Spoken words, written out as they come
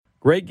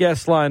Great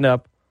guests lined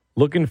up.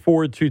 Looking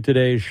forward to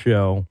today's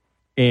show.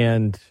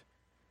 And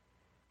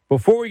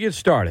before we get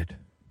started,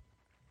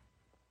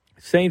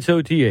 Saints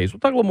OTAs. We'll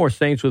talk a little more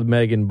Saints with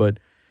Meagan, but,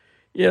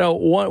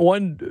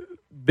 one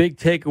big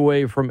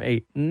takeaway from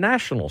a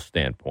national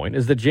standpoint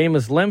is that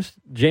Jameis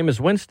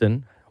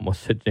Winston,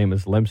 almost said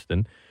Jameis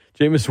Lemston,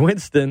 Jameis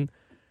Winston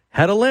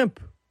had a limp.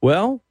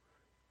 Well,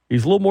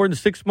 he's a little more than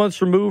 6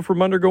 months removed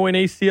from undergoing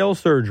ACL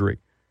surgery.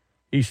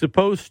 He's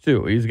supposed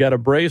to. He's got a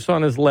brace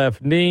on his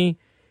left knee.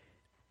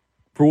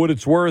 For what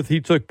it's worth, he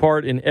took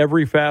part in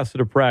every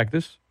facet of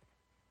practice.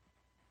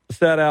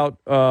 Sat out,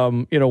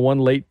 one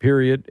late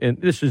period,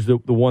 and this is the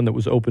one that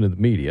was open to the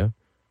media.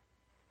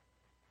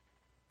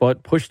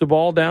 But pushed the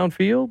ball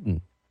downfield.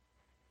 And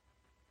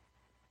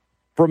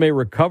from a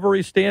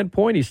recovery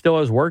standpoint, he still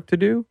has work to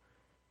do.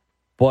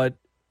 But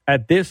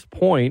at this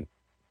point,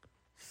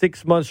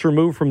 6 months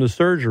removed from the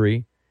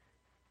surgery,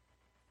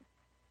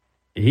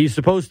 he's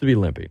supposed to be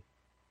limping,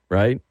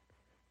 right?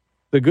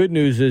 The good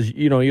news is,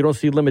 you don't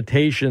see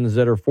limitations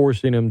that are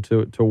forcing him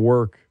to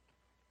work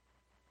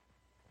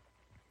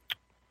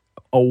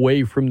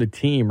away from the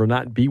team or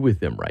not be with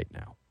them right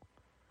now.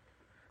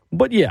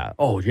 But yeah,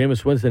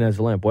 Jameis Winston has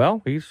a limp.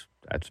 Well,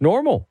 that's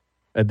normal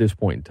at this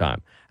point in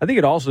time. I think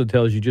it also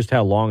tells you just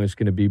how long it's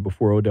going to be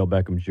before Odell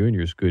Beckham Jr.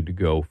 is good to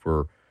go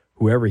for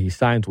whoever he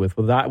signs with,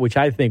 which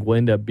I think will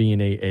end up being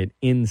an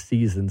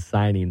in-season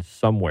signing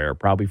somewhere,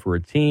 probably for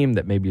a team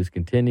that maybe is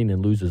contending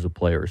and loses a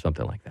player or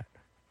something like that.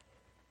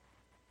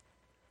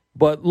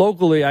 But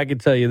locally, I can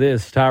tell you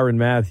this, Tyrann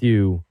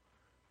Mathieu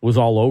was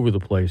all over the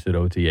place at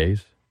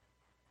OTAs.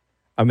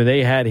 I mean,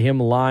 they had him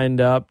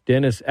lined up.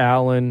 Dennis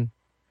Allen's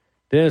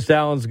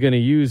going to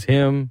use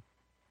him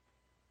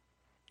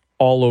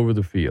all over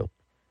the field,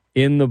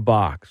 in the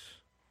box,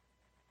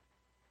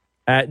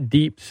 at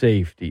deep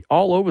safety,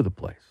 all over the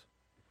place.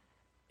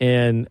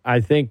 And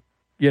I think,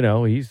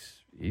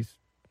 he's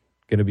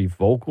going to be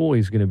vocal.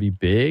 He's going to be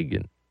big.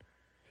 And,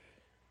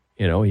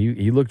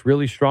 he looked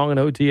really strong in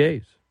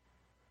OTAs.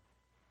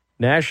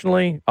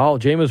 Nationally,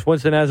 Jameis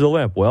Winston has a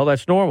limp. Well,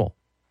 that's normal.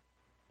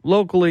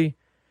 Locally,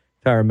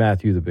 Tyrann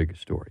Mathieu, the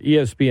biggest story.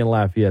 ESPN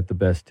Lafayette, the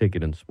best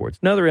ticket in sports.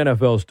 Another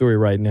NFL story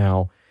right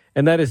now,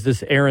 and that is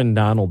this Aaron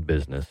Donald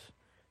business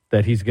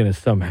that he's going to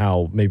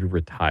somehow maybe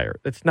retire.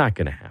 That's not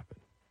going to happen.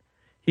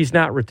 He's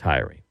not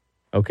retiring,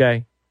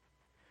 okay?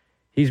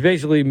 He's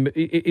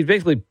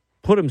basically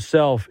put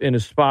himself in a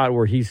spot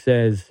where he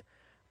says,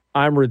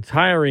 I'm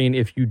retiring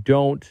if you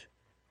don't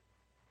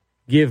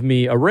give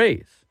me a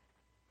raise.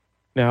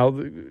 Now,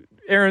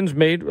 Aaron's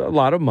made a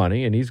lot of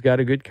money, and he's got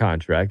a good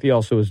contract. He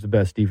also is the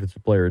best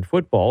defensive player in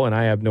football, and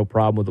I have no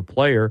problem with a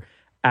player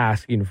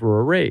asking for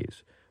a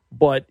raise.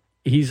 But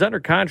he's under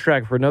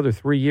contract for another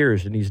 3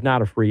 years, and he's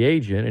not a free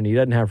agent, and he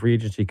doesn't have free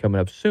agency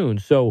coming up soon.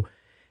 So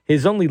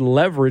his only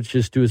leverage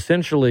is to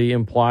essentially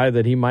imply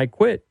that he might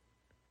quit.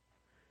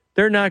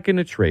 They're not going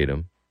to trade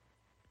him.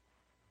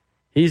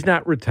 He's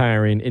not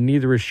retiring, and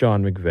neither is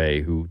Sean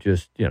McVay, who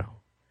just,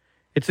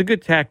 it's a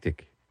good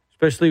tactic.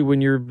 Especially when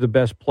you're the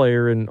best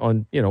player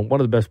one of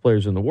the best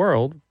players in the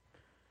world.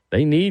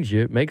 They need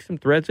you. Make some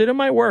threats. It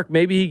might work.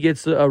 Maybe he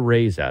gets a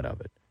raise out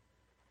of it.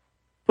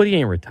 But he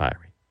ain't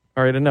retiring.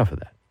 All right, enough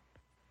of that.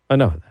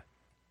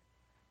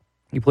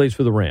 He plays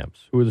for the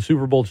Rams, who are the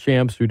Super Bowl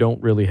champs, who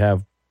don't really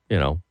have,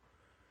 a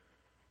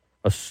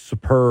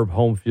superb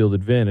home field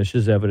advantage,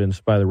 as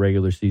evidenced by the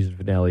regular season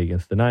finale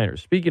against the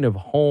Niners. Speaking of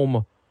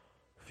home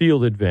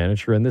field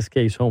advantage, or in this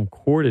case, home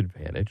court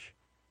advantage,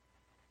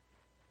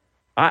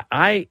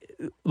 the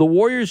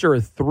Warriors are a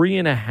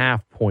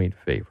 3.5-point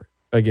favorite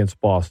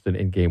against Boston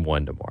in Game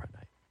 1 tomorrow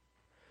night.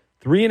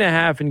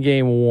 3.5 in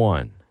Game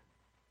 1.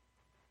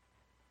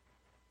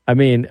 I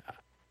mean,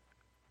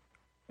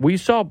 we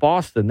saw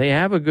Boston. They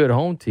have a good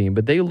home team,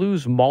 but they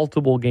lose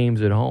multiple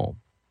games at home.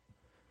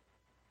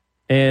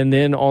 And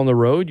then on the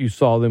road, you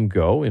saw them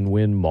go and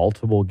win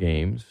multiple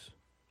games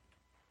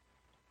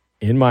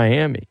in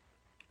Miami.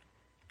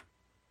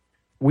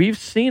 We've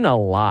seen a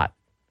lot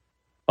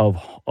of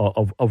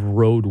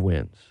road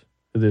wins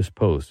this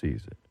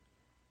postseason.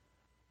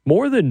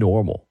 More than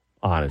normal,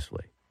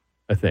 honestly,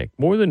 I think.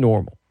 More than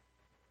normal.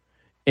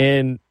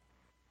 And,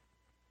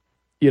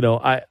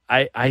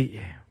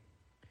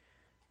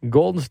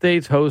 Golden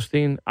State's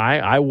hosting.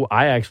 I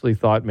actually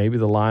thought maybe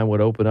the line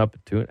would open up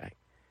at 2.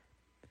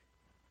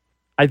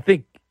 I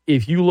think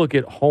if you look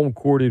at home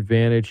court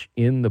advantage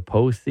in the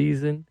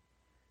postseason,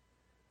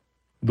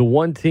 the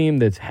one team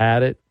that's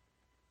had it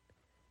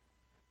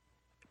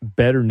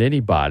better than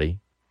anybody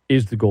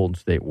is the Golden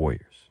State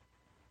Warriors.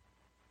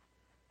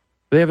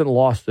 They haven't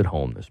lost at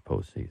home this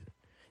postseason.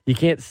 You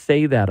can't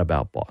say that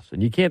about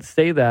Boston. You can't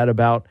say that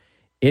about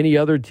any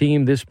other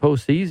team this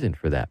postseason,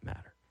 for that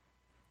matter.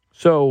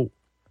 So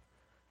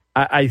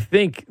I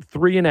think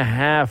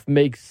 3.5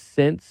 makes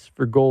sense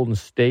for Golden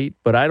State,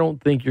 but I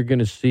don't think you're going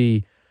to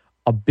see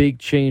a big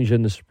change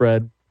in the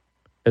spread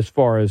as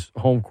far as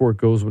home court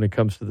goes when it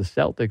comes to the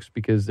Celtics,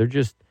 because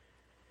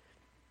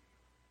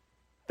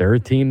they're a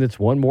team that's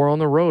won more on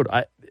the road.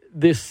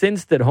 This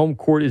sense that home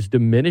court is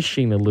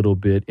diminishing a little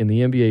bit in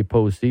the NBA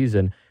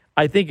postseason,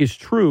 I think is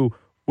true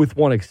with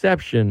one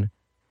exception,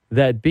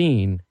 that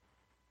being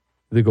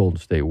the Golden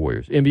State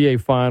Warriors.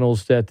 NBA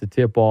Finals set to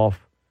tip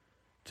off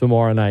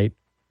tomorrow night,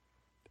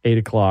 8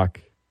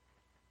 o'clock.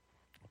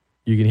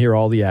 You can hear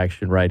all the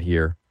action right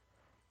here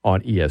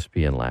on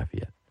ESPN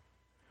Lafayette.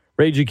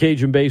 Raging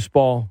Cajun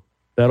Baseball,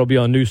 that'll be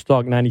on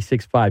Newstalk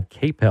 96.5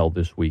 KPEL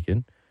this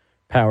weekend,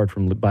 powered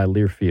by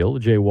Learfield.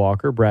 Jay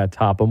Walker, Brad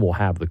Topham will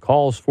have the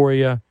calls for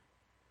you.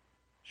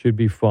 Should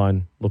be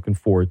fun. Looking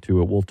forward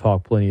to it. We'll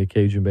talk plenty of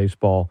Cajun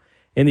baseball.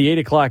 In the 8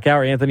 o'clock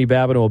hour, Anthony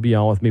Babineaux will be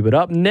on with me. But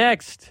up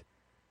next,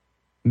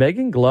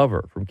 Meagan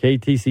Glover from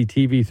KTC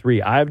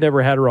TV3. I've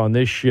never had her on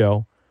this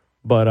show,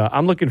 but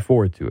I'm looking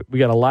forward to it. We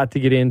got a lot to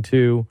get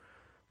into.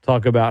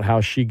 Talk about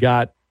how she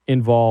got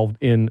involved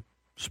in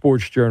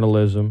sports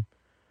journalism,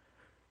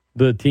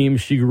 the team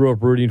she grew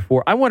up rooting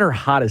for. I want her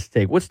hottest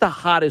take. What's the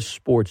hottest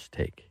sports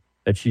take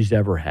that she's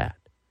ever had?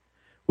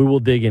 We will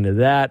dig into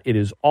that. It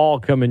is all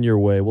coming your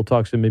way. We'll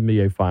talk some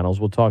NBA Finals.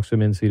 We'll talk some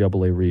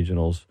NCAA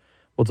Regionals.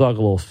 We'll talk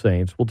a little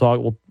Saints.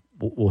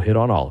 We'll hit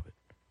on all of it.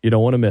 You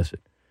don't want to miss it.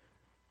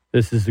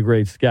 This is the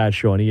Great Scott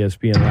Show on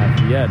ESPN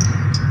Lafayette,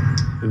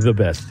 the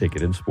best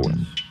ticket in sports.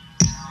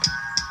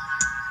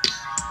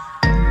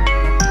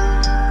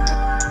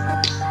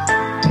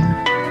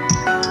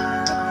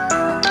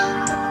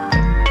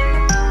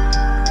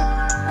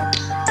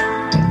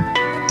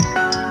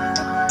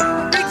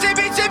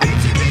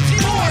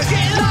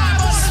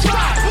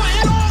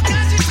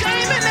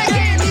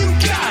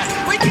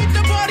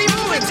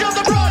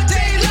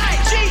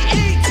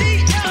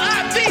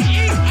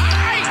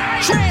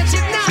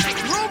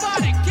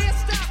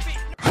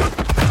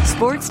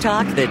 Sports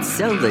talk that's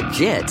so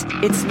legit,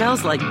 it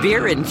smells like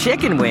beer and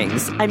chicken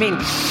wings. I mean,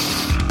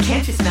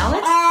 can't you smell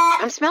it?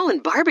 I'm smelling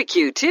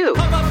barbecue, too.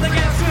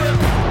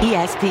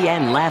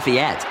 ESPN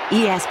Lafayette,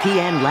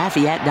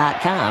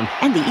 ESPNLafayette.com,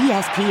 and the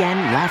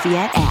ESPN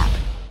Lafayette app.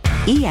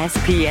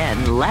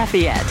 ESPN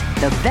Lafayette,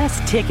 the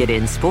best ticket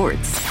in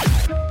sports.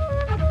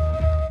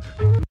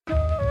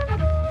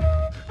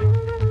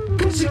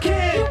 'Cause you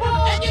can,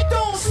 and you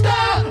don't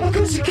stop.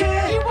 'Cause you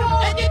can,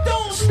 and you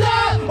don't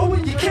stop. Oh,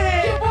 when you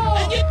can,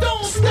 and you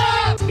don't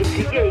stop. If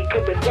you ain't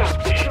coming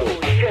rock the show,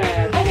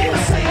 yeah. I wanna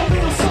say a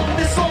little something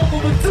that's all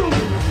overdue.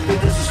 The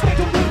disrespect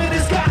of women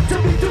has got to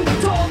be due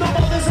to all the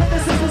mothers and the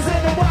sisters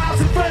and the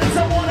wives and friends.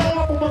 I wanna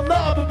offer my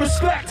love and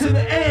respect to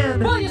the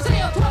end.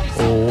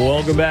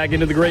 Welcome back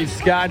into the Great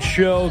Scott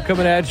Show,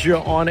 coming at you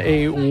on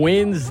a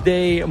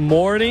Wednesday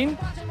morning.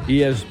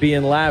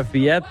 ESPN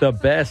Lafayette, the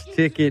best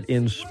ticket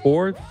in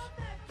sports.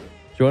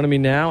 Joining me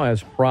now,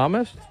 as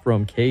promised,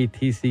 from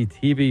KTC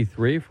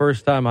TV3.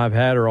 First time I've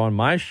had her on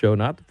my show,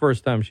 not the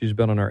first time she's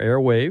been on our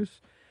airwaves.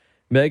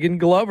 Meagan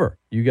Glover.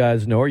 You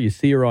guys know her. You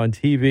see her on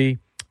TV,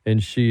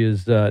 and she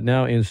is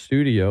now in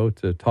studio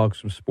to talk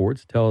some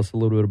sports, tell us a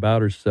little bit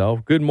about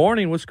herself. Good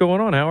morning. What's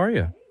going on? How are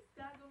you?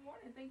 Good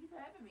morning. Thank you for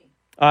having me.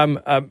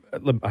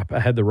 I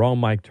had the wrong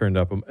mic turned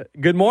up.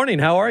 Good morning.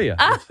 How are you?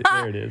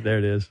 There it is. There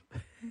it is.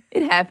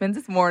 It happens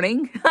this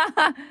morning.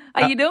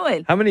 How you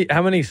doing? How many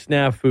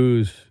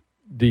snafus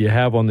do you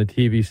have on the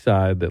TV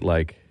side that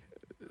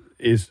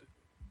is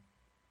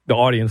the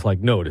audience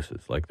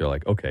notices? They're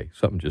like, okay,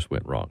 something just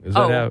went wrong. Is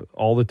that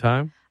all the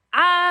time?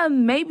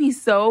 Maybe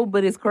so,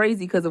 but it's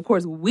crazy because of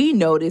course we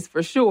notice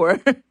for sure.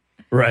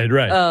 Right.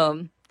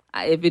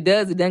 If it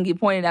doesn't get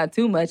pointed out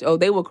too much. Oh,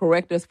 they will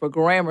correct us for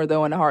grammar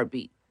though in a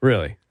heartbeat.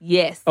 Really?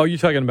 Yes. Oh, you're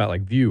talking about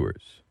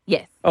viewers?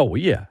 Yes. Oh,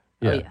 well, yeah.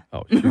 Oh, yeah.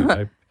 Oh, shoot.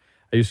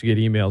 I used to get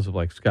emails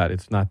of Scott,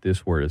 it's not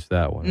this word, it's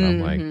that one. And I'm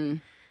like,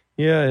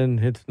 yeah, and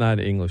it's not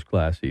English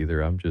class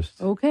either. I'm just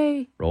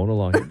rolling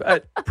along.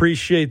 I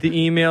appreciate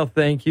the email.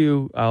 Thank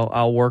you.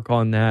 I'll work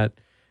on that,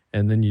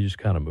 and then you just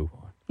kind of move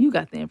on. You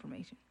got the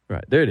information.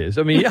 Right. There it is.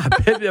 I mean, yeah,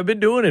 I've been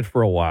doing it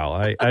for a while.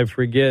 I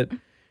forget,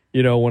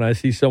 when I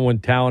see someone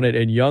talented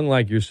and young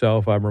like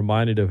yourself, I'm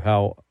reminded of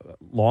how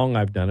long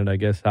I've done it, I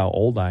guess how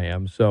old I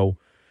am. So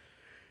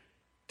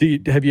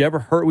have you ever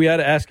heard, we had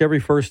to ask every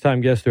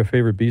first-time guest their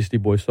favorite Beastie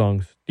Boys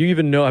songs. Do you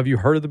even know, have you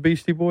heard of the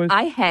Beastie Boys?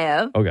 I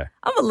have. Okay.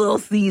 I'm a little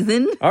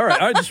seasoned. All right.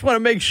 I just want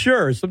to make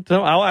sure.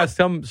 Sometimes I'll ask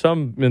some,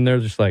 and they're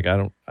just like, I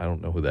don't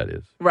know who that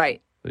is.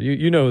 Right. So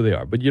you know who they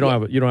are, but you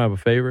don't have a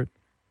favorite?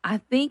 I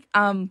think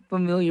I'm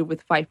familiar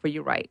with Fight for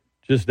Your Right.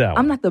 Just that one.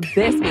 I'm not the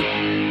best with...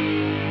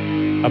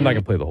 I'm not going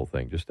to play the whole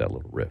thing, just that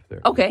little riff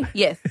there. Okay,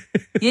 yes.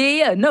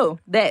 Yeah, no,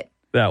 that.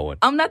 That one.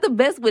 I'm not the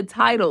best with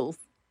titles.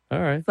 All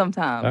right.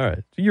 Sometimes. All right.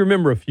 So you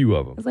remember a few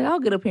of them. It's I'll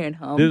get up here and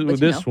hum.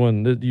 This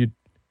one, you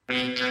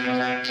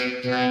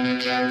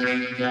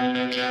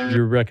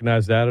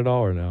recognize that at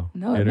all or no?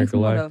 No,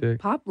 Intergalactic.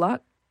 Pop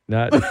lock.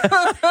 Not.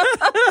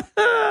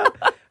 That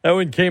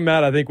one came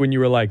out, I think, when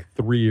you were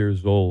 3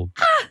 years old.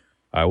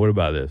 All right, what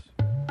about this?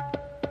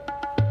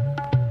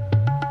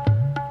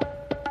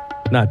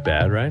 Not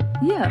bad, right?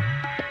 Yeah.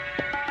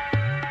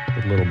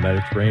 A little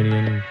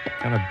Mediterranean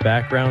kind of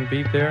background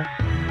beat there.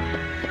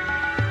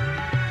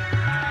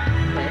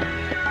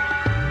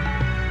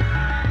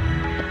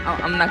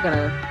 I'm not going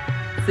to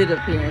sit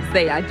up here and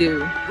say I do,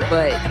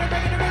 but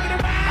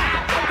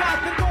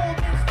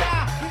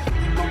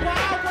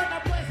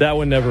That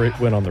one never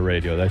went on the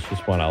radio. That's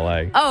just one I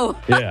like. Oh.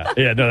 Yeah.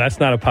 No, that's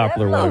not a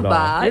popular one at all.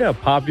 Vibe. Yeah,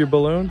 pop your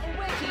balloon.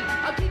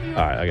 All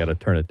right, I got to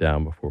turn it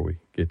down before we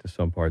get to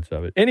some parts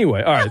of it.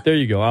 Anyway, all right, there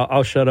you go.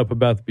 I'll shut up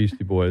about the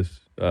Beastie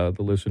Boys. The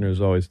listeners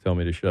always tell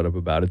me to shut up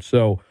about it.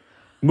 So,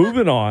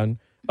 moving on,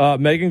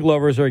 Meagan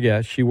Glover is our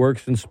guest. She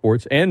works in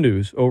sports and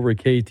news over at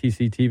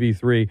KTC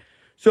TV3.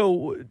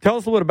 So, tell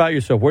us a little bit about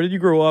yourself. Where did you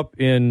grow up,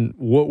 and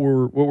what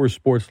were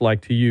sports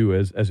like to you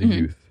as a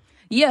youth?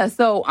 Yeah,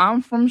 so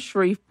I'm from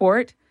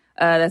Shreveport.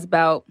 That's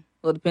about,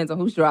 well, it depends on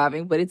who's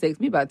driving, but it takes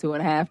me about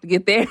 2.5 to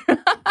get there.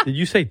 Did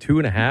you say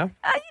 2.5?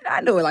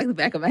 I know it like the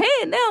back of my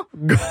hand now.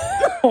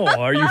 Oh,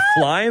 are you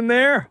flying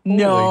there?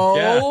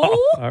 No.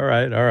 All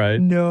right.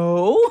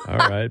 No. All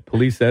right.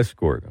 Police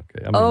escort.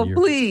 Okay.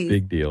 Please.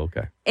 Big deal.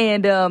 Okay.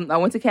 And I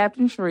went to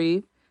Captain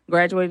Shreve,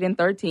 graduated in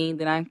 2013.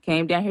 Then I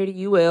came down here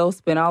to UL,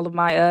 spent all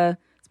my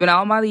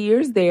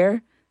years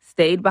there,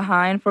 stayed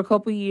behind for a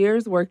couple of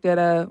years, worked at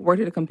a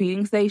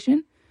competing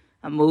station.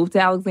 I moved to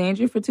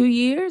Alexandria for 2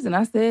 years, and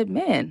I said,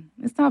 man,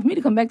 it's time for me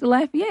to come back to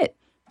Lafayette.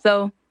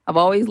 So I've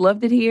always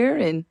loved it here,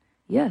 and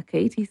yeah,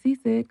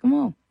 KTC said, come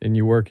on. And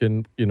you're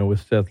working,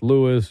 with Seth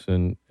Lewis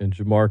and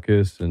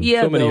Jamarcus and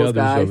so many others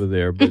guys over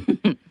there. But,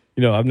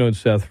 I've known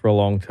Seth for a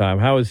long time.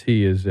 How is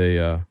he as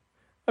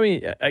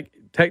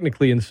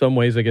technically in some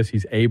ways, I guess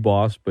he's a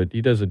boss, but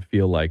he doesn't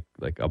feel like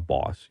a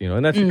boss,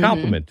 and that's a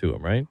compliment to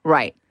him, right?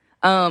 Right.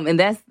 And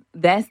that's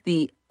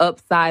the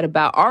upside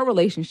about our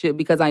relationship,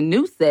 because I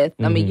knew Seth.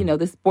 I mean,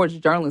 this sports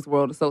journalist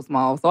world is so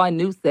small. So I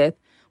knew Seth.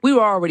 We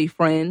were already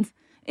friends.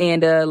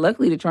 And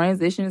luckily, the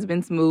transition has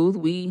been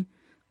smooth.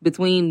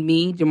 Between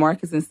me,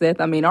 Jamarcus, and Seth,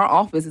 I mean, our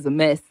office is a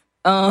mess.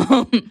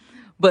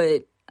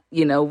 But,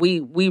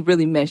 we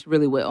really mesh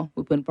really well.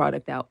 We're putting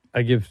product out.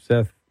 I give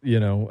Seth,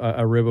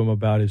 I rib him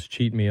about his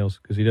cheat meals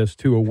because he does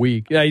 2 a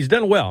week. Yeah, he's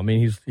done well. I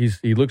mean,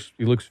 he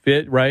looks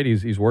fit, right?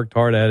 He's worked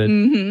hard at it.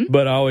 Mm-hmm.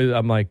 But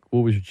I'm like,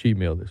 what was your cheat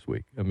meal this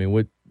week? I mean,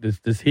 what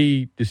does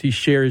he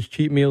share his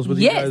cheat meals with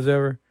you guys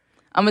ever?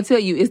 I'm going to tell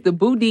you, it's the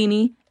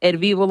Boudini at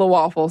Viva La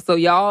Waffle. So,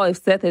 y'all,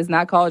 if Seth has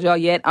not called y'all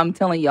yet, I'm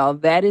telling y'all,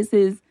 that is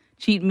his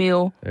cheat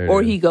meal,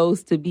 or he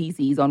goes to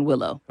BC's on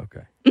Willow.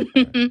 Okay.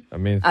 Right. I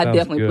mean, I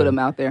definitely good. put him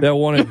out there. That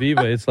one at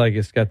Viva, it's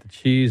got the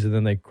cheese, and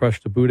then they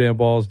crush the boudin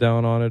balls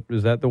down on it.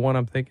 Is that the one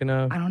I'm thinking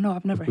of? I don't know.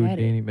 I've never had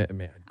it.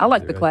 Man, I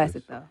like the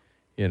classic, though.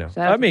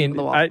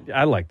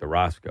 I like the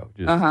Roscoe.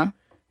 Of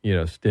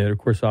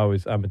course,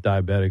 I'm a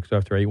diabetic, so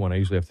after I eat one, I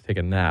usually have to take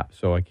a nap,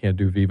 so I can't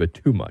do Viva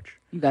too much.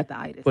 You got the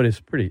itis. But it's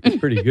pretty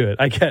good.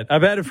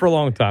 I've had it for a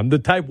long time. The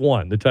type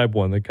 1,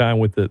 the kind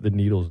with the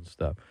needles and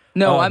stuff.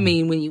 No, I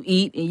mean, when you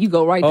eat and you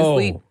go right to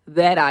sleep,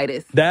 that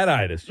itis. That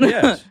itis,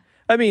 yes.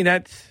 I mean,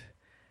 that's,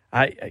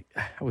 I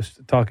was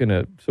talking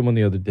to someone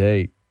the other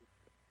day.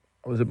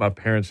 I was at my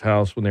parents'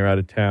 house when they were out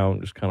of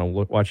town, just kind of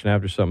watching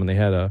after something. They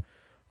had a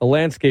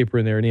landscaper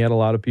in there, and he had a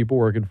lot of people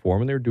working for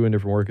him, and they were doing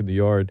different work in the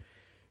yard.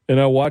 And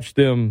I watched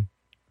them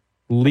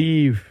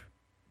leave,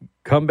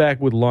 come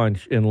back with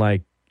lunch, and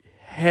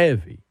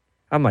heavy.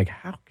 I'm like,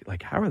 how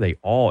are they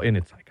all, and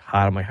it's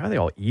hot. I'm like, how are they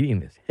all eating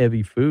this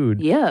heavy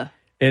food? Yeah.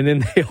 And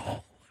then they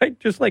all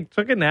just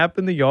took a nap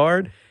in the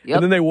yard,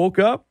 and then they woke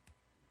up,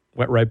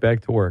 went right back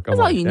to work. That's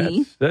all you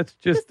need. That's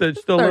just a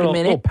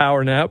little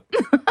power nap.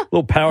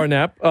 Little power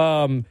nap.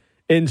 And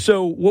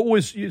so what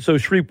was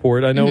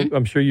Shreveport? I know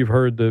I'm sure you've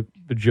heard the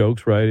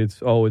jokes, right?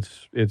 It's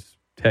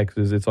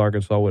Texas, it's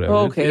Arkansas, whatever.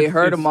 Okay,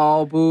 heard them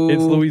all. Boo.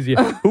 It's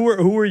Louisiana. Who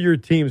were your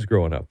teams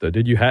growing up though?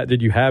 Did you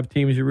have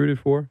teams you rooted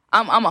for?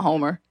 I'm a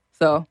homer,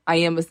 so I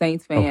am a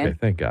Saints fan. Okay,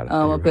 thank God.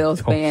 I'm a Bills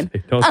fan.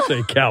 Don't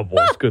say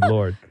Cowboys. Good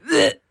Lord.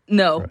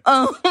 No,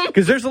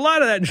 because there's a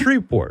lot of that in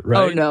Shreveport,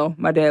 right? Oh no,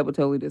 my dad would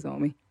totally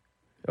disown me.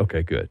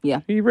 Okay, good. Yeah,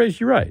 he raised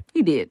you right.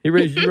 He did. He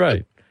raised you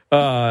right.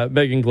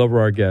 Meagan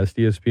Glover, our guest,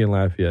 ESPN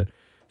Lafayette.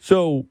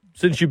 So,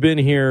 since you've been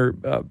here,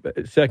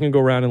 second go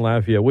round in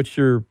Lafayette,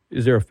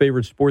 is there a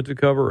favorite sport to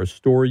cover, or a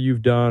story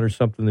you've done, or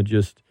something that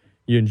just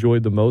you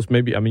enjoyed the most?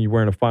 Maybe, you're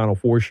wearing a Final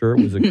Four shirt.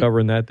 Was it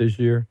covering that this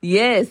year?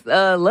 Yes.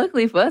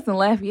 Luckily for us in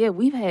Lafayette,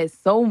 we've had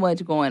so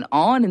much going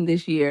on in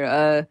this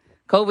year.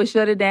 COVID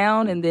shut it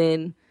down, and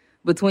then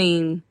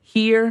between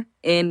here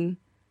and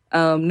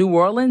New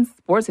Orleans,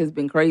 sports has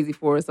been crazy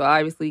for us. So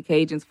obviously,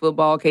 Cajuns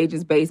football,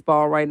 Cajuns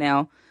baseball right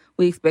now.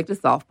 We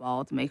expected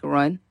softball to make a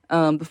run.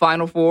 The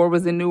Final Four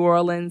was in New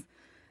Orleans.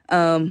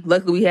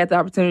 Luckily, we had the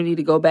opportunity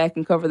to go back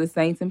and cover the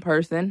Saints in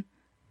person.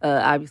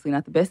 Obviously,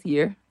 not the best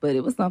year, but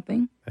it was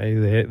something. Hey,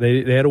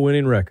 they had a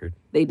winning record.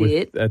 They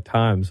did. At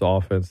times,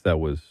 offense that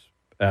was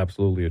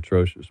absolutely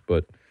atrocious.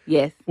 But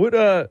yes. What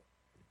so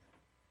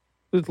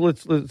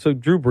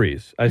Drew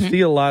Brees. I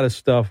see a lot of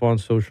stuff on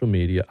social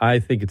media. I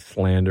think it's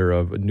slander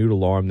of a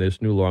noodle arm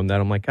this, noodle arm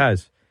that. I'm like,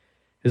 guys,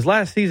 his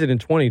last season in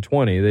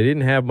 2020, they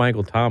didn't have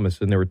Michael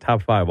Thomas, and they were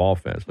top 5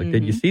 offense.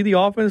 Did you see the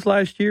offense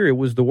last year? It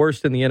was the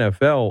worst in the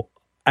NFL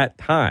at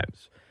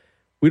times.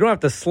 We don't have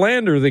to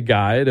slander the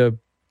guy to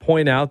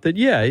point out that,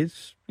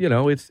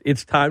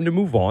 it's time to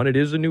move on. It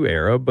is a new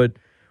era. But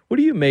what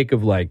do you make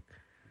of,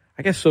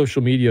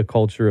 social media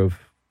culture of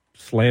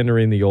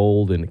slandering the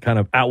old and kind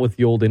of out with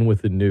the old, in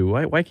with the new.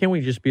 Why can't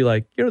we just be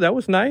like, that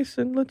was nice,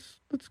 and let's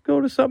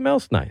go to something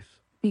else nice?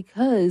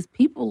 Because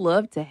people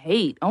love to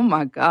hate. Oh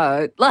my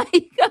God.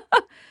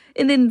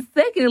 And then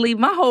secondly,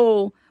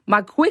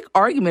 my quick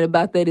argument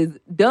about that is,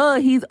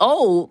 he's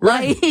old.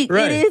 Right. It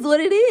is what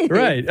it is.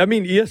 Right. I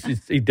mean, yes,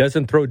 he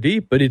doesn't throw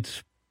deep, but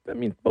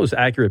most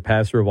accurate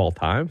passer of all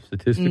time,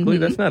 statistically.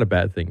 That's not a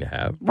bad thing to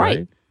have.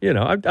 Right.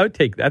 I would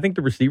take that. I think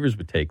the receivers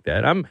would take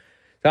that. I'm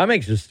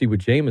anxious to see what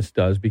Jameis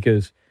does,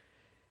 because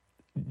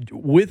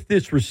with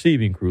this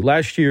receiving crew,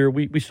 last year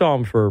we saw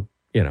him for,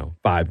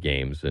 5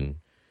 games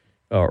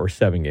or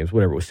 7 games,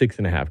 whatever it was,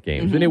 6.5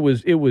 games. And it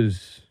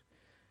was,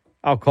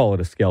 I'll call it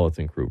a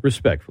skeleton crew,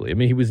 respectfully. I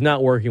mean, he was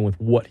not working with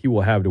what he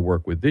will have to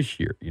work with this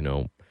year.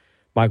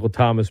 Michael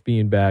Thomas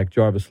being back,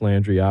 Jarvis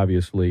Landry,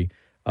 obviously,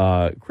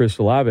 Chris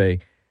Olave.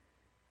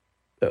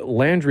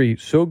 Landry,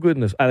 so good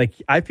in this.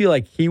 I feel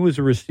like he was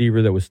a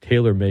receiver that was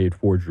tailor-made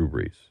for Drew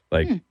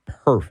Brees.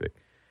 Perfect.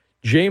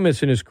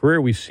 Jameis in his career,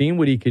 we've seen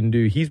what he can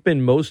do. He's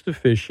been most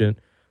efficient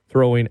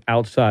throwing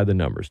outside the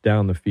numbers,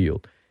 down the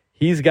field.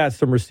 He's got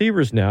some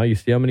receivers now. You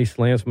see how many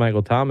slants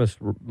Michael Thomas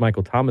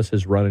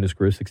has run in his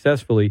career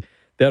successfully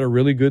that are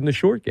really good in the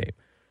short game.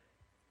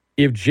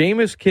 If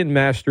Jameis can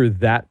master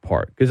that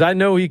part, because I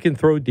know he can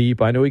throw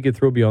deep, I know he can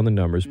throw beyond the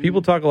numbers.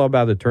 People talk a lot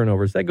about the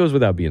turnovers. That goes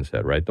without being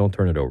said, right? Don't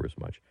turn it over as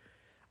much.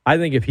 I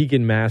think if he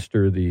can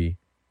master the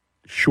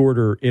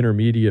shorter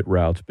intermediate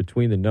routes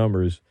between the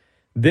numbers,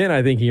 then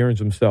I think he earns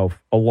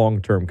himself a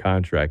long-term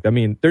contract. I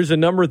mean, there's a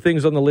number of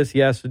things on the list he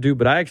has to do,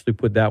 but I actually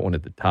put that one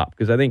at the top,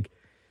 because I think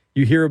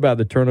you hear about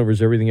the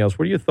turnovers, everything else.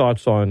 What are your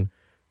thoughts on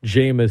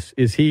Jameis?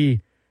 Is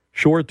he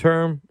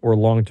short-term or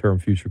long-term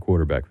future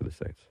quarterback for the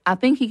Saints? I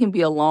think he can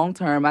be a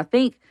long-term. I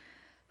think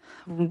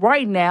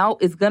right now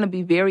it's going to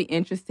be very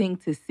interesting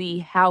to see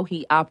how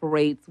he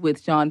operates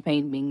with Sean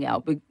Payton being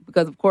out.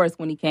 Because, of course,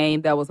 when he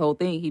came, that was the whole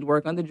thing. He'd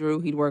work under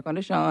Drew. He'd work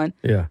under Sean.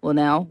 Yeah. Well,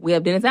 now we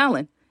have Dennis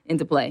Allen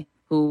into play,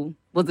 who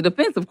was a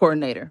defensive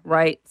coordinator,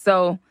 right?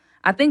 So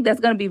I think that's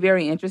going to be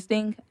very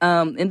interesting.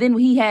 And then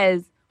he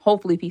has,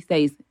 hopefully, if he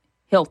stays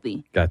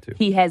healthy,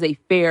 he has a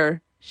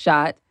fair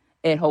shot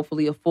at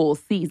hopefully a full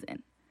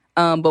season.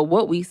 But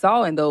what we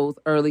saw in those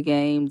early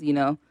games,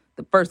 the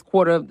first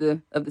quarter of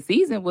the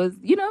season was,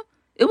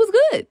 it was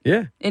good.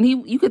 Yeah. And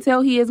you could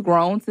tell he has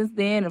grown since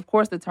then. Of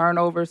course, the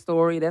turnover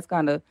story, that's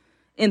kind of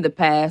in the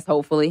past,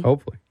 hopefully.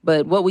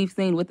 But what we've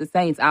seen with the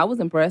Saints, I was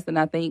impressed, and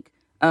I think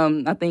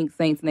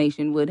Saints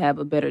Nation would have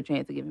a better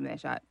chance to give him that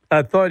shot.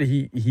 I thought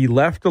he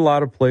left a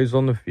lot of plays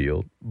on the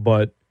field,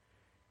 but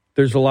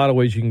there's a lot of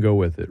ways you can go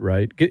with it,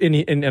 right?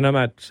 And I'm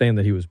not saying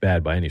that he was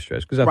bad by any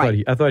stretch, because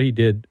I thought he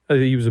did.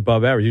 He was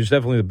above average. He was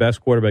definitely the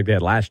best quarterback they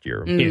had last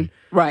year.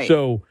 Right.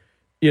 So,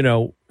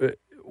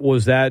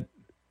 was that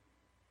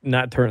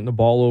not turning the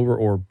ball over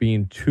or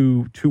being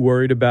too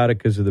worried about it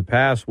because of the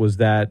pass? Was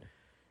that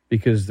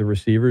because the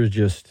receivers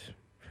just,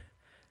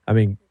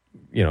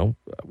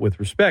 with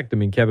respect,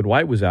 Kevin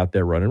White was out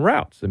there running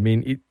routes.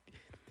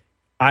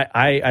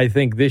 I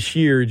think this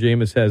year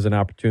Jameis has an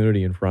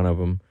opportunity in front of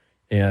him,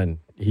 and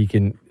he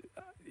can.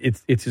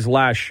 It's his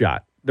last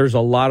shot. There's a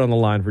lot on the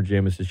line for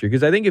Jameis this year,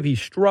 because I think if he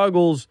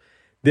struggles,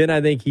 then I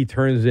think he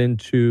turns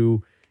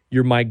into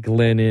your Mike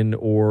Glennon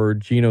or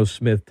Geno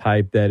Smith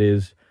type. That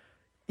is,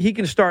 he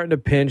can start in a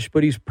pinch,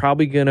 but he's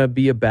probably going to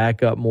be a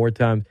backup more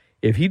times.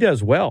 If he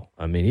does well,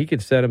 he can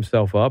set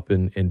himself up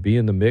and be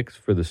in the mix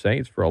for the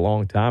Saints for a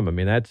long time.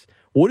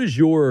 What is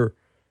your?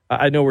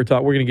 I know we're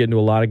going to get into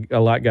a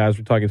lot, guys.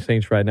 We're talking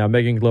Saints right now.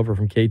 Meagan Glover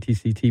from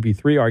KTC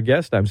TV3, our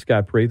guest. I'm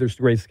Scott Prather,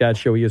 Great Scott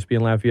Show,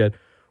 ESPN Lafayette.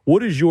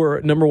 What is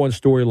your number one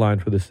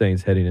storyline for the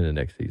Saints heading into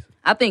next season?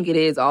 I think it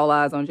is all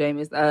eyes on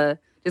Jameis.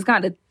 Just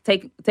kind of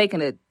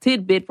taking a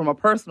tidbit from a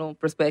personal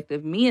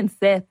perspective. Me and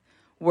Seth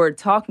were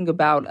talking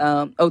about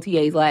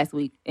OTAs last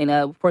week, and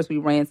of course we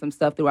ran some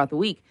stuff throughout the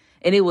week.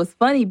 And it was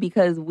funny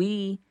because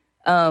we,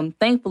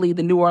 thankfully,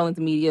 the New Orleans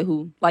media,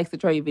 who likes to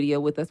trade video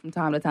with us from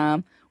time to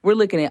time, we're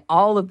looking at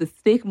all of the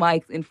stick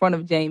mics in front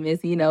of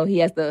Jameis. He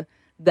has the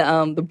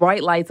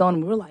bright lights on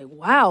him. We're like,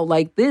 wow,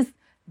 like this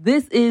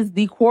is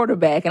the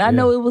quarterback. And I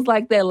know it was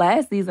like that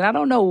last season. I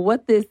don't know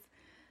what this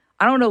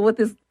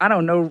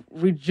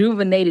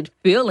rejuvenated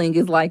feeling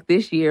is like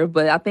this year,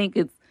 but I think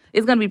it's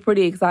going to be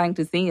pretty exciting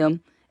to see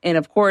him. And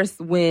of course,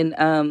 when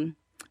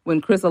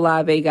Chris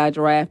Olave got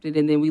drafted,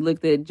 and then we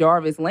looked at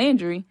Jarvis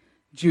Landry,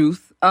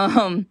 Juice,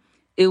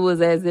 it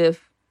was as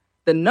if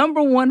the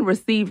number one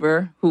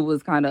receiver, who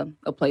was kind of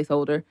a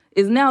placeholder,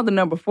 is now the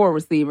number 4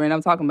 receiver, and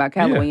I'm talking about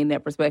Callaway in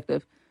that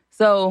perspective.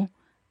 So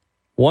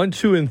 1,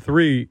 2, and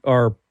 3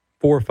 are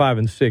 4, 5,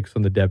 and 6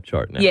 on the depth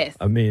chart now. Yes.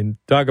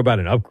 Talk about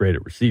an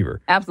upgraded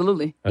receiver.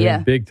 Absolutely.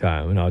 Big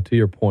time. To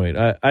your point,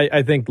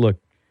 I think, look,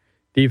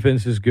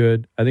 defense is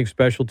good. I think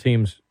special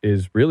teams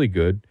is really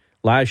good.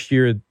 Last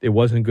year, it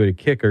wasn't good at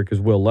kicker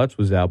because Will Lutz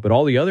was out, but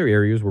all the other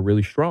areas were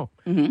really strong.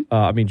 Mm-hmm.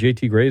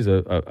 JT Gray's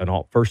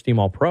an first-team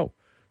All-Pro.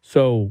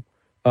 So,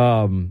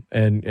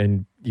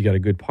 and you got a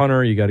good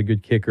punter, you got a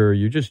good kicker.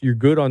 You're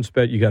good on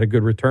you got a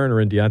good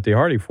returner in Deontay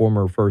Hardy,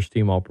 former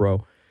first-team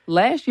All-Pro.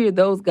 Last year,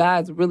 those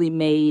guys really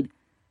made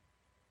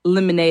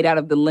lemonade out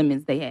of the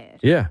lemons they had.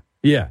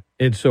 Yeah.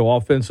 And so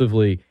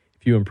offensively,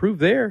 if you improve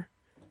there,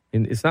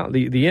 and it's not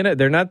they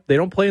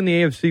don't play in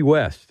the AFC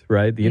West,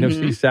 right? The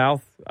NFC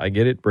South, I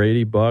get it,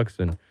 Brady, Bucks,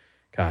 and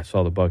God, I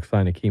saw the Bucks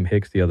sign Akeem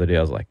Hicks the other day.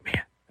 I was like,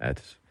 man,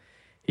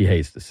 he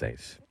hates the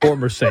Saints.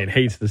 Former Saint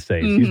hates the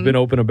Saints. He's been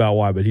open about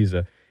why, but he's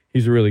a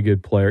really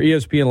good player.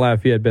 ESPN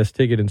Lafayette, best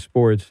ticket in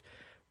sports.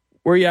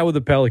 Where are you at with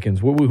the Pelicans?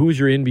 Who's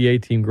your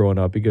NBA team growing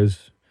up?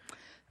 Because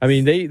I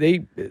mean,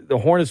 the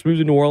Hornets moved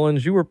to New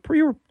Orleans. You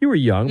were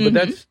young,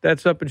 but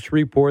that's up in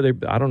Shreveport.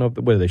 I don't know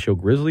whether they show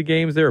Grizzly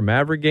games there or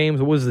Maverick games.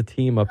 What was the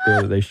team up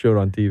there that they showed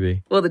on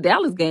TV? Well, the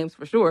Dallas games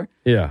for sure.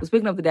 Yeah, was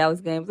picking up the Dallas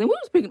games, and we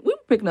were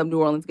picking up New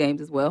Orleans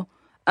games as well.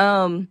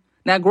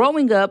 Now,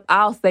 growing up,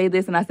 I'll say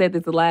this, and I said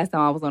this the last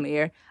time I was on the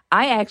air.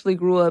 I actually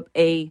grew up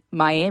a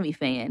Miami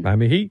fan.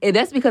 Miami Heat. And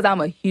that's because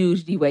I'm a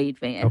huge D-Wade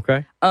fan.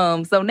 Okay.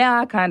 So now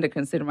I kind of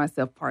consider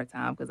myself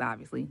part-time because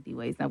obviously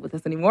D-Wade's not with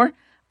us anymore.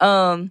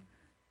 And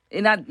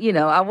I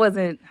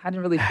didn't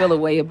really feel a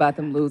way about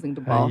them losing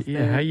to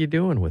Boston. How you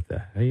doing with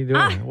that? How you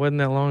doing? It wasn't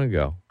that long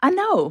ago. I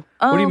know.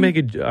 What do you make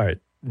of? All right,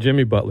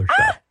 Jimmy Butler's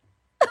shot.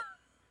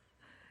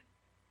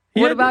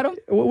 What about him?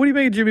 What do you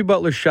make of Jimmy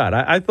Butler's shot?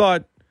 I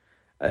thought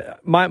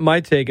my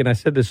take, and I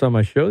said this on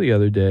my show the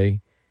other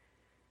day,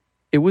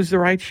 it was the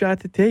right shot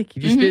to take. He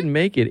just didn't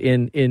make it.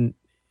 In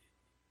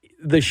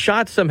the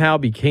shot somehow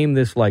became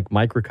this like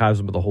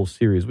microcosm of the whole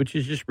series, which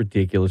is just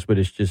ridiculous, but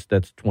it's just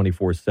that's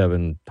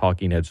 24/7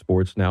 talking head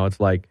sports now. It's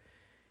like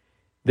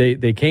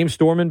they came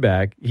storming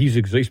back.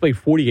 He's played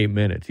 48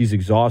 minutes. He's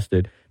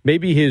exhausted.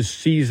 Maybe his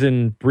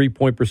season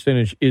 3-point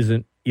percentage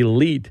isn't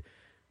elite,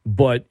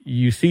 but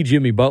you see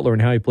Jimmy Butler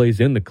and how he plays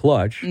in the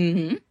clutch.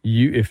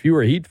 If you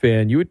were a Heat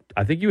fan,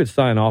 I think you would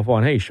sign off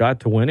on, hey,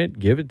 shot to win it,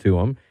 give it to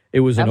him.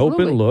 It was an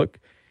open look.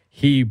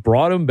 He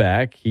brought him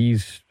back.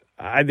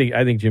 I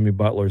think Jimmy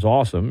Butler's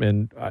awesome,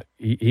 and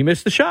he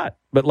missed the shot.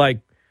 But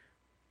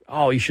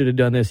he should have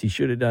done this. He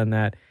should have done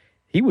that.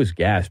 He was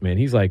gassed, man.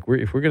 He's like,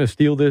 if we're going to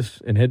steal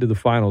this and head to the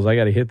finals, I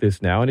got to hit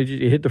this now. And it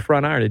hit the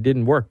front iron. It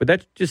didn't work. But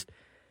that's just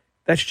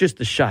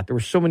the shot. There were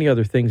so many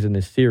other things in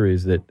this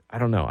series that I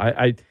don't know.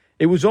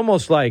 It was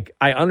almost like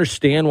I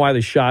understand why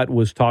the shot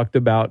was talked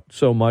about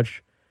so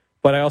much,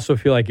 but I also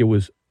feel like it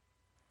was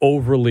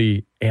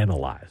overly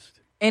analyzed.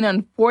 And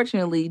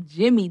unfortunately,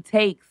 Jimmy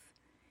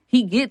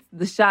gets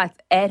the shots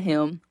at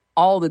him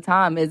all the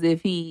time as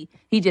if he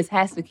just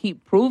has to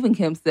keep proving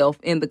himself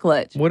in the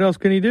clutch. What else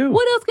can he do?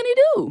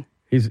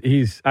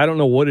 He's I don't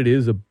know what it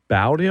is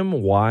about him,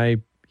 why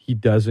he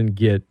doesn't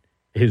get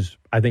his,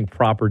 I think,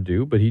 proper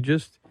due, but he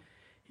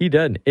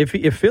doesn't.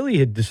 If Philly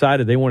had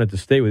decided they wanted to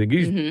stay with him,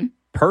 he's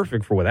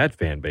perfect for what that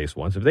fan base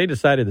wants. If they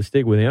decided to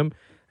stick with him,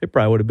 they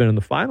probably would have been in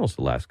the finals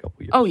the last couple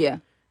of years. Oh, yeah.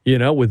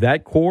 With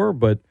that core,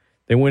 but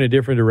they went a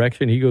different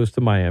direction. He goes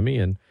to Miami,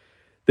 and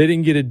they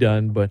didn't get it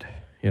done, but,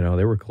 they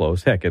were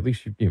close. Heck, at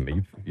least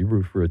you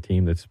root for a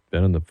team that's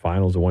been in the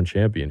finals and won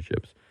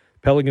championships.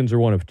 Pelicans are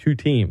one of two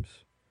teams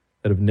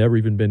that have never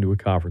even been to a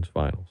conference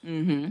finals.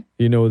 You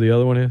know what the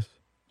other one is?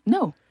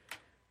 No.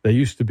 They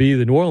used to be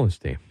the New Orleans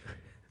team.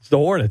 It's the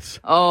Hornets.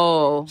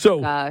 Oh, so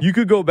gosh. You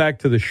could go back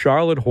to the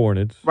Charlotte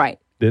Hornets, right?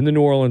 Then the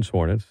New Orleans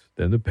Hornets,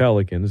 then the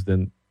Pelicans.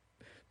 Then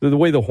the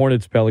way the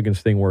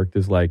Hornets-Pelicans thing worked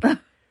is like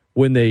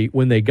when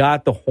they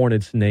got the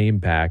Hornets name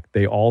back,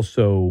 they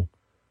also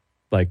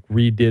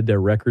redid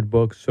their record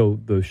books. So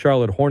the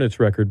Charlotte Hornets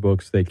record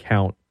books, they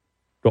count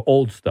the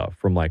old stuff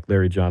from like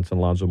Larry Johnson,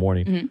 Lonzo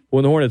Mourning.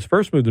 When the Hornets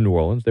first moved to New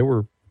Orleans, they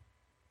were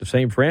the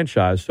same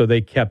franchise, so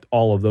they kept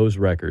all of those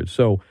records.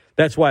 So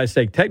that's why I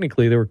say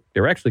technically they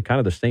were actually kind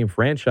of the same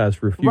franchise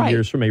for a few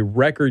years from a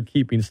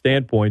record-keeping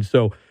standpoint.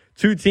 So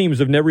two teams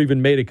have never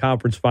even made a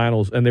conference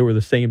finals, and they were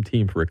the same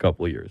team for a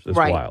couple of years. That's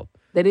wild.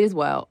 That is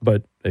wild.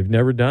 But they've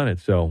never done it.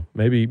 So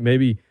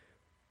maybe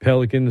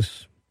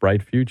Pelicans,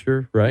 bright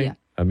future, right? Yeah.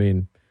 I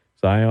mean,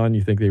 Zion,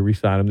 you think they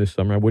re-sign him this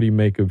summer? What do you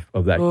make of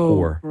that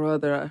core?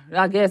 Brother,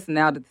 I guess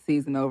now that the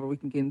season's over, we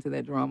can get into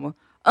that drama.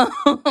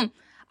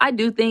 I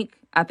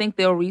think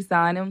they'll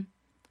re-sign him.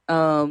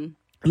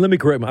 Let me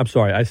correct. I'm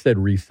sorry. I said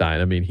re-sign.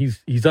 I mean,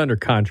 he's under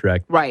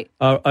contract. Right.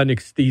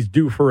 He's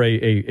due for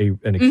an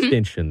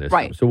extension this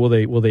time. So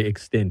will they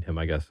extend him?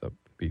 I guess.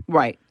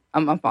 Right.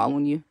 I'm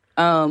following you.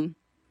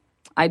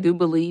 I do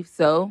believe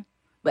so,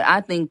 but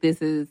I think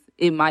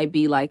it might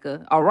be like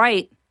all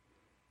right,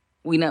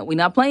 we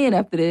not playing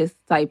after this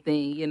type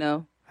thing.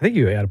 I think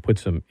you got to put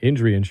some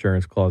injury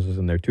insurance clauses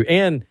in there too,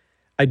 and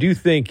I do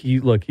think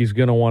he's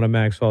going to want to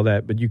max all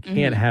that, but you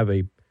can't have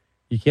a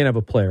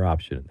player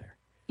option in there.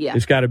 Yeah.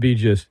 It's got to be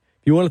just,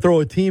 if you want to throw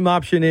a team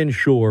option in,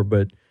 sure.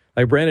 But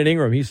like Brandon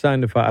Ingram, he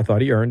signed I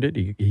thought he earned it.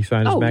 He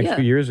signed his max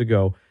 2 years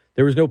ago.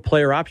 There was no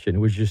player option. It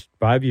was just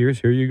 5 years,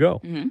 here you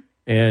go.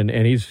 And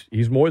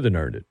he's more than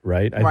earned it,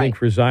 right? I think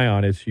for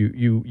Zion, it's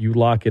you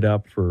lock it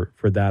up for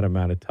that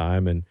amount of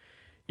time, and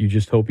you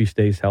just hope he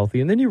stays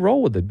healthy. And then you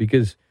roll with it,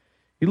 because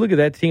you look at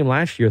that team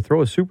last year,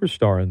 throw a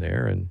superstar in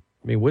there, and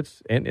I mean,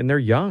 and they're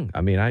young.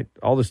 I mean,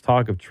 all this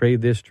talk of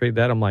trade this, trade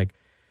that, I'm like,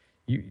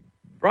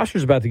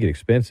 roster's about to get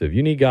expensive.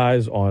 You need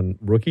guys on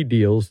rookie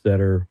deals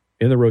that are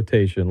in the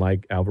rotation,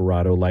 like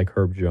Alvarado, like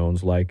Herb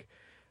Jones, like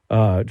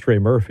Trey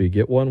Murphy.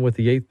 Get one with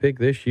the 8th pick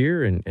this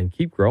year and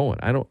keep growing.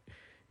 I don't,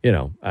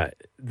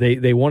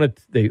 they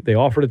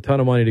offered a ton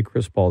of money to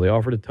Chris Paul. They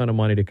offered a ton of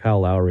money to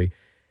Kyle Lowry.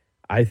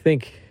 I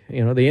think,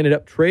 they ended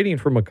up trading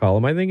for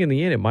McCollum. I think in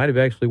the end it might have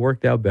actually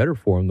worked out better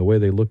for them the way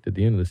they looked at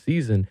the end of the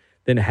season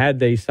than had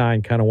they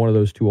signed kind of one of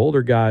those two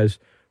older guys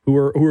who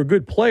are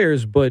good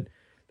players, but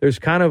there's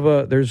kind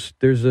of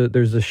there's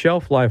a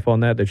shelf life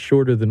on that's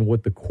shorter than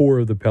what the core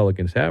of the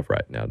Pelicans have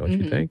right now, don't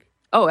you think?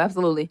 Oh,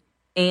 absolutely.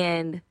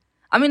 And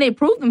I mean, they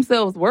proved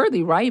themselves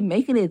worthy, right?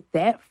 Making it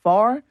that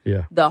far.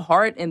 Yeah. The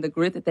heart and the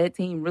grit that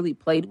team really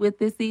played with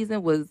this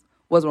season was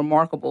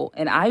remarkable.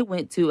 And I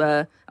went to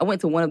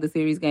one of the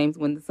series games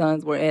when the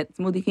Suns were at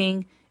Smoothie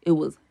King. It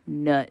was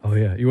nuts. Oh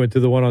yeah, you went to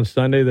the one on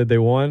Sunday that they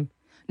won?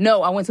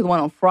 No, I went to the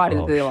one on Friday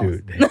that they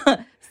lost.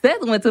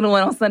 Seth went to the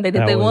one on Sunday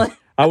that they won.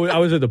 I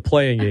was at the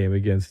playing game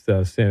against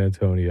San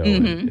Antonio.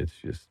 And it's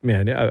just,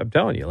 man, I'm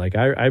telling you, like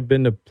I've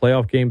been to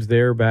playoff games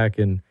there back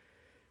in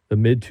the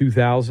mid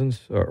 2000s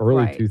or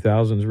early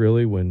 2000s,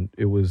 really, when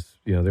it was,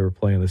 they were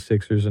playing the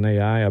Sixers and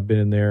AI. I've been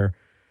in there,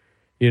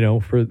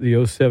 for the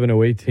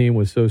 07-08 team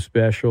was so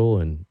special,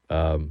 and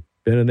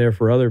been in there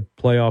for other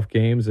playoff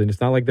games, and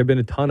it's not like there've been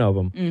a ton of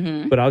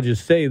them. But I'll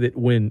just say that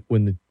when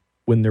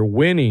they're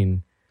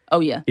winning. Oh,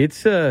 yeah.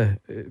 It's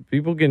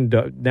people can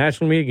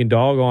national media can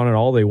dog on it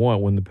all they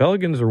want. When the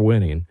Pelicans are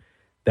winning,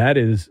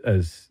 that's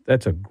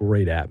a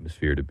great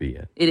atmosphere to be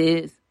in. It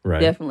is,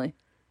 right? Definitely.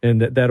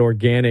 And that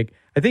organic.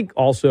 I think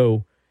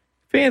also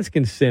fans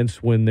can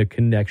sense when the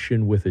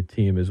connection with a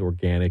team is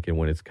organic and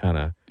when it's kind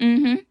of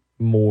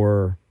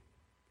more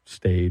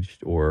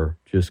staged or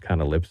just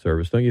kind of lip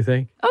service. Don't you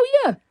think? Oh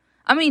yeah.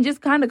 I mean,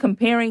 just kind of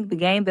comparing the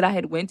game that I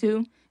had went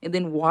to and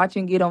then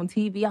watching it on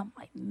TV. I'm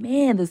like,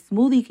 man, the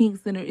Smoothie King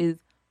Center is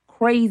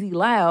crazy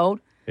loud.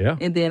 Yeah.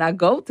 And then I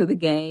go to the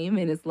game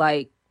and it's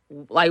like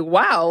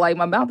wow, like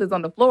my mouth is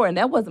on the floor. And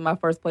that wasn't my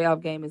first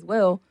playoff game as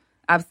well.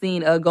 I've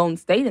seen Golden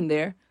State in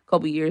there a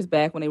couple years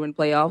back when they were in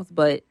playoffs.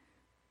 But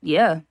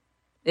yeah,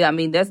 I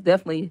mean, that's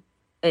definitely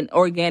an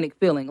organic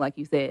feeling, like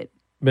you said.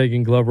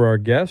 Meagan Glover, our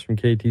guest from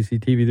KTC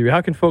TV3.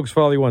 How can folks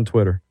follow you on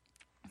Twitter?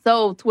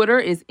 So Twitter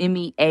is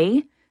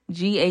MEAGANG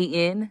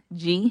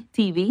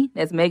TV.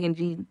 That's Meagan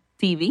G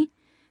TV.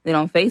 Then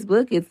on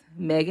Facebook, it's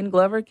Meagan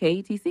Glover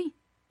KTC.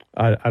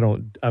 I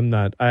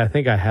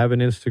think I have an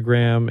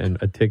Instagram and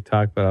a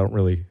TikTok, but I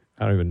don't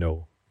even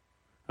know.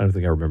 I don't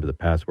think I remember the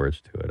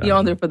passwords to it. You're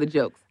on there for the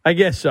jokes. I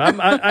guess so.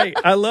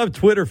 I love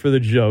Twitter for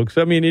the jokes.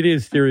 I mean, it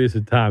is serious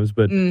at times,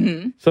 but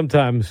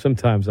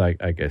sometimes I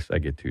guess I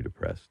get too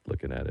depressed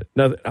looking at it.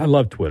 No, I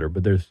love Twitter,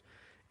 but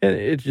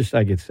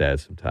I get sad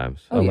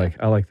sometimes. I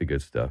like the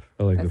good stuff.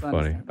 I like the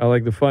funny. I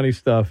like the funny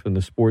stuff and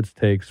the sports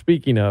take.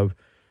 Speaking of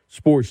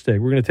sports take,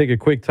 we're going to take a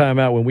quick time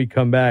out. When we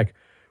come back,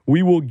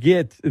 we will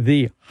get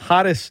the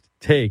hottest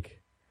take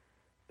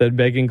that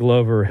Meagan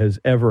Glover has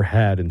ever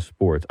had in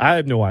sports. I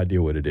have no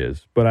idea what it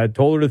is, but I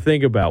told her to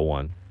think about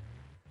one.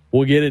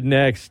 We'll get it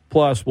next.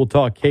 Plus, we'll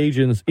talk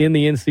Cajuns in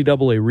the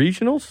NCAA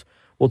Regionals.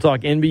 We'll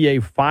talk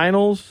NBA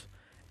Finals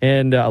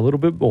and a little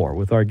bit more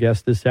with our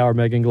guest this hour,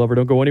 Meagan Glover.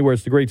 Don't go anywhere.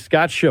 It's the Great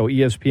Scott Show,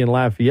 ESPN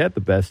Lafayette,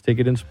 the best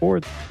ticket in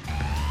sports.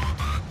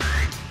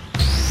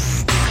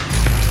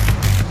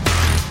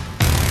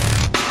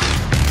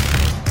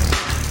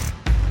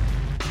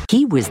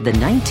 He was the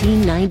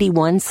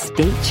 1991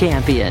 state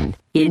champion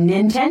in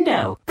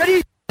Nintendo.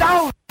 Ready,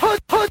 down, put.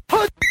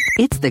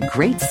 It's the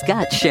Great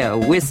Scott Show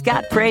with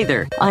Scott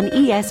Prather on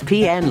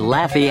ESPN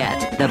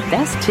Lafayette, the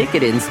best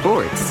ticket in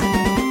sports.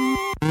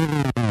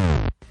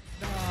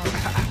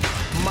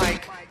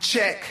 Mic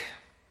check.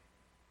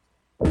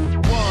 1, 2,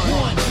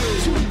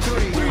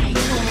 3.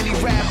 Too many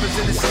rappers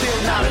and it's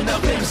still not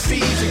enough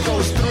MCs. It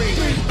goes 3, 2,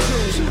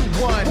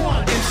 1.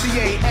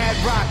 MCA,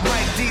 Ad Rock,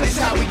 Mike D. That's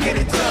how we get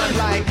it done.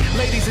 Like,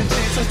 ladies and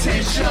gents,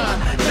 attention.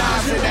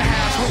 Nas in the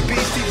house with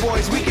Beastie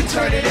Boys. We can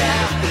turn it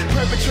out.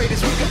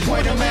 Perpetrators, we can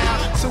point them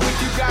out. So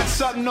if you got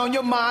something on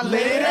your mind,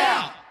 let it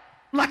out.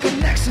 Like a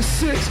Nexus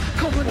 6.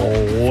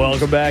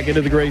 Welcome back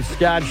into the Great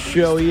Scott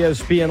Show,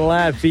 ESPN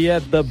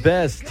Lafayette, the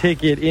best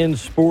ticket in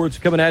sports.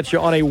 Coming at you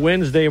on a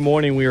Wednesday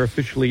morning. We are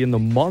officially in the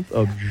month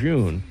of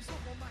June.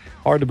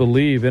 Hard to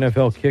believe,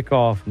 NFL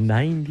kickoff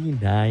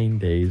 99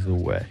 days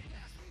away.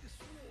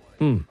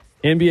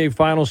 NBA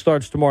Finals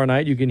starts tomorrow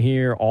night. You can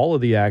hear all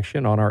of the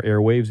action on our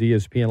airwaves,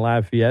 ESPN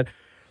Lafayette.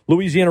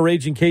 Louisiana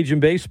Raging Cajun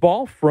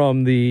baseball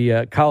from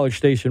the College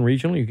Station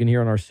Regional. You can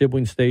hear on our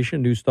sibling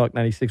station, Newstalk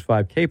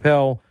 96.5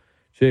 KPEL.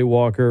 Jay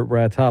Walker,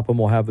 Brad Topham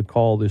will have the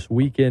call this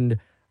weekend,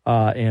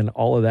 and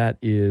all of that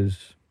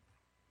is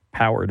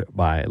powered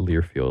by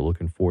Learfield.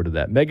 Looking forward to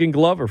that. Meagan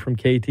Glover from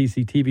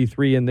KTC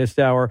TV3 in this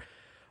hour.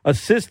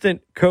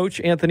 Assistant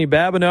coach Anthony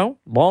Babineaux,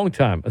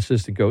 longtime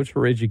assistant coach for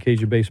Raging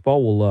Cajun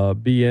baseball, will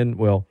be in,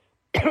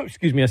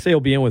 excuse me, I say he'll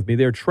be in with me.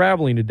 They're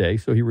traveling today,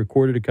 so he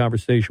recorded a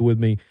conversation with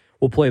me.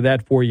 We'll play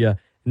that for you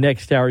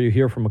next hour. You'll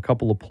hear from a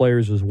couple of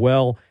players as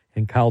well,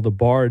 and Kyle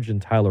DeBarge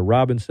and Tyler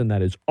Robinson.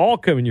 That is all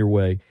coming your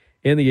way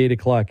in the 8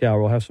 o'clock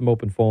hour. We'll have some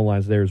open phone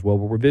lines there as well.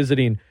 But we're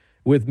visiting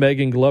with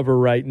Meagan Glover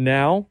right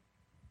now.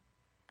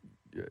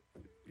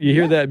 You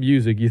hear that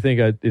music, you think,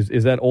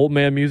 is that old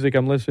man music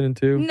I'm listening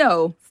to?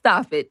 No,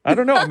 stop it. I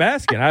don't know. I'm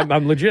asking.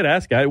 I'm legit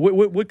asking.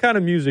 What kind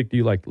of music do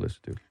you like to listen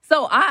to?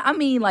 So, I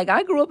mean, like,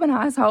 I grew up in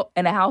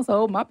a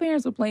household. My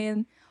parents were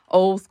playing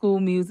old school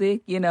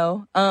music, you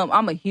know.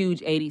 I'm a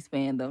huge 80s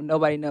fan, though.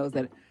 Nobody knows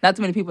that. Not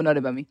too many people know that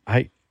about me.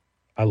 I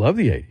love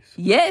the 80s.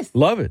 Yes.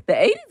 Love it. The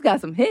 80s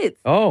got some hits.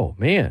 Oh,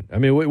 man. I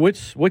mean,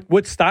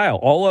 what style?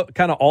 All the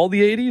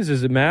 80s?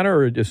 Does it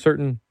matter, or a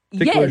certain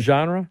particular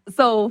genre?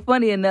 So,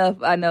 funny enough,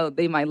 I know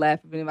they might laugh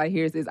if anybody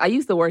hears this. I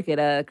used to work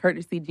at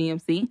Courtesy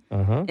GMC,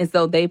 and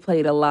so they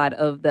played a lot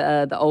of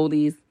the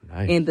oldies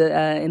in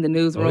the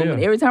newsroom. Oh, yeah.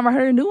 And every time I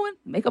heard a new one,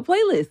 make a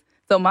playlist.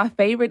 So my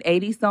favorite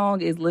 80s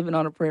song is "Living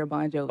on a Prayer"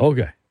 Bon Jovi.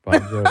 Okay, Bon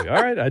Jovi.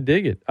 All right, I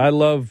dig it. I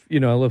love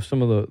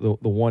some of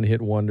the one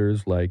hit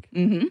wonders like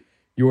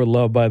 "You Are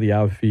Loved by the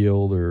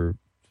Outfield" or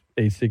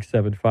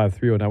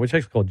 8675309, which is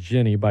actually called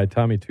 "Jenny" by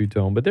Tommy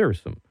Two-Tone. But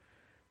there's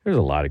a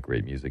lot of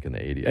great music in the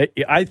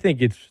 80s. I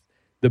think it's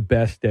the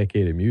best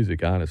decade of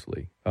music,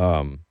 honestly.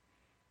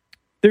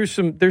 There's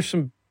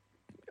some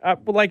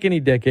like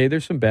any decade,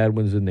 there's some bad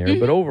ones in there,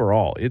 but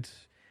overall,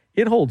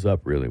 it holds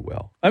up really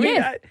well. I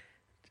mean,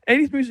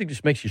 80s music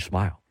just makes you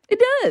smile.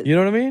 It does. You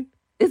know what I mean?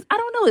 I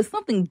don't know. It's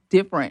something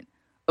different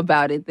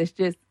about it that's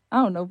just,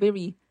 I don't know,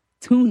 very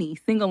toony,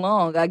 sing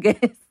along, I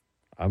guess.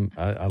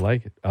 I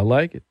like it. I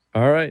like it.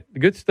 All right.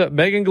 Good stuff.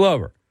 Meagan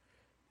Glover.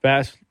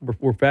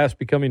 We're fast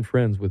becoming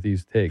friends with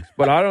these takes.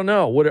 But I don't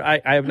know.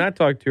 I have not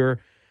talked to her.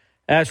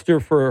 Asked her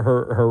for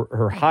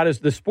her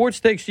hottest, the sports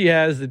takes she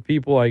has that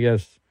people, I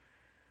guess,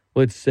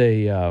 let's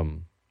say,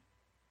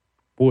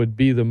 would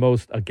be the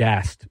most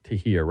aghast to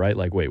hear, right?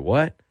 Like, wait,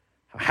 what?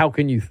 How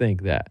can you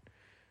think that?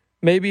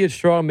 Maybe it's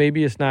strong,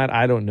 maybe it's not.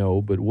 I don't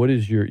know. But what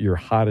is your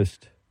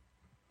hottest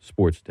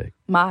sports take?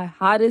 My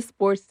hottest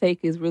sports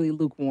take is really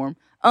lukewarm.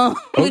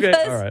 Okay,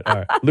 all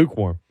right.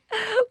 Lukewarm.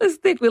 Let's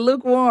stick with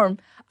lukewarm.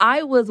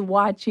 I was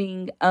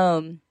watching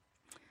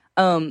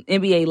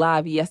NBA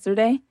Live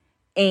yesterday,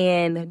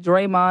 and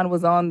Draymond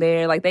was on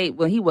there. Like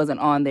he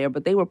wasn't on there,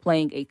 but they were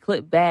playing a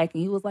clip back,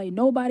 and he was like,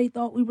 "Nobody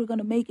thought we were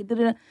gonna make it."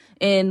 Da-da-da.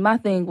 And my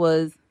thing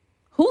was,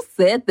 who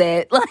said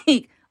that?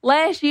 Like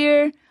last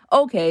year,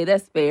 okay,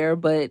 that's fair,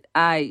 but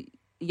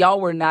y'all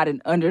were not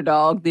an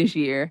underdog this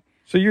year.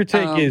 So your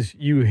take is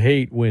you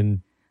hate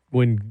when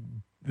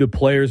the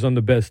players on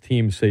the best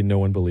team say no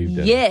one believed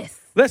in. Yes.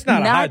 That's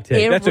not a hot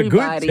take. Everybody. That's a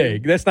good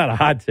take. That's not a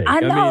hot take. I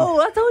know.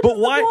 I told you. But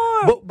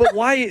why? But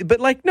why? But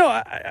like,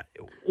 no.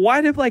 Why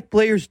did like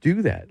players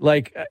do that?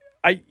 Like,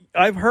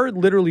 I've heard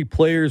literally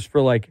players for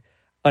like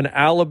an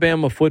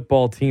Alabama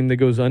football team that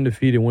goes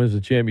undefeated and wins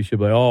the championship.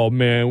 Like, oh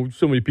man,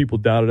 so many people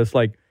doubted us.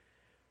 Like,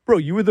 bro,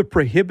 you were the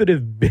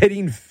prohibitive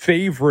betting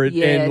favorite,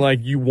 and like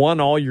you won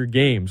all your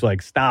games.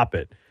 Like, stop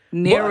it.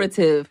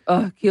 Narrative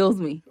kills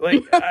me.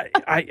 Like,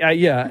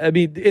 yeah. I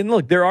mean, and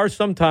look, there are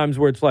some times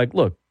where it's like,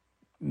 look,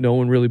 no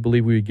one really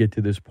believed we would get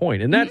to this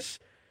point. And that's,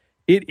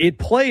 it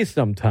plays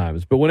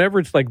sometimes. But whenever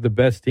it's like the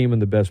best team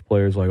and the best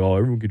players, like, oh,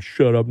 everyone could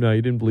shut up now.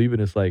 You didn't believe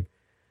it. It's like,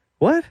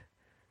 what?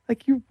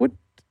 Like,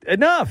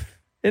 enough.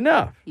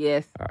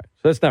 Yes. All right.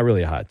 So that's not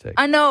really a hot take.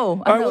 I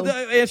know. All right, well,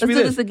 answer me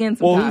do this again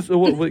well,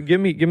 sometime. give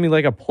me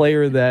like a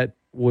player that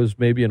was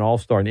maybe an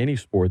all-star in any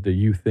sport that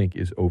you think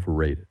is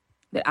overrated.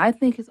 That I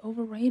think is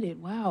overrated.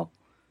 Wow.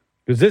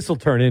 Because this will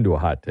turn into a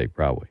hot take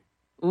probably.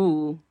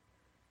 Ooh.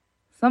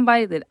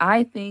 Somebody that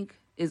I think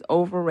is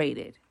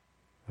overrated.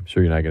 I'm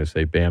sure you're not going to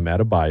say Bam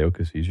Adebayo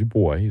because he's your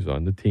boy. He's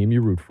on the team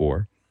you root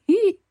for.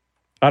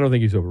 I don't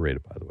think he's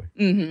overrated, by the way.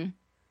 Mm-hmm.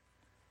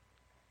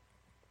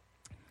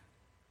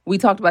 We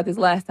talked about this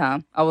last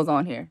time I was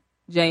on here.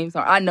 James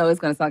Harden. I know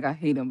it's going to sound like I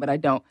hate him, but I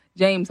don't.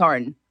 James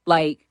Harden.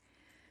 Like,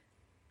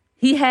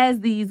 he has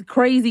these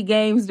crazy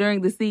games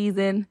during the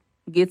season,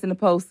 gets in the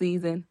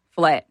postseason,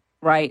 flat,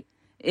 right?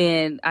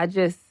 And I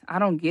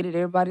don't get it.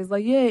 Everybody's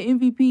like, yeah,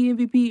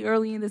 MVP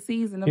early in the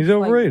season. He's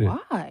overrated. Like,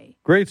 why?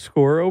 Great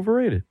scorer,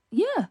 overrated.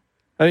 Yeah.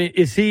 I mean,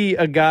 is he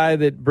a guy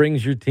that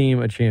brings your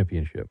team a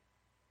championship?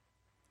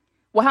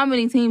 Well, how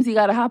many teams he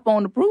got to hop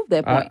on to prove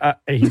that point?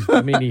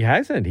 He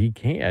hasn't. He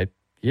can't.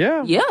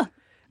 Yeah. Yeah.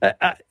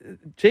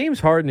 James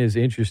Harden is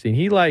interesting.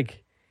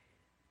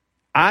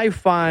 I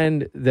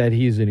find that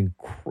he's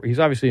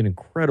obviously an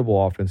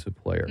incredible offensive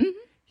player.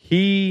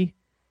 Mm-hmm.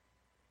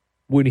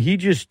 When he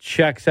just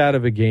checks out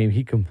of a game,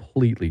 he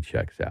completely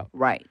checks out.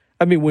 Right.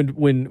 I mean,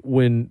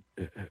 when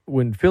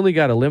Philly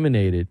got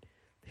eliminated,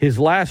 his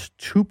last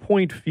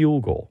 2-point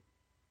field goal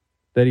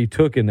that he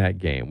took in that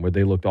game where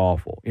they looked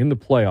awful in the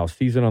playoffs,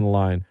 season on the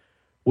line,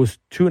 was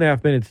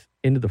 2.5 minutes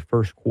into the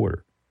first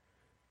quarter.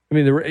 I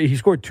mean, he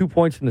scored 2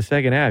 points in the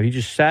second half. He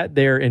just sat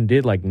there and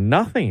did like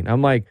nothing.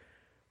 I'm like,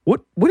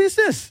 what is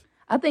this?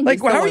 I think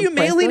like, how are you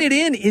mailing it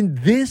in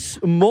this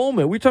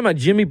moment? We were talking about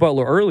Jimmy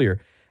Butler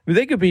earlier. I mean,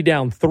 they could be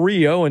down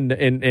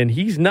 3-0 and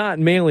he's not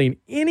mailing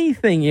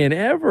anything in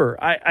ever.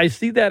 I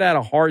see that out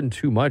of Harden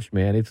too much,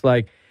 man. It's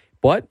like,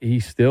 but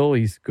he's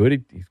good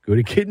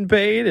at getting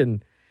paid,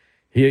 and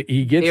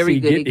He gets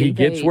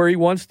paid. where he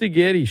wants to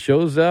get. He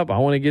shows up. I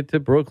want to get to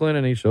Brooklyn,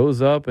 and he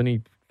shows up, and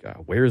he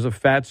wears a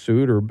fat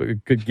suit or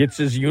gets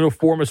his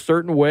uniform a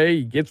certain way.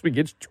 He gets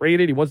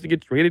traded. He wants to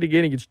get traded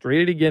again. He gets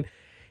traded again.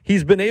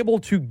 He's been able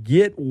to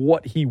get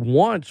what he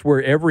wants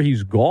wherever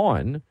he's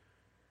gone,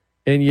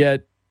 and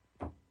yet,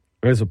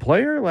 as a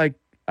player, like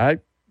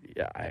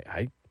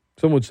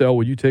someone would say, "Oh,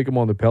 would you take him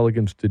on the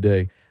Pelicans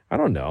today?" I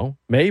don't know.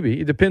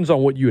 Maybe it depends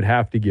on what you would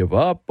have to give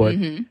up, but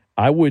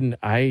I wouldn't.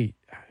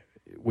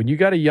 When you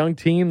got a young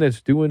team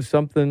that's doing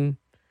something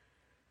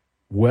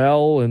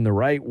well in the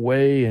right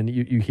way, and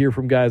you hear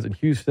from guys in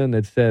Houston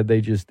that said they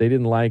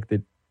didn't like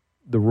that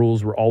the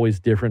rules were always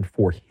different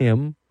for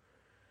him.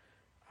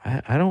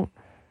 I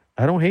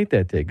don't hate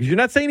that take because you're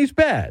not saying he's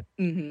bad.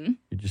 Mm-hmm.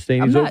 You're just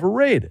saying he's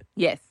overrated.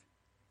 Yes,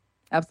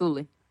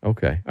 absolutely.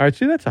 Okay, all right.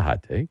 See, that's a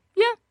hot take.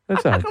 Yeah,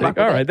 that's a hot take.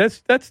 All right,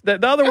 that's the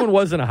other one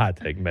wasn't a hot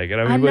take,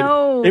 Megan. I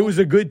know. But it was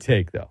a good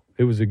take, though.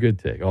 It was a good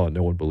take. Oh,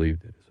 no one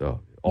believed it.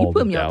 So. All you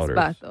put me on the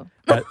spot, though.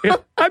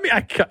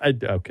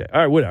 Okay. All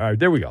right, whatever. All right,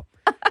 there we go.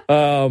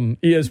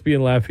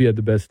 ESPN Lafayette,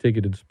 the best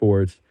ticket in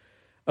sports.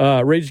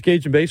 Raging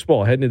Cajun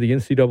baseball heading to the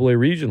NCAA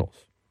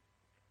Regionals.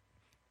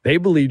 They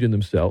believed in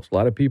themselves. A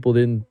lot of people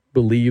didn't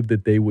believe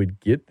that they would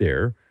get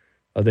there.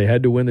 They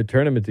had to win the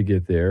tournament to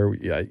get there.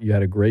 You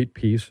had a great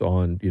piece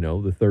on,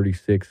 the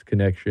 36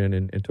 connection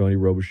and Tony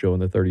Robichaux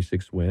and the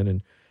 36 win,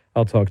 and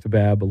I'll talk to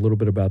Bab a little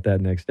bit about that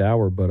next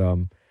hour. But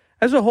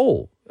as a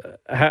whole,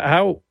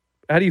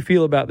 how do you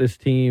feel about this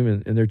team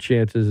and their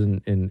chances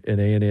in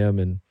A&M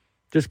and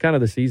just kind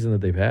of the season that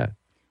they've had?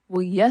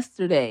 Well,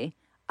 yesterday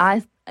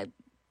I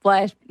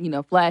flashed,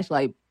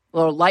 flashlight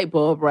or light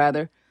bulb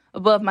rather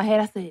above my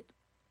head. I said,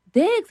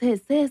 Deggs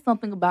had said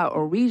something about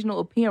a regional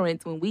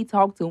appearance when we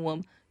talked to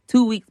him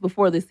 2 weeks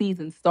before the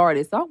season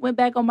started. So I went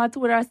back on my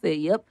Twitter. I said,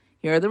 yep,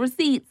 here are the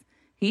receipts.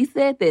 He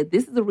said that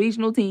this is a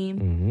regional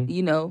team.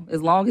 Mm-hmm.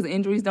 As long as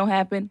injuries don't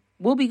happen,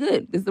 we'll be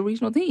good. This is a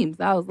regional team.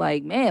 So I was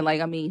like, man,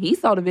 he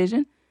saw the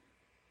vision.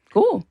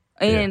 Cool.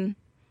 And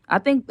I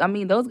think,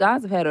 those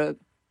guys have had a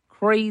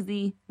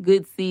crazy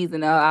good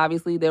season.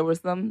 Obviously, there were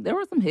some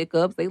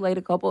hiccups. They laid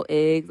a couple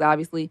eggs.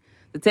 Obviously,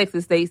 the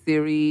Texas State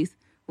series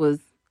was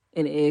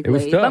an egg. It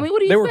was laid. tough. What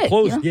do you They expect, were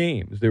close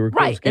games. They were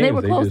close games. And they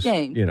were close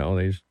games.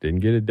 They just didn't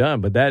get it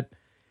done. But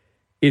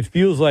it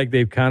feels like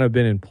they've kind of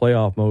been in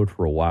playoff mode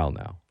for a while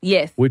now.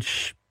 Yes.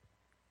 Which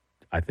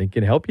I think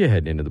can help you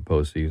heading into the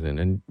postseason.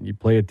 And you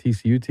play a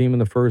TCU team in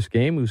the first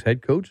game whose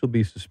head coach will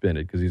be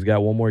suspended because he's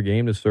got one more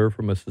game to serve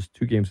from a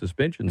 2-game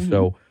suspension. Mm-hmm.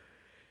 So,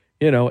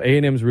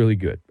 A&M's really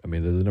good. They're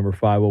the number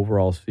 5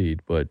 overall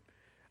seed. But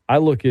I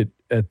look at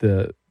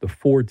the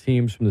 4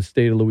 teams from the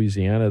state of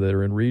Louisiana that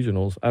are in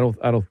regionals. I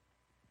don't.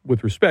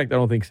 With respect, I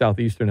don't think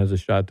Southeastern has a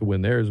shot to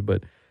win theirs.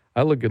 But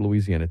I look at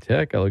Louisiana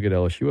Tech. I look at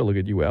LSU. I look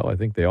at UL. I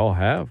think they all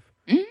have.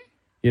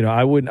 Mm-hmm.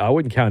 I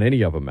wouldn't count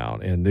any of them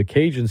out. And the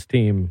Cajuns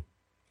team,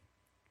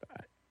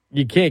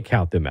 you can't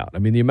count them out.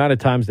 The amount of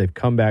times they've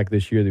come back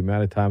this year, the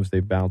amount of times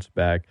they've bounced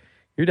back.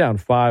 You're down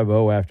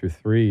 5-0 after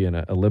 3 in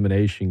an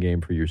elimination game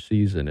for your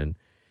season, and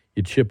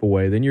you chip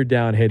away. Then you're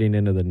down heading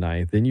into the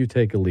 9th. Then you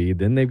take a lead.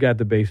 Then they've got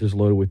the bases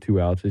loaded with 2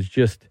 outs. It's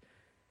just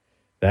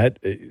that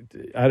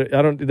I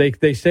don't.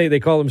 They say they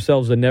call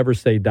themselves a never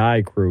say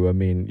die crew.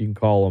 You can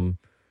call them,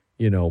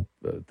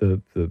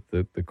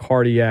 the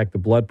cardiac, the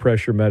blood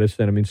pressure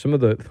medicine. Some of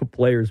the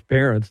players'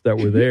 parents that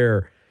were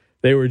there.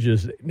 They were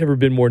just never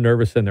been more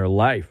nervous in their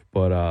life.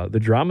 But the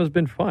drama's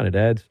been fun. It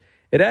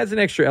adds an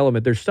extra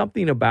element. There's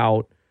something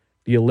about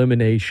the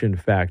elimination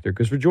factor.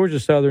 Because for Georgia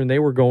Southern, they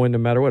were going no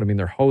matter what.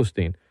 They're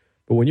hosting.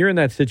 But when you're in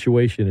that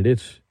situation,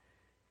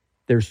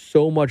 there's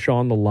so much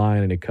on the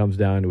line, and it comes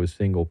down to a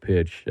single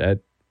pitch.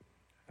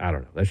 I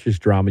don't know. That's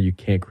just drama you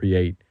can't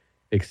create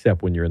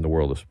except when you're in the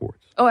world of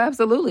sports. Oh,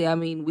 absolutely.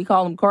 We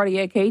call them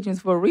cardiac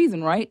Cajuns for a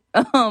reason, right?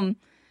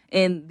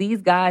 And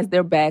these guys,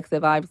 their backs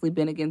have obviously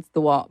been against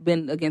the wall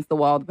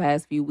the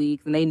past few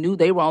weeks, and they knew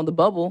they were on the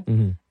bubble,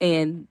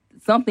 and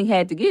something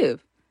had to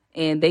give.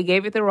 And they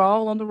gave it their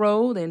all on the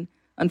road, and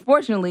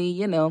unfortunately,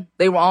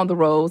 they were on the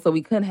road, so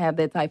we couldn't have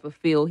that type of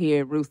feel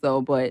here at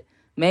Russo. But,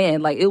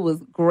 man, it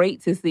was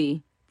great to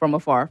see from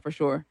afar, for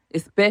sure.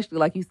 Especially,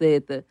 like you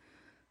said,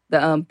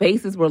 the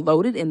bases were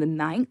loaded in the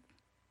 9th.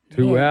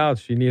 2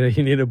 outs. You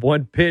needed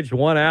 1 pitch,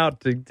 1 out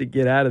to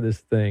get out of this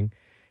thing.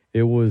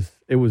 It was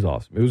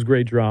awesome. It was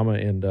great drama,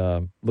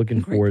 and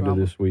looking forward to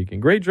this week.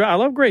 And great drama. I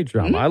love great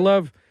drama.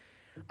 Mm-hmm.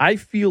 I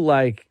feel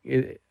like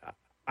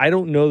I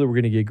don't know that we're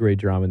going to get great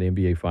drama in the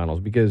NBA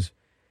Finals because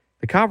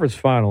the conference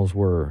finals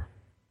were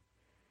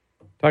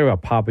talking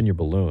about popping your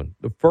balloon.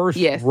 The first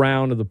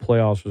round of the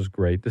playoffs was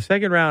great. The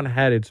second round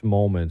had its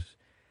moments.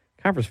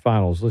 Conference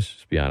finals, let's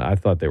just be honest, I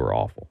thought they were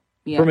awful.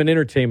 Yeah. From an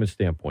entertainment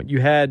standpoint.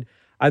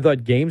 I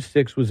thought Game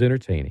 6 was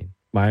entertaining.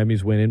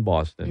 Miami's win in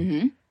Boston.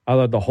 Mm-hmm. I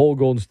thought the whole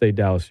Golden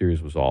State-Dallas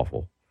series was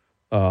awful.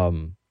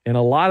 And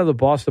a lot of the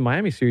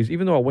Boston-Miami series,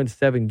 even though it went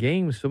 7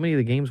 games, so many of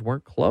the games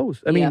weren't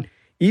close.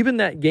 Even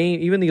that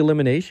game, even the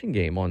elimination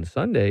game on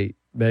Sunday,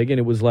 Megan,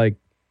 it was like,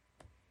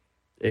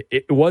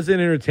 it wasn't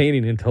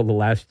entertaining until the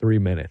last 3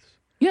 minutes.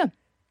 Yeah.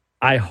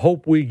 I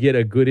hope we get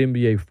a good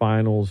NBA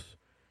Finals.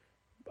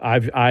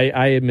 I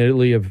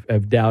admittedly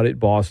have doubted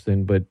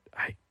Boston, but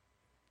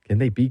can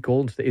they beat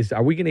Golden State?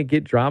 Are we going to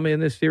get drama in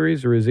this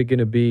series, or is it going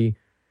to be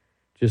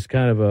just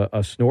kind of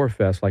a snore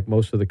fest like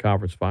most of the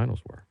conference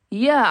finals were?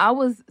 Yeah, I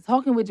was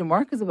talking with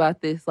Jamarcus about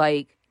this.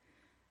 Like,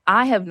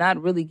 I have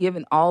not really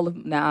given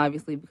now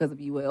obviously because of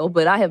UL,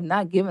 but I have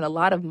not given a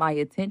lot of my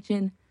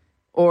attention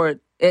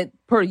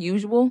per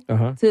usual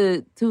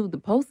to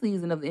the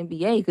postseason of the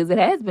NBA because it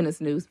has been a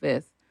snooze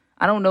fest.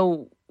 I don't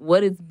know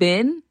what it's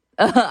been.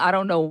 I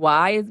don't know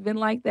why it's been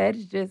like that.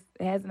 It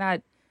has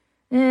not.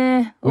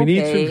 Okay. We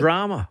need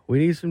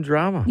some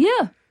drama.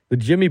 Yeah. The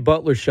Jimmy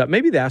Butler shot,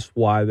 maybe that's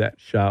why that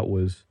shot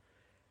was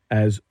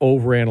as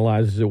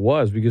overanalyzed as it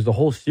was, because the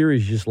whole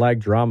series just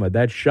lacked drama.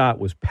 That shot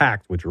was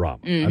packed with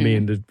drama. Mm-hmm. I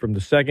mean, from the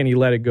second he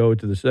let it go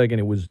to the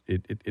second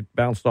it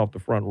bounced off the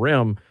front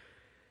rim.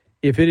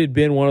 If it had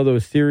been one of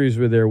those series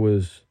where there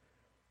was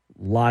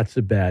lots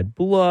of bad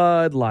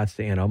blood, lots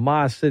of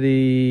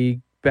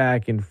animosity,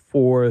 back and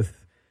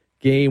forth,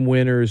 game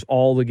winners,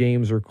 all the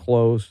games are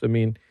close. I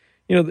mean,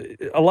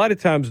 a lot of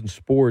times in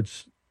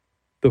sports,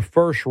 the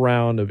first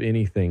round of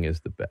anything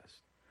is the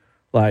best.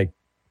 Like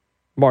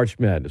March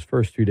Madness,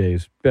 first 2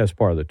 days, best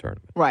part of the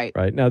tournament. Right.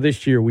 Now,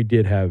 this year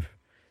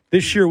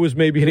was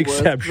maybe an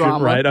exception,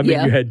 drama. right? I mean,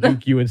 Yeah. you had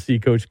Duke,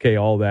 UNC, Coach K,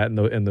 all that,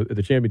 and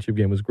the championship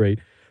game was great.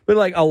 But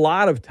like a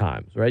lot of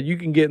times, right, you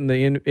can get in the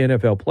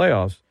NFL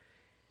playoffs.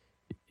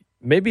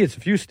 Maybe it's a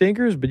few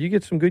stinkers, but you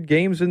get some good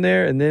games in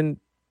there, and then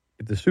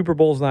if the Super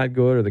Bowl's not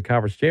good or the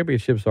conference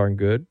championships aren't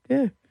good,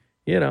 I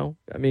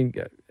mean,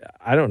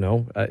 I don't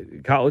know.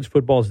 College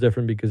football is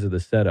different because of the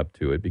setup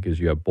to it, because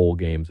you have bowl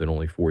games and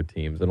only 4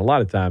 teams. And a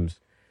lot of times,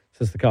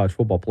 since the college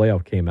football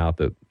playoff came out,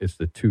 it's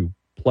the 2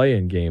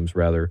 play-in games,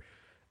 rather,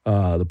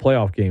 the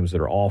playoff games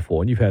that are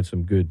awful. And you've had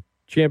some good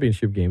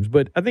championship games.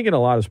 But I think in a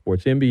lot of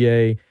sports,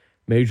 NBA,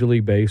 Major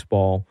League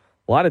Baseball,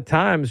 a lot of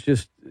times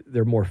just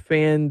there are more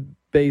fan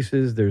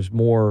bases. There's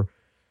more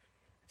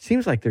 – it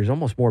seems like there's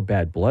almost more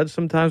bad blood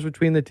sometimes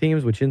between the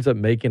teams, which ends up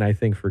making, I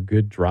think, for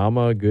good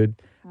drama, good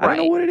 – I don't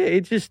know what it is.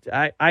 It's just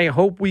I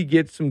hope we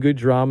get some good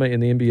drama in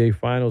the NBA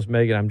Finals,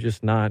 Megan. I'm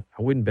just not –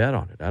 I wouldn't bet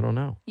on it. I don't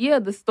know. Yeah,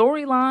 the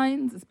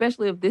storylines,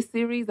 especially of this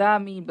series, I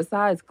mean,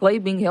 besides Clay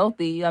being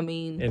healthy, I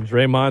mean – And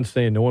Draymond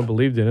saying no one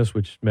believed in us,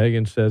 which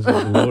Megan says is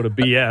a load of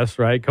BS,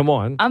 right? Come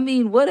on. I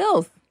mean, what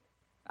else?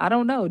 I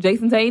don't know.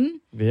 Jason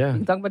Tatum? Yeah. You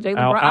can talk about Jalen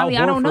Al Brown.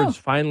 I don't know. Horford's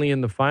finally in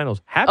the finals.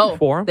 Happy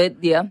for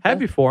him.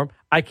 Happy for him.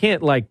 I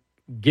can't,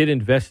 get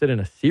invested in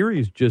a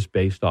series just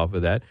based off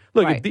of that.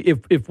 Look, right.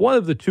 if one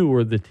of the two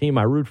were the team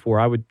I root for,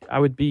 I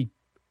would be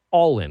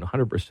all in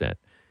 100%.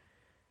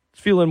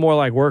 It's feeling more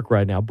like work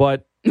right now,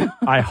 but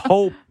I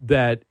hope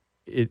that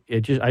I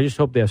just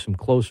hope they have some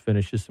close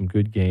finishes, some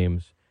good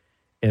games,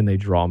 and they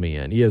draw me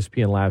in.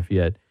 ESPN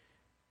Lafayette,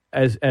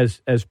 as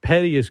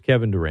petty as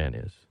Kevin Durant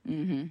is,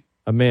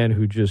 a man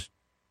who just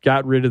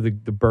got rid of the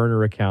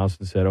burner accounts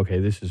and said, "Okay,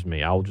 this is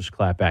me. I'll just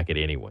clap back at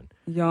anyone."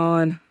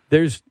 Yawn.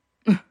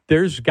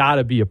 There's got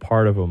to be a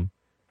part of him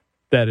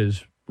that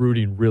is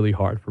rooting really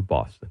hard for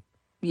Boston.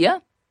 Yeah.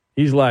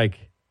 He's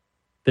like,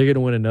 they're going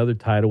to win another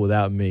title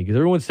without me. Because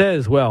everyone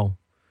says, well,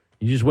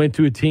 you just went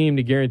to a team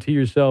to guarantee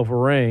yourself a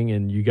ring,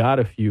 and you got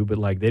a few,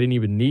 but they didn't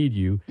even need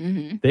you.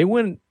 Mm-hmm. They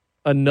win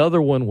another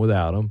one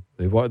without him.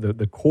 They've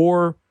the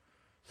core,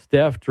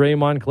 Steph,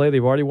 Draymond, Clay,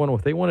 they've already won.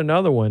 If they won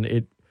another one,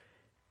 it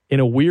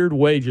in a weird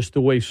way, just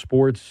the way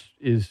sports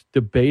is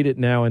debated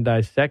now and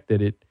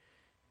dissected, it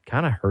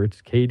kind of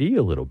hurts KD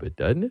a little bit,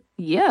 doesn't it?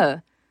 Yeah.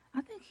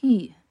 I think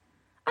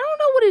I don't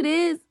know what it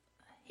is.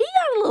 He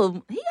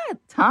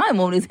got time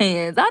on his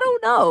hands. I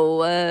don't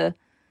know.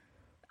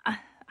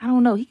 I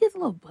don't know. He gets a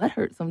little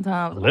butthurt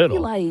sometimes. A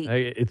little.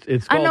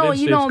 It's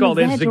called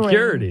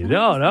insecurity.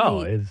 No.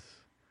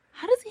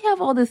 How does he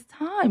have all this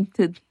time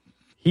to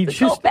just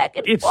go back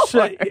and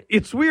forth?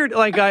 It's weird.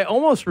 I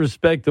almost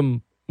respect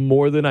him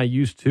more than I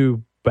used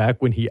to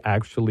back when he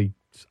actually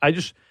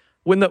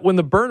when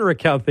the burner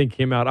account thing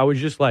came out, I was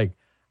just like,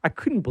 I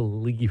couldn't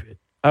believe it.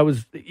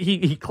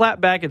 He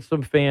clapped back at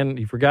some fan.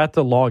 He forgot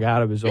to log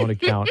out of his own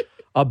account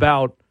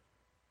about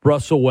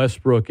Russell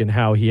Westbrook and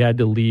how he had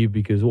to leave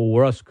because,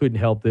 Russ couldn't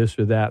help this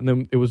or that. And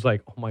then it was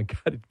like, oh my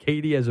God,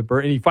 Katie has a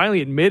burn. And he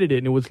finally admitted it.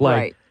 And it was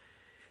like,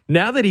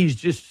 now that he's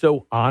just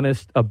so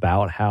honest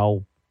about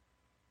how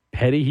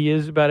petty he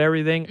is about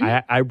everything,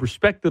 I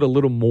respect it a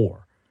little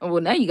more. Well,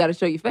 now you got to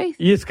show your face.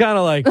 It's kind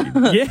of like,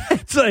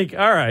 it's like,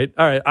 all right.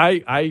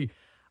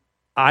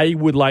 I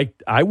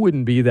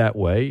wouldn't be that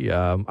way.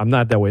 I'm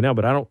not that way now,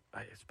 but I don't,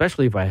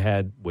 especially if I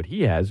had what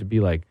he has, it'd be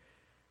like,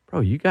 bro,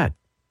 you got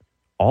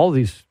all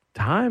these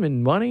time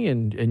and money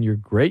and you're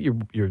great.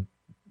 You're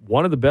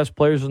one of the best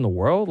players in the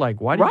world.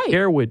 Like, why do you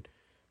care what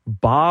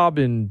Bob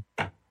in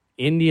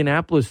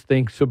Indianapolis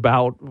thinks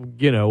about,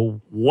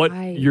 what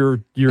your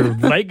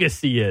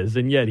legacy is?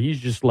 And yet he's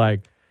just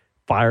like,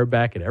 fire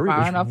back at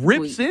everybody.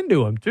 Rips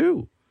into him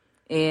too.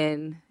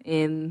 And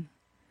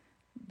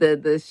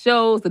the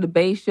shows, the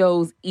debate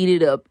shows, eat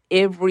it up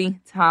every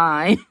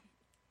time.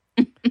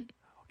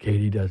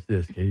 Katie does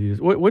this. Katie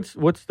does.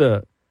 What's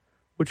the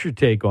What's your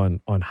take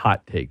on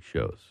hot take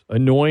shows?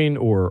 Annoying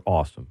or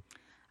awesome?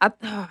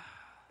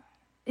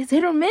 It's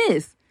hit or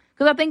miss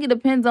because I think it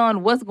depends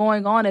on what's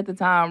going on at the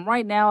time.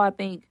 Right now, I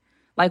think,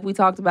 like we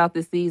talked about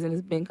this season,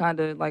 it's been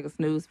kind of like a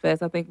snooze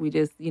fest. I think we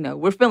just,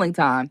 we're filling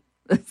time.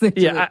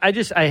 Yeah,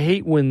 I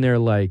hate when they're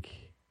like,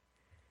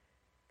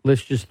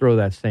 let's just throw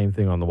that same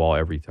thing on the wall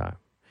every time.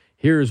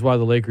 Here's why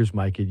the Lakers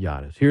might get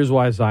Giannis. Here's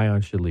why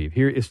Zion should leave.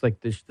 Here, it's like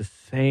this the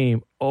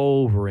same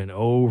over and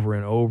over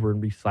and over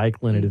and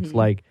recycling it. It's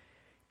like,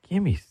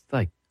 give me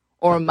like.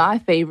 Or my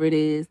favorite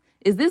is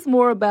this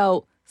more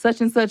about such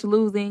and such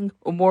losing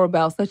or more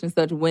about such and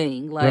such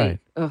winning?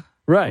 Like, right.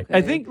 Right. Okay.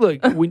 I think,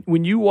 look,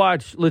 when you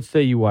watch, let's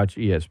say you watch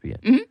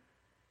ESPN,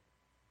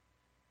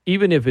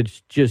 even if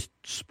it's just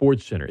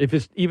Sports Center,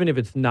 even if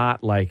it's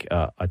not like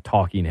a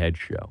talking head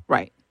show,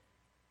 right?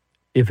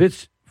 If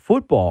it's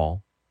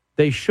football,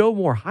 they show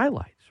more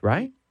highlights,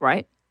 right?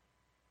 Right.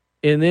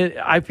 And then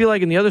I feel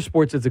like in the other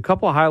sports, it's a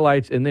couple of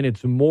highlights, and then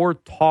it's more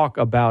talk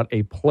about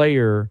a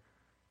player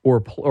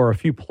or a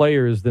few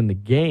players than the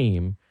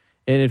game.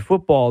 And in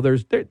football,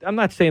 I'm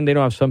not saying they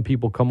don't have some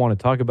people come on and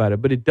talk about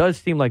it, but it does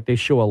seem like they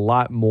show a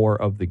lot more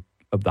of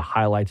the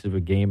highlights of a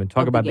game and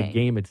talk about the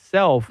game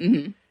itself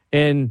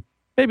and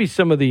maybe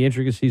some of the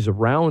intricacies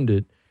around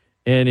it.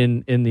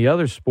 And in the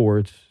other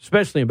sports,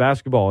 especially in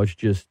basketball, it's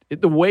just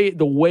the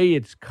way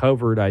it's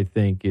covered, I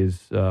think,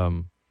 is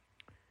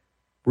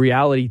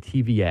reality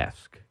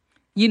TV-esque.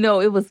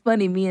 It was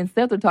funny. Me and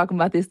Seth were talking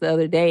about this the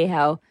other day,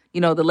 how,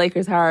 the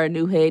Lakers hire a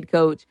new head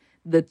coach.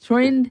 The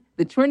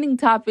trending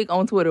topic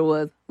on Twitter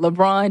was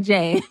LeBron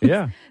James.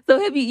 Yeah. So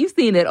have you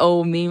seen that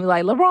old meme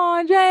like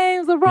LeBron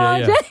James,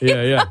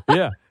 James?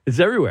 Yeah. It's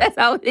everywhere. That's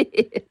how it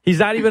is. He's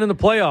not even in the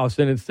playoffs,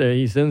 and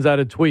he sends out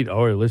a tweet.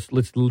 Oh,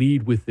 let's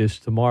lead with this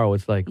tomorrow.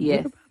 It's like,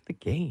 what about the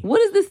game? What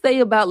does this say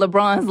about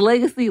LeBron's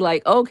legacy?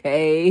 Like,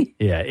 okay.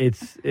 Yeah, I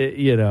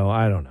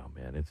don't know,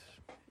 man.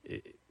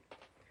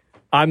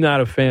 I'm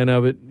not a fan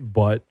of it,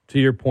 but to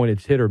your point,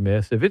 it's hit or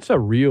miss. If it's a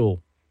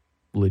real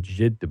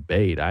legit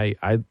debate, I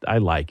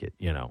like it,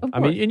 I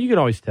mean, and you can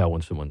always tell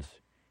when someone's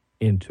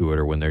into it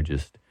or when they're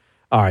just,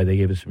 all right, they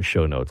gave us some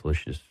show notes,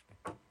 let's just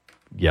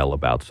yell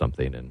about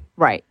something, and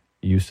right,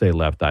 you say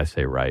left, I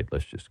say right,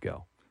 let's just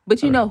go.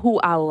 But who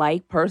I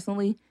like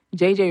personally,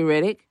 JJ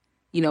Redick.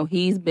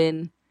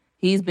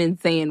 He's been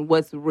saying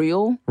what's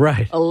real,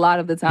 right, a lot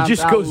of the time. He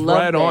just goes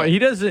right on. He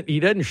doesn't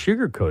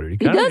sugarcoat it. He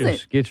kind of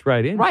just gets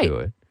right into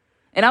it.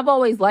 And I've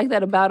always liked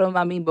that about him.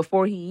 I mean,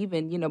 before he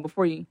even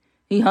before he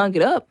hung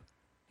it up,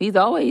 he's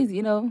always,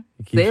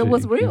 said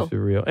what's real. Keeps it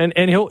real.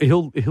 And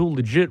he'll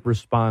legit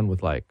respond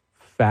with like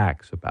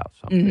facts about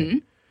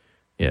something.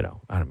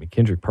 I mean,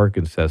 Kendrick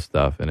Perkins says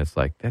stuff and it's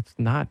like, that's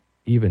not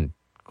even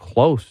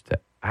close to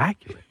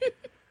accurate.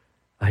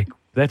 Like,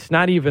 that's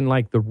not even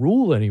like the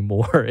rule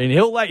anymore. And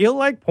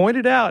he'll point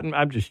it out. And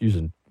I'm just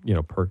using,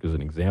 Perk as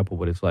an example,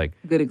 but it's like,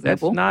 good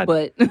example. That's not,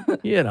 but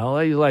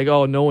he's like,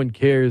 oh, no one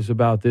cares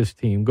about this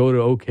team. Go to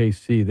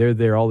OKC. They're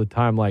there all the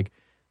time. Like,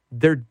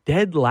 they're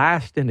dead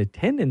last in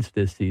attendance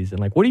this season.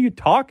 Like, what are you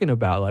talking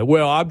about? Like,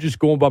 well, I'm just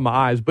going by my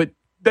eyes, but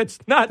that's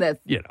not,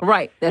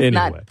 right. That's anyway.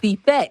 Not the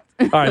fact.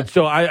 All right.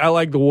 So I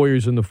like the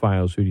Warriors in the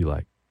finals. Who do you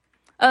like?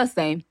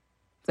 Same.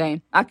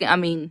 I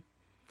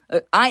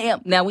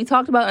am. Now, we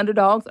talked about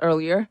underdogs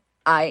earlier.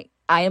 I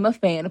am a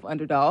fan of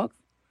underdogs,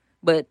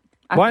 but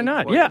why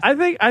not? Yeah,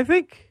 I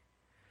think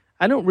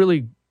I don't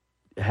really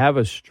have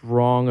a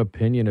strong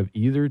opinion of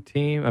either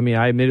team. I mean,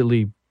 I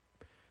admittedly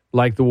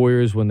like the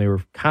Warriors when they were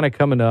kind of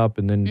coming up,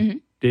 and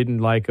then didn't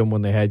like them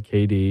when they had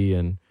KD,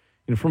 and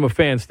from a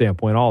fan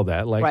standpoint, all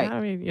that. Like, right.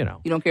 I mean, you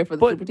don't care for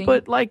the super team,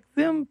 but like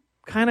them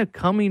kind of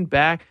coming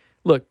back.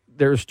 Look,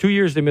 there's 2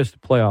 years they missed the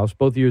playoffs.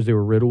 Both years they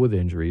were riddled with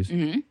injuries.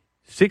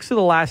 6 of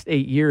the last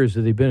 8 years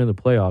that they've been in the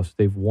playoffs,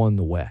 they've won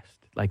the West.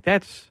 Like,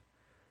 that's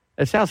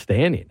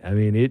outstanding. I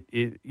mean,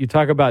 you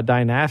talk about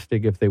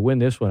dynastic. If they win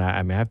this one,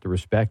 I have to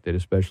respect it,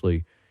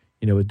 especially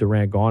with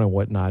Durant gone and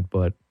whatnot.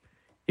 But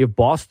if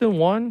Boston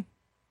won,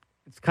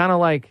 it's kind of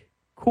like,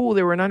 cool,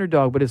 they were an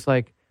underdog, but it's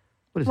like,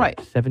 what is it,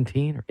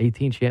 17 or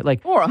 18 chance?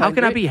 Like, how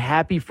can I be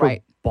happy for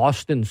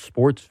Boston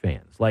sports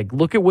fans? Like,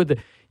 look at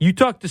you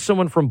talk to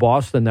someone from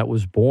Boston that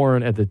was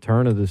born at the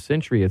turn of the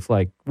century. It's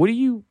like,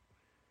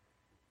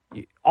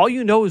 all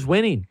you know is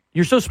winning.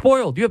 You're so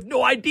spoiled. You have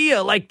no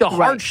idea, like the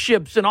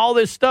hardships and all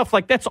this stuff.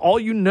 Like, that's all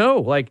you know.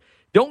 Like,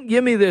 don't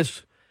give me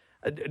this.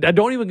 I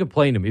don't even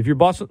complain to me. If you're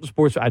Boston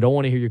sports, I don't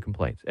want to hear your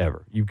complaints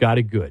ever. You've got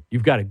it good.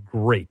 You've got it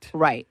great.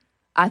 Right.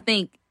 I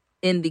think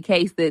in the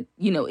case that,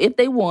 if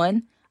they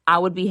won, I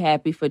would be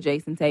happy for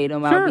Jason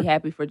Tatum. Sure. I would be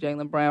happy for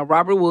Jaylen Brown.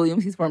 Robert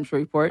Williams, he's from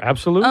Shreveport.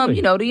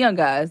 Absolutely. The young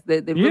guys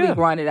that really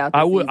grinded out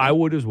this season. I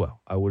would as well.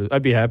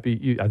 I'd be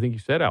happy. I think you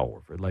said Al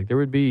Horford. Like, there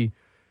would be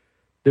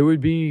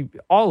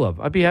all of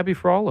them. I'd be happy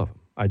for all of them.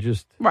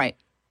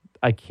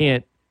 I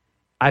can't.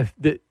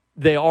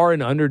 They are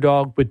an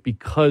underdog, but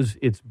because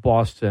it's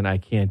Boston, I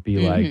can't be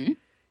like,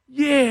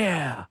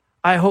 yeah.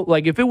 I hope,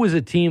 like, if it was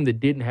a team that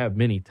didn't have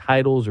many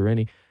titles or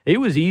any, it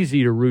was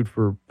easy to root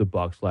for the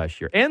Bucks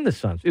last year and the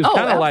Suns. It was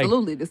kind of like,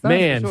 the Suns,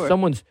 man, for sure.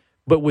 someone's.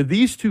 But with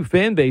these two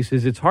fan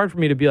bases, it's hard for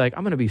me to be like,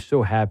 I'm going to be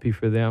so happy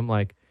for them.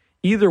 Like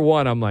either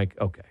one, I'm like,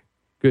 okay,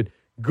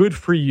 good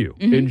for you.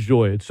 Mm-hmm.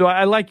 Enjoy it. So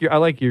I like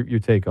your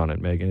take on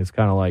it, Megan. It's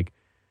kind of like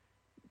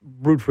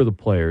root for the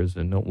players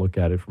and don't look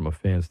at it from a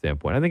fan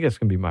standpoint. I think that's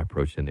going to be my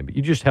approach to them. But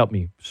you just helped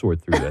me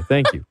sort through that.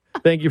 Thank you.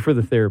 Thank you for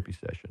the therapy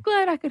session.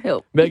 Glad I could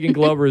help. Meagan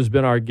Glover has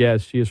been our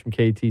guest. She is from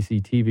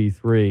KTC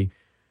TV3.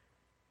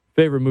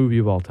 Favorite movie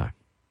of all time?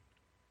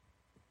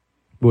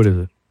 What is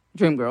it?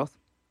 Dreamgirls.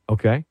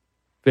 Okay.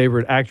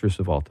 Favorite actress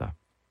of all time?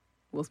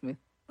 Will Smith.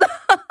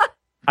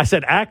 I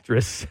said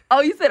actress.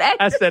 Oh, you said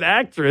actress? I said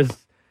actress.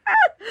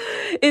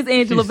 It's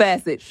Angela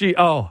Bassett.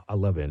 I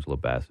love Angela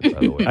Bassett, by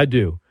the way. I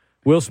do.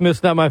 Will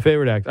Smith's not my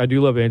favorite actor. I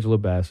do love Angela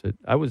Bassett.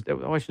 I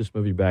watched this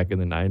movie back in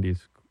the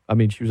 90s. I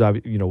mean, she was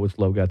obviously, what's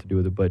love got to do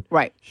with it, but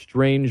right.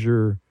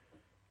 Stranger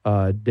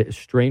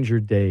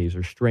Days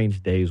or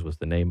Strange Days was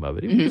the name of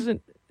it. It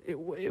wasn't.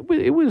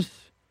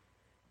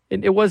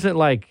 It wasn't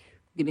like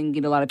you didn't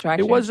get a lot of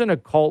traction. It wasn't a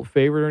cult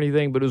favorite or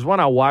anything, but it was one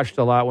I watched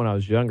a lot when I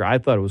was younger. I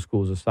thought it was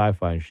cool as a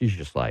sci-fi, and she's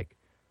just like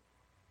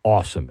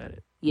awesome in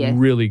it. Yes.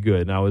 Really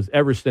good. And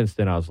ever since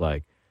then I was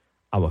like,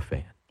 I'm a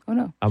fan. Oh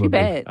no, I'm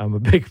bad. I'm a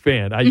big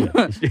fan.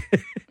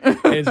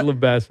 Angela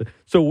Bassett.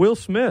 So Will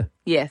Smith.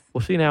 Yes.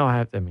 Well, see, now I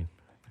have to.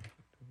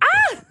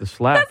 The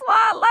slap. That's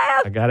why I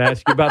laughed. I got to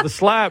ask you about the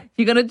slap.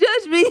 You're gonna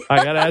judge me.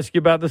 I got to ask you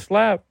about the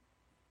slap.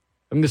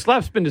 I mean, the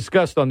slap's been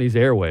discussed on these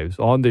airwaves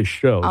on this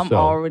show. I'm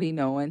already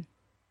knowing.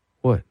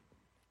 What?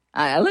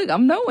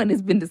 I'm knowing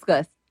it's been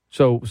discussed.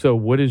 So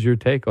what is your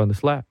take on the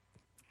slap?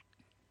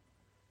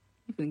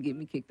 You're gonna get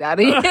me kicked out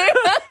of here.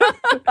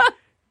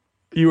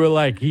 You were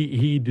like,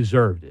 he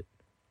deserved it.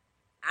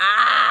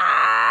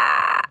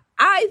 I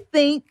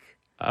think.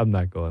 I'm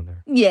not going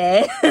there.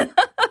 Yeah.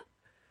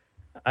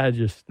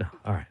 No.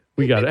 All right.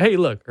 We got it. Hey,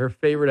 look, her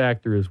favorite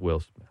actor is Will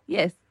Smith.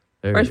 Yes.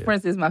 There Fresh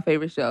Prince is my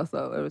favorite show,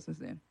 so ever since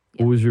then.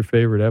 Yeah. What was your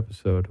favorite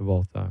episode of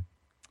all time?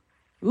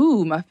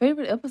 Ooh, my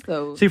favorite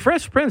episode. See,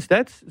 Fresh Prince,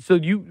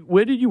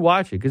 where did you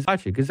watch it?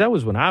 Because that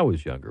was when I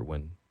was younger,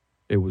 when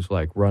it was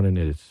like running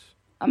its...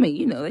 I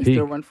mean, they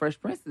still run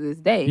Fresh Prince to this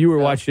day. You were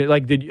watching it,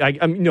 like,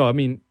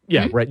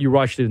 yeah, right, you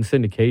watched it in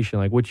syndication.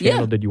 Like, what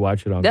channel did you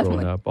watch it on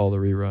growing up? All the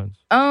reruns?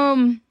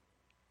 Was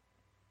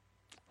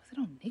it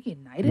on Nick at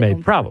Night?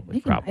 Maybe, probably.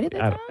 It's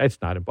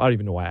not, I don't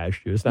even know why I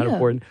asked you. It's not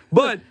important.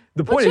 But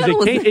the point is,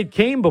 it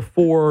came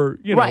before,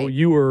 right.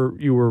 you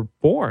were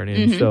born,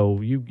 and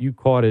so you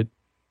caught it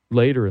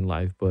later in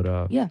life.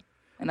 But yeah.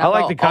 And I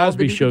like the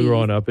Cosby Show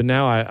growing up, and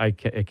now I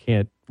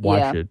can't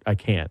watch it. I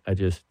can't. I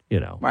just,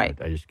 right.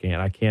 I just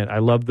can't. I can't. I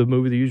love the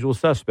movie The Usual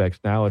Suspects.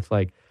 Now it's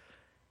like,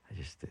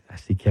 I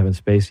see Kevin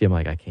Spacey. I'm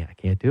like, I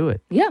can't do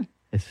it. Yeah.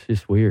 It's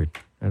just weird.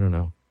 I don't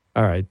know.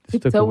 All right.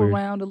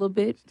 Around a little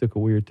bit. Took a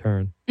weird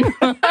turn.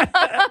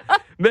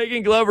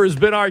 Meagan Glover has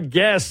been our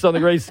guest on the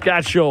Great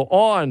Scott Show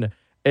on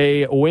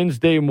a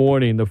Wednesday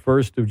morning, the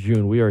 1st of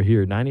June. We are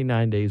here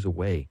 99 days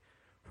away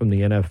from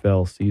the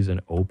NFL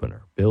season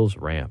opener.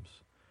 Bills-Rams.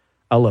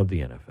 I love the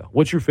NFL.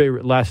 What's your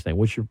favorite, last name,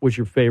 what's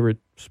your favorite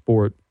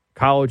sport,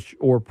 college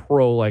or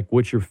pro? Like,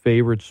 what's your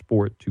favorite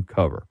sport to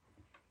cover?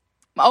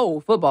 Oh,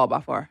 football by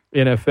far.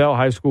 NFL,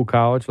 high school,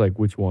 college, like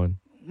which one?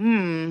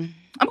 I'm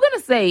going to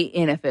say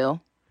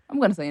NFL.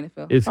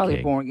 It's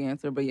probably a boring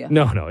answer, but yeah.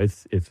 No,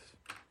 it's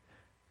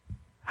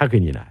how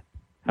can you not?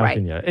 How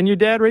can you not? And your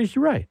dad raised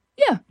you right.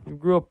 Yeah. You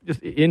grew up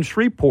just in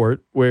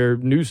Shreveport, where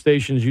news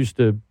stations used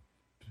to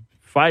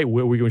fight.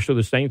 We're going to show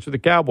the Saints or the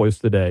Cowboys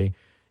today.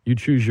 You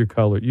chose your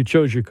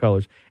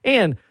colors.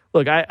 And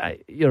look,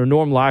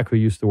 Norm Locke, who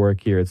used to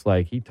work here, it's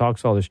like he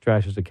talks all this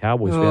trash as a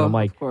Cowboys fan. I'm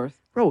like, of course.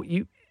 Bro,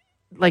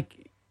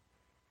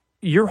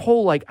 your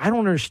whole, I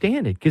don't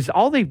understand it, because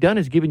all they've done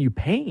is given you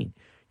pain.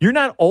 You're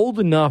not old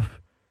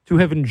enough to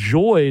have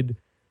enjoyed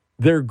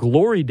their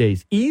glory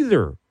days,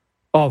 either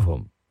of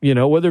them,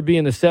 whether it be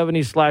in the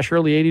 70s /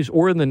 early 80s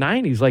or in the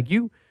 90s. Like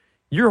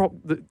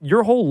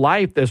your whole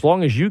life, as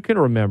long as you can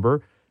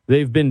remember,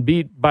 they've been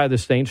beat by the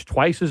Saints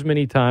twice as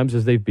many times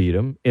as they've beat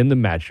them in the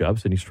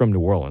matchups. And he's from New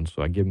Orleans,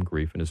 so I give him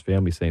grief, and his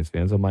family Saints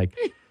fans. I'm like,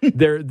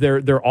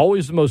 they're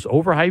always the most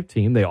overhyped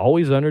team. They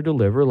always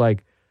underdeliver.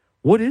 Like,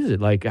 what is it?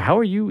 Like, how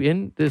are you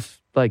in this,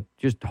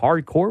 just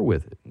hardcore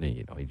with it? And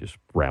then, he just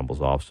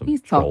rambles off some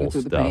He's troll talking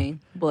through stuff. The pain.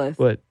 Bless.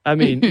 But, I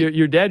mean,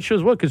 your dad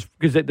shows what?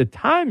 Because at the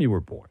time you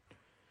were born,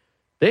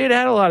 they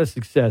had a lot of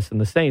success, and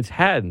the Saints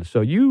hadn't.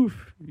 So you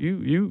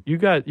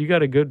got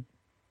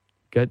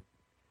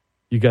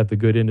the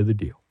good end of the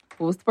deal.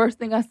 What was the first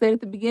thing I said at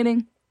the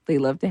beginning? They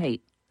love to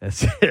hate.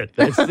 That's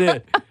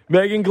it.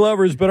 Meagan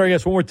Glover has been our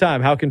guest. One more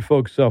time, how can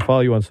folks follow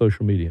you on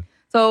social media?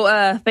 So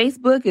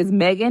Facebook is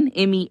Meagan,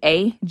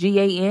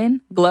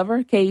 Meagan,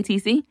 Glover,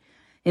 KATC.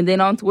 And then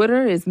on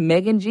Twitter is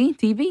Meagan G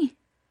TV.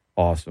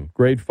 Awesome.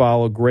 Great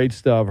follow. Great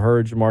stuff.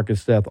 Heard Jamarcus,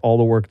 Seth, all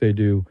the work they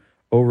do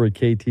over at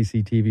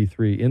KTC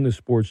TV3 in the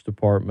sports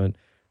department.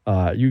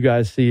 You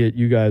guys see it.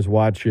 You guys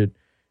watch it.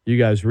 You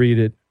guys read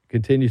it.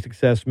 Continued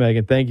success,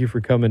 Meagan. Thank you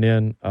for coming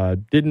in.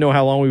 Didn't know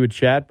how long we would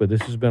chat, but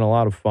this has been a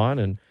lot of fun.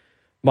 And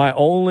my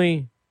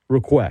only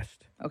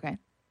request, okay,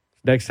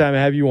 next time I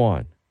have you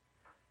on,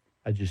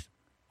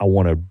 I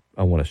want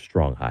a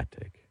strong hot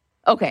take.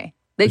 Okay.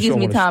 That gives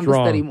me time to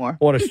study more.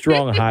 I want a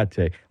strong hot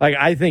take. Like,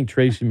 I think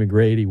Tracy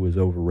McGrady was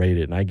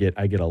overrated, and I get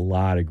a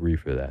lot of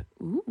grief for that.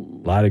 Ooh.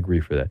 A lot of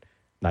grief for that.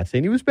 Not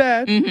saying he was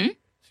bad. Mm-hmm.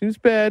 Seems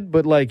bad,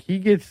 but like he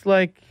gets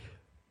like,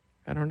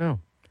 I don't know.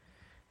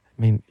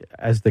 I mean,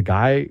 as the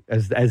guy,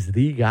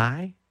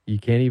 you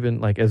can't even,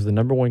 like, as the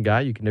number one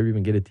guy, you can never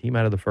even get a team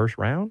out of the first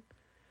round.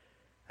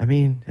 I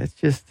mean, that's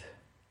just,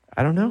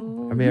 I don't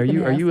know. I mean, are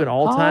you an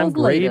all-time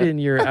great in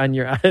your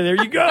there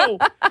you go.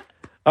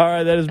 All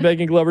right, that is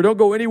Meagan Glover. Don't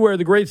go anywhere.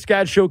 The Great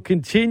Scott Show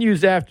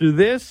continues after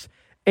this.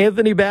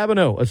 Anthony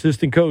Babineaux,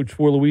 assistant coach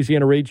for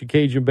Louisiana Raging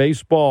Cajun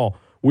baseball,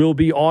 will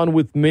be on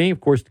with me. Of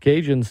course, the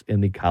Cajuns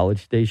in the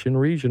College Station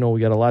Regional.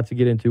 We got a lot to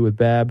get into with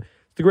Bab.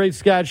 It's the Great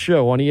Scott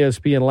Show on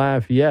ESPN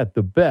Lafayette,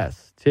 the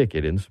best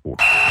ticket in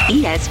sports.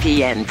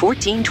 ESPN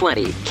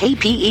 1420,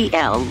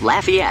 KPEL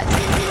Lafayette.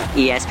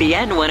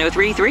 ESPN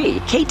 1033,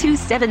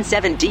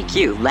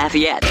 K277DQ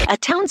Lafayette, a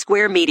Town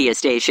Square media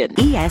station.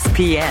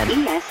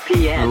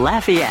 ESPN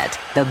Lafayette,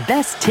 the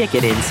best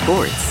ticket in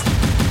sports.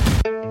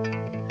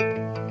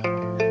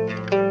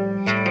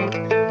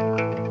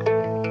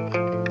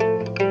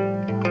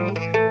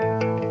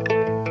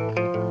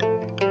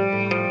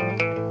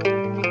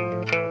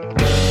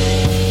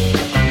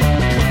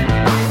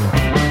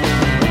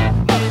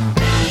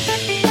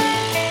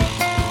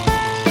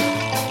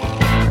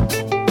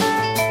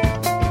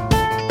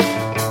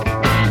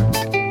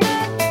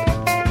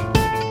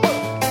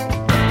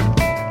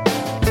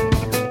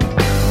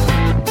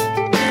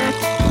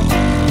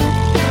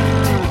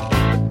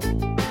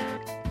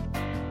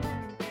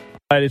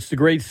 All right, it's the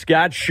Great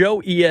Scott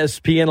Show,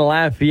 ESPN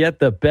Lafayette,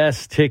 the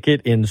best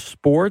ticket in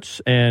sports.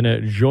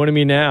 And joining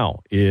me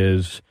now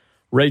is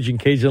Raging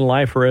Cajun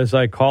lifer, as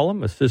I call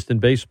him,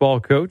 assistant baseball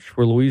coach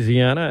for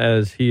Louisiana,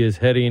 as he is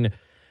heading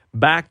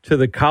back to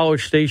the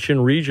College Station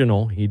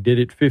Regional. He did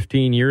it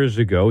 15 years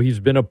ago. He's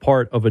been a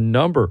part of a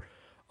number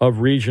of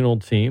regional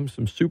teams,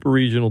 some super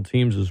regional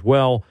teams as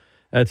well.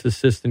 That's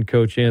assistant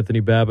coach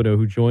Anthony Babineaux,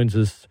 who joins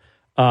us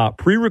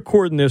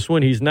pre-recording this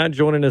one. He's not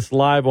joining us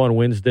live on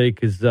Wednesday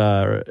because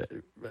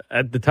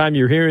at the time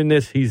you're hearing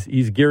this,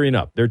 he's gearing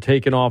up. They're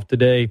taking off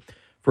today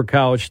for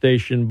College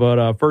Station.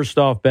 But first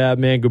off, Bab,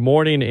 man, good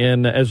morning.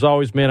 And as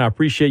always, man, I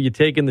appreciate you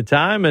taking the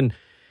time. And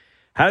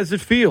how does it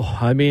feel?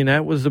 I mean,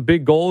 that was a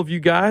big goal of you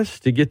guys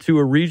to get to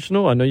a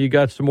regional. I know you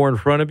got some more in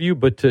front of you,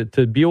 but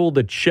to be able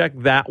to check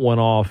that one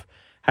off,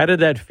 how did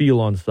that feel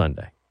on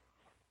Sunday?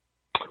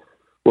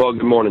 Well,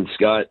 good morning,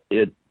 Scott.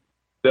 It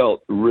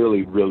felt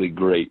really, really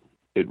great.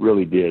 It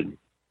really did.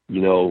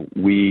 You know,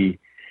 we,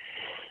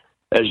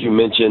 as you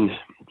mentioned,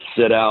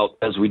 set out,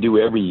 as we do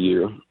every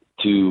year,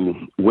 to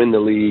win the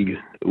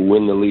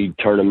league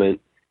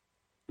tournament,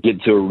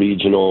 get to a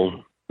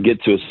regional,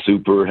 get to a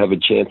super, have a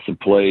chance to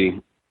play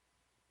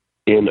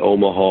in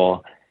Omaha,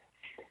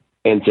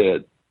 and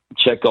to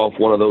check off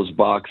one of those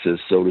boxes,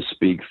 so to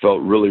speak,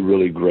 felt really,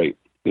 really great.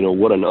 You know,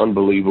 what an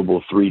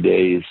unbelievable 3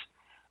 days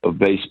of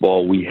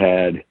baseball we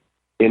had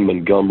in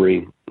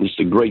Montgomery. Just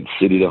a great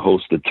city to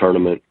host the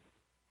tournament.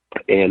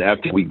 And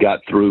after we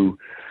got through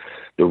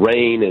the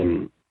rain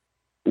and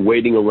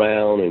waiting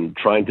around and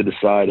trying to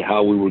decide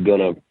how we were going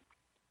to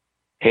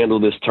handle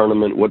this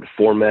tournament, what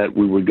format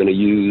we were going to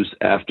use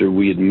after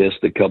we had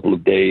missed a couple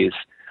of days,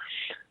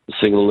 the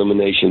single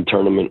elimination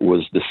tournament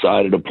was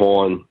decided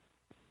upon.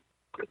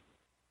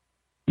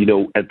 You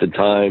know, at the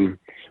time,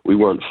 we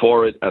weren't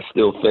for it. I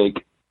still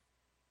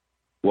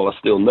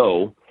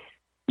know,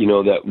 you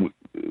know, that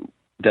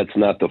that's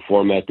not the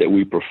format that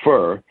we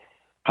prefer.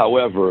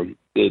 However,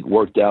 it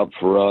worked out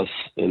for us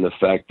in the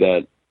fact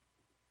that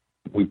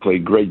we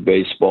played great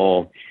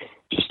baseball,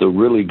 just a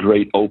really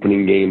great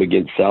opening game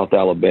against South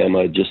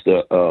Alabama, just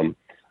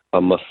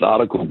a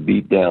methodical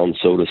beatdown,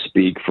 so to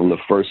speak, from the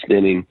first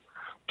inning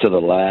to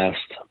the last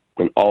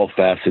in all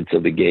facets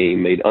of the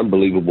game, made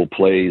unbelievable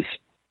plays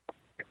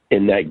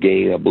in that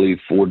game. I believe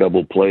 4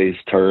 double plays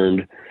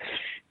turned,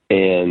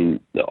 and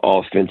the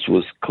offense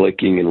was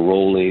clicking and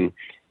rolling.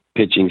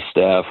 Pitching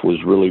staff was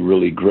really,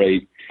 really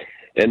great.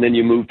 And then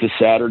you move to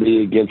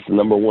Saturday against the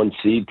number 1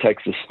 seed,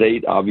 Texas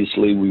State.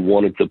 Obviously, we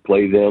wanted to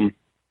play them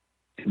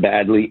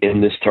badly in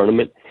this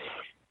tournament,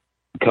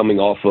 coming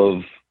off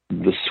of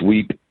the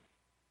sweep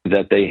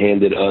that they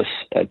handed us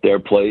at their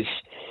place.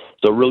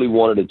 So really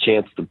wanted a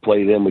chance to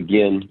play them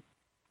again,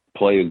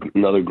 play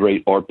another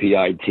great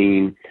RPI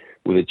team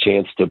with a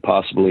chance to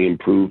possibly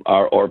improve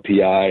our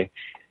RPI.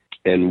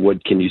 And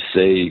what can you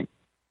say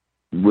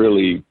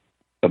really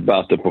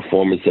about the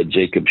performance that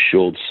Jacob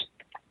Schultz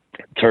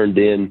turned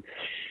in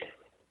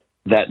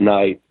that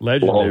night?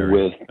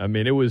 Legendary. I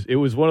mean, it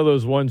was one of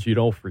those ones you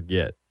don't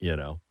forget, you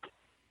know.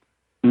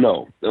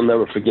 No, I'll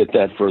never forget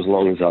that for as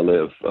long as I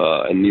live,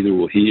 and neither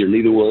will he, or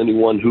neither will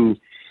anyone who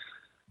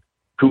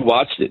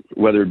watched it,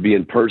 whether it be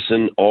in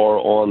person or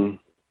on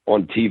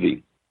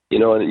TV. You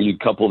know, and you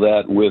couple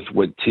that with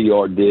what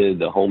TR did,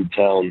 the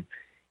hometown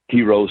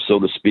hero, so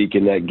to speak,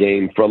 in that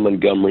game from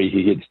Montgomery.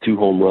 He hits 2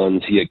 home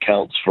runs. He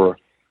accounts for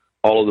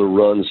all of the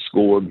runs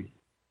scored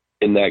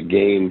in that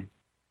game.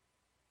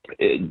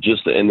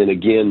 And then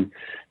again,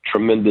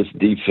 tremendous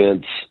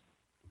defense.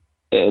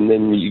 And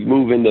then you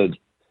move into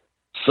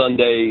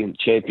Sunday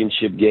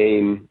championship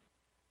game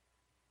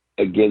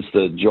against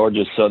the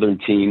Georgia Southern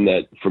team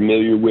that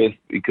familiar with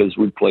because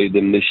we played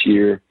them this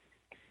year.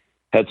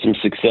 Had some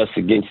success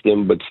against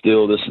them, but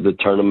still, this is the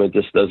tournament.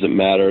 This doesn't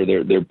matter.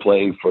 They're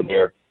playing for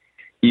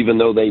even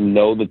though they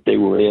know that they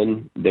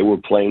were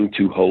playing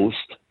to host.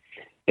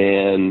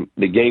 And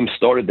the game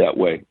started that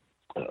way.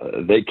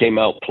 They came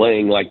out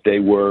playing like they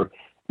were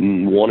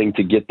wanting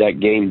to get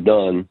that game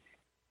done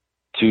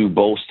to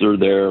bolster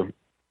their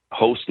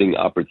hosting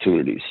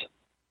opportunities.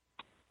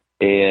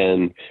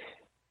 And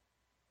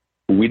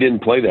we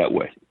didn't play that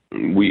way.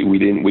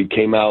 We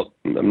came out,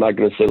 I'm not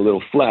going to say a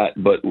little flat,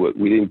 but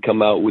we didn't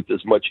come out with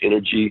as much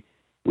energy,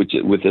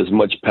 with as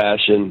much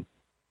passion,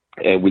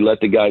 and we let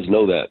the guys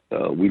know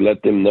that. We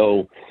let them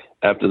know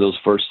after those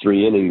first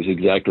 3 innings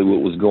exactly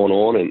what was going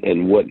on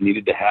and what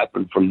needed to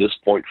happen from this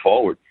point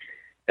forward.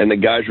 And the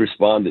guys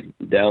responded.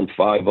 Down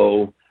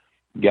 5-0,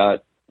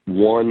 got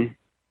one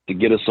to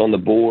get us on the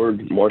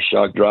board.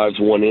 Marshak drives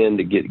one in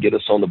to get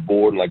us on the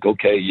board. Like,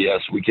 okay, yes,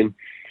 we can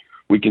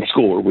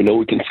score. We know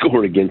we can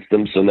score against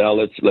them. So now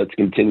let's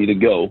continue to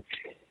go.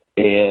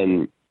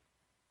 And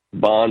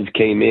Bonds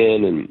came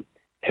in and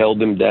held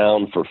them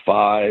down for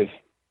 5,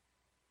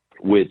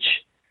 which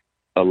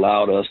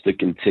allowed us to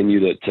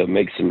continue to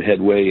make some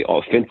headway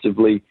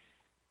offensively.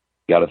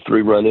 Got a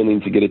 3-run inning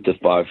to get it to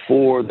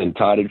 5-4, then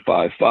tied it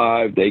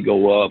 5-5. They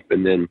go up,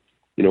 and then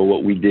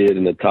what we did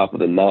in the top of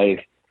the 9th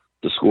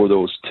to score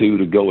those 2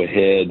 to go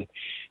ahead.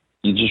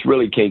 You just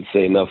really can't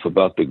say enough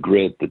about the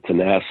grit, the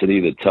tenacity,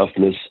 the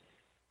toughness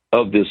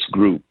of this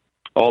group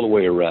all the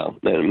way around.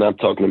 And I'm not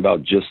talking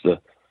about just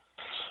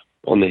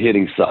on the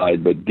hitting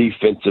side, but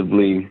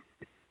defensively,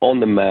 on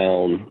the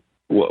mound,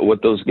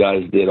 what those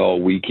guys did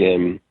all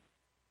weekend,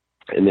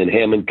 and then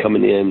Hammond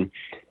coming in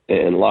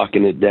and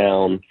locking it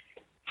down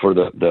for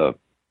the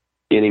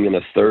inning and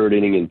a third,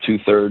 inning and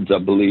 2/3, I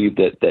believe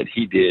that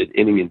he did,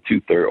 inning and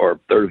 2/3, or a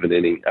third of an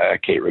inning. I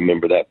can't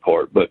remember that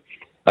part, but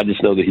I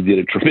just know that he did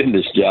a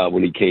tremendous job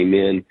when he came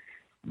in.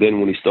 Then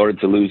when he started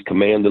to lose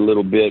command a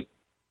little bit,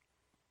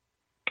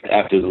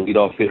 after the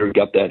leadoff hitter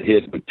got that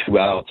hit with 2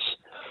 outs,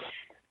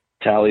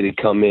 Tally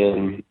to come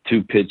in,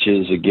 2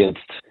 pitches against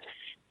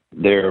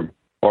their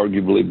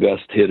arguably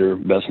best hitter,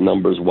 best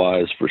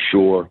numbers-wise for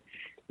sure,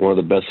 one of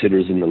the best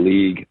hitters in the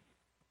league.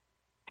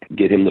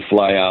 Get him to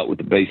fly out with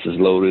the bases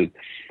loaded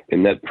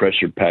in that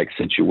pressure-packed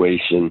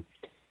situation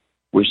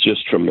was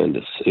just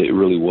tremendous. It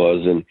really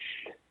was. And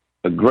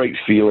a great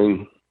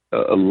feeling,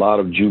 a lot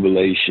of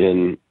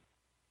jubilation.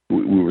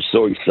 We were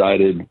so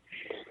excited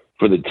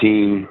for the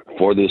team,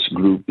 for this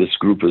group. This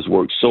group has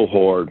worked so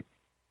hard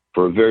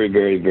for a very,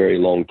 very, very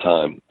long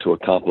time to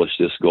accomplish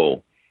this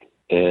goal.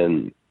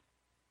 And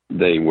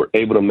they were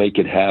able to make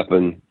it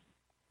happen.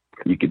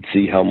 You could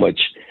see how much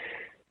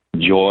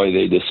joy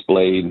they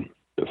displayed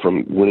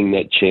from winning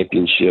that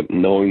championship,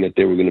 knowing that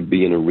they were going to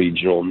be in a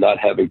regional, not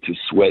having to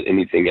sweat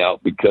anything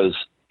out, because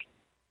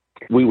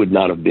we would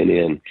not have been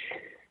in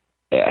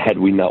had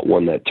we not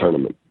won that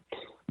tournament.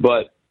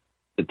 But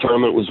the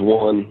tournament was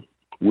won,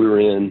 we were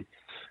in,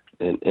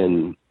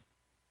 and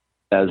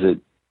as it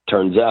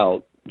turns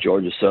out,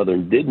 Georgia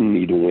Southern didn't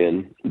need to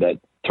win that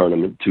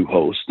tournament to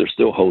host. They're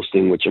still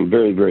hosting, which I'm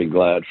very, very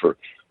glad for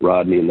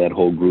Rodney and that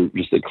whole group,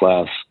 just a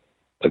class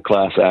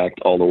act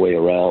all the way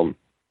around.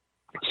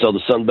 So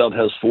the Sun Belt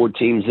has 4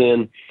 teams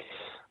in.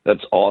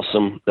 That's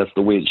awesome. That's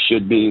the way it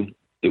should be.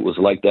 It was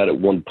like that at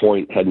one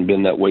point, hadn't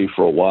been that way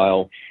for a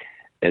while.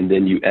 And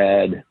then you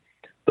add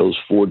those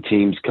 4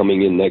 teams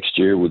coming in next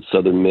year with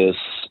Southern Miss,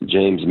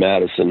 James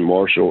Madison,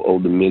 Marshall,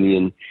 Old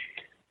Dominion.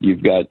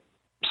 You've got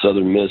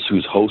Southern Miss,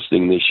 who's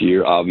hosting this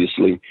year,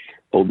 obviously.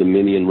 Old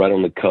Dominion right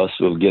on the cusp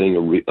of getting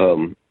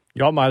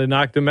y'all might have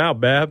knocked him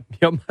out, Bab.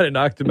 Y'all might have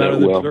knocked him out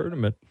of the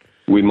tournament.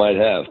 We might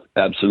have.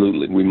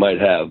 Absolutely. We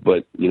might have.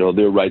 But,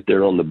 they're right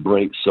there on the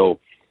brink. So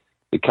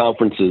the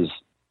conference is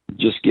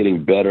just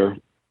getting better,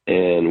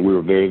 and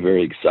we're very,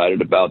 very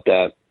excited about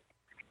that.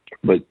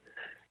 But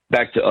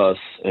back to us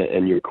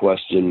and your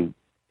question,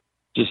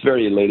 just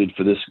very elated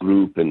for this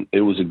group, and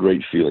it was a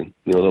great feeling.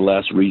 The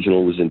last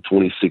regional was in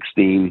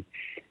 2016,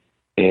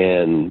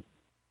 and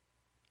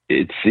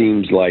it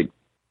seems like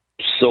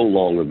so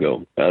long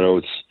ago. I know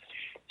it's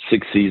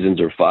 6 seasons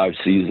or 5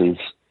 seasons,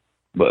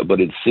 but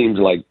it seems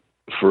like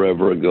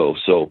forever ago.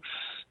 So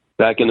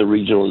back in the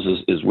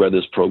regionals is where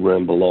this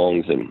program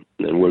belongs, and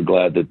we're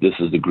glad that this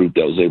is the group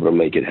that was able to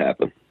make it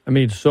happen. I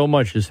mean, so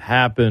much has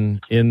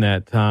happened in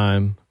that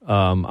time,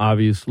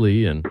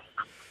 obviously, and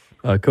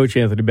Coach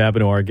Anthony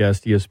Babineaux, our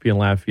guest, ESPN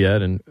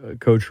Lafayette, and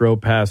Coach Rowe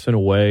passing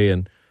away.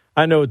 And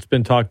I know it's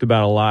been talked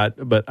about a lot,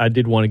 but I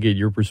did want to get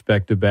your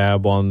perspective,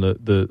 Bab, on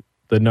the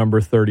number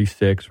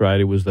 36, right?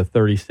 It was the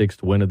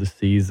 36th win of the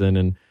season,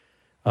 and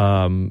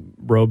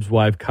Robe's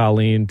wife,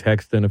 Colleen,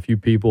 texting a few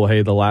people,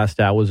 hey, the last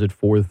out was at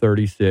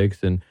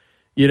 436. And,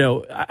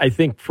 I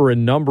think for a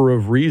number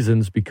of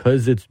reasons,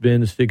 because it's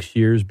been 6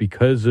 years,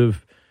 because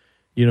of,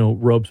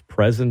 Robe's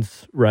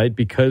presence, right?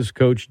 Because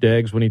Coach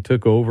Deggs, when he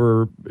took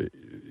over,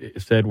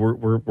 said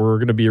we're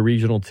going to be a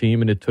regional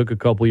team, and it took a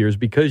couple years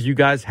because you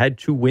guys had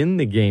to win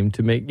the game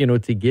to make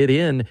to get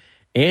in,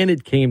 and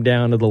it came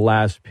down to the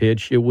last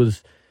pitch.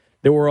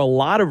 There were a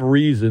lot of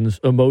reasons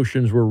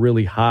emotions were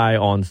really high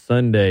on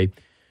Sunday.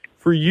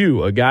 For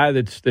you, a guy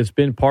that's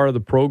been part of the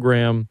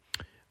program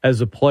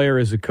as a player,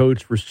 as a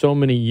coach for so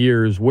many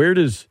years, where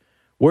does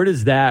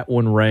that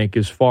one rank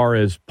as far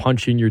as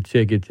punching your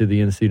ticket to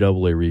the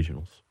NCAA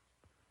Regionals?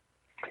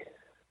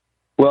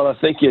 Well, I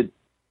think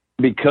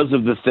because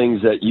of the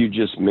things that you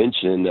just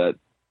mentioned,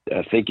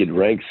 I think it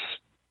ranks,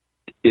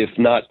 if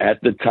not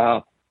at the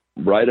top,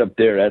 right up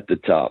there at the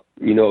top.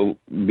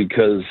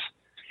 Because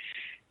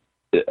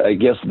I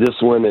guess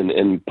this one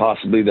and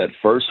possibly that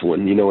first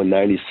one, in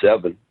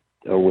 '97,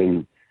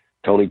 when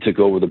Tony took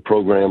over the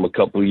program a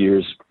couple of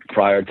years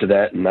prior to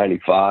that in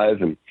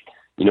 '95, and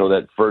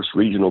that first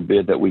regional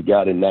bid that we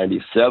got in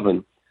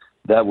 '97,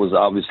 that was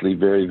obviously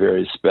very,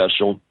 very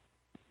special.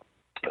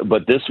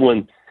 But this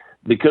one,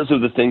 because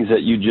of the things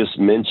that you just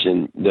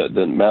mentioned,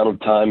 the amount of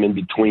time in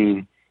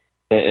between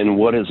and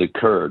what has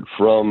occurred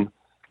from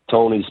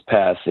Tony's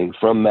passing,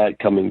 from Matt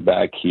coming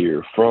back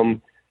here,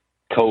 from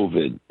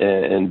COVID,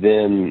 and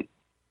then,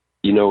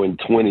 in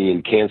 20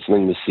 and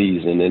canceling the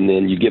season, and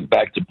then you get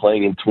back to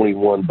playing in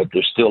 21, but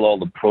there's still all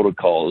the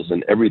protocols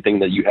and everything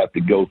that you have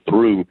to go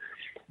through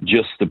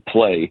just to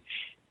play.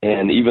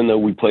 And even though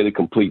we played a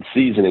complete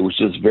season, it was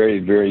just very,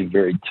 very,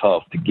 very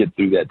tough to get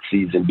through that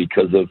season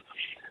because of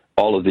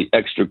all of the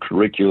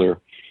extracurricular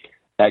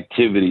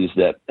activities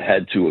that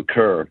had to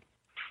occur.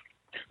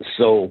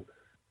 So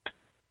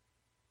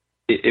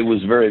it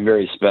was very,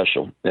 very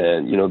special.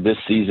 And, this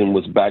season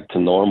was back to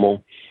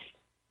normal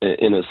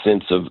in a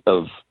sense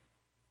of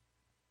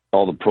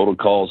all the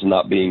protocols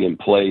not being in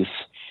place.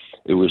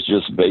 It was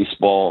just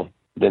baseball.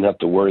 Didn't have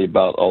to worry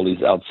about all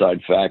these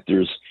outside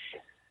factors.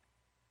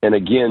 And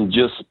again,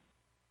 just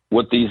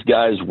what these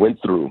guys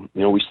went through.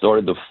 We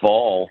started the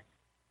fall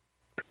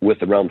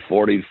with around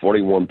 40,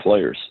 41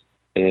 players.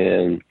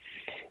 And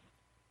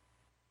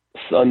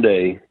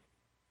Sunday,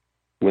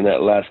 when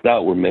that last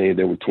out were made,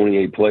 there were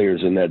 28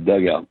 players in that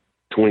dugout,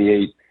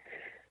 28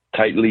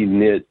 tightly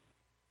knit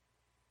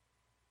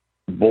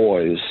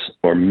boys,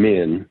 or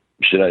men,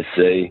 should I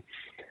say,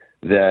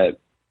 that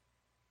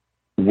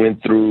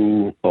went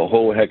through a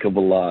whole heck of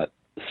a lot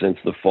since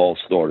the fall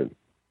started.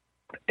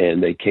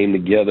 And they came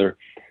together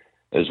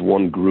as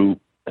one group.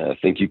 I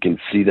think you can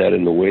see that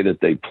in the way that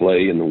they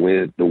play and the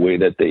way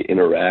that they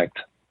interact.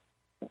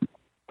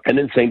 And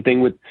then same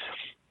thing with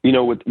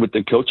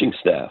the coaching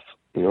staff.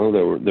 There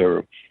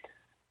were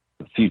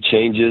a few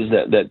changes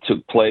that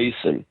took place,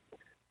 and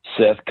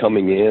Seth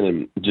coming in,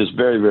 and just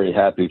very, very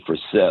happy for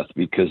Seth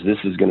because this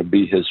is going to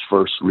be his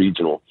first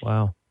regional.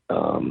 Wow.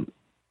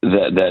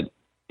 That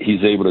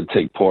he's able to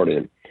take part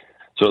in.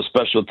 So a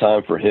special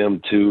time for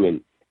him too,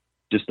 and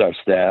just our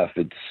staff.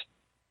 It's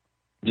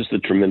just a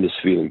tremendous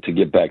feeling to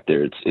get back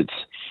there.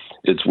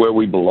 It's where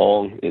we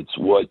belong. It's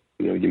what,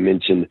 you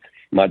mentioned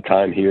my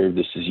time here.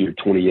 This is year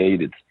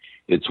 28.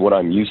 It's what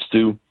I'm used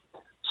to.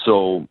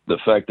 So the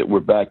fact that we're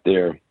back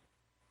there,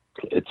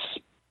 it's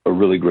a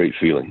really great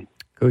feeling.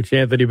 Coach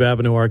Anthony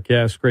Babineaux, our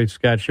guest, Great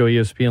Scott Show,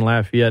 ESPN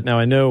Lafayette. Now,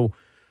 I know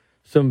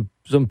some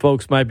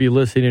folks might be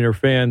listening or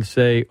fans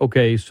say,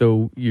 okay,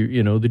 so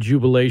the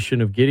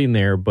jubilation of getting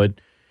there, but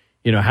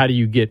how do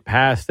you get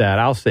past that?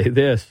 I'll say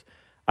this.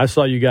 I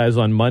saw you guys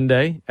on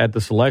Monday at the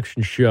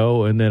selection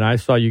show, and then I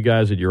saw you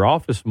guys at your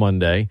office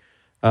Monday.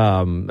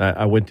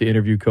 I went to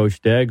interview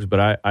Coach Deggs,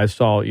 but I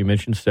saw, you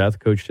mentioned Seth,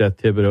 Coach Seth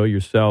Thibodeau,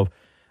 yourself.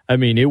 I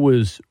mean, it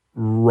was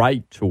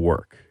right to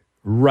work.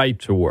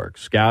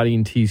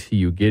 Scouting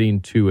TCU,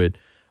 getting to it.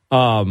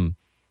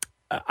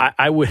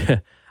 I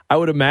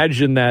would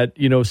imagine that,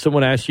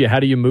 someone asks you, how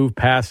do you move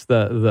past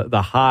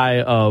the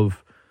high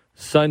of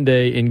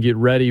Sunday and get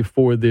ready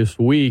for this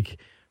week?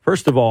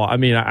 First of all, I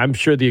mean, I'm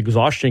sure the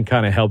exhaustion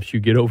kind of helps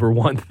you get over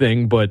one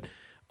thing, but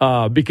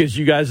because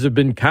you guys have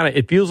been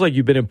it feels like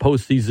you've been in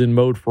postseason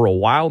mode for a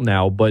while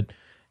now, but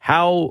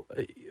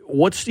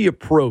what's the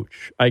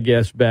approach, I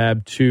guess,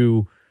 Bab,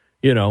 to,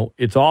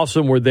 it's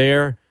awesome, we're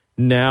there,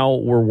 now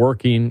we're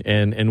working,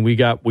 and we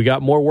got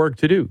more work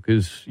to do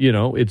because,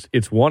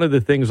 it's one of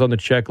the things on the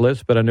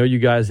checklist, but I know you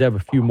guys have a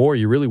few more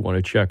you really want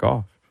to check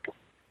off.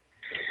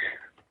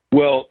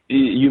 Well,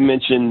 you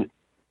mentioned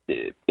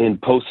in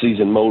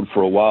postseason mode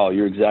for a while.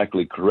 You're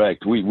exactly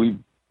correct.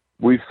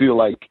 We feel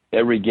like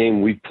every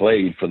game we've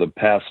played for the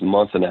past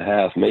month and a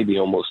half, maybe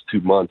almost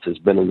 2 months, has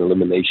been an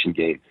elimination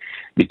game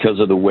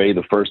because of the way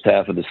the first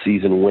half of the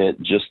season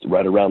went, just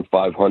right around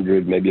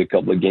 500, maybe a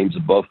couple of games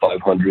above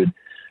 500,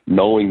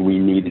 knowing we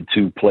needed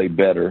to play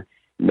better,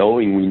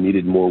 knowing we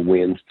needed more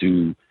wins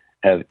to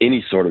have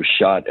any sort of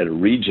shot at a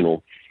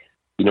regional.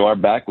 Our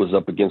back was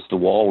up against the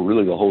wall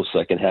really the whole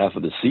second half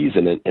of the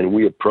season, and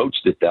we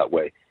approached it that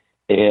way.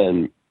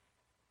 And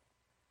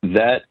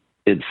that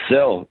in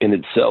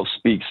itself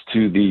speaks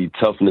to the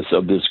toughness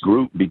of this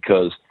group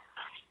because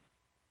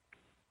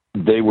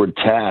they were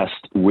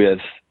tasked with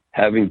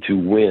having to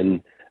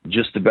win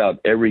just about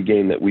every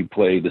game that we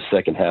played the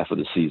second half of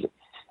the season.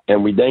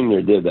 And we dang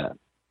near did that.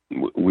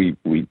 We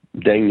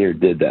dang near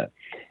did that.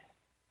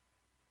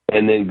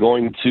 And then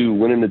going to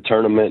winning the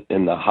tournament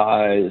and the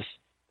highs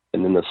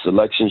and then the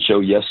selection show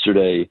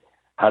yesterday,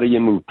 how do you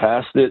move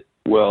past it?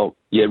 Well,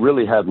 you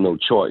really have no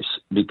choice,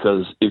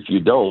 because if you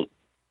don't,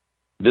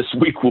 this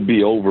week will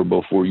be over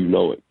before you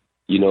know it.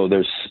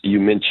 You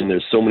mentioned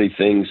there's so many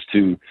things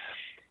to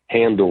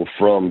handle,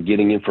 from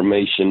getting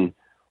information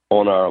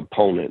on our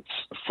opponents,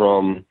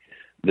 from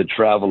the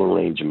travel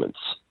arrangements.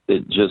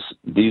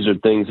 These are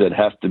things that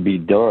have to be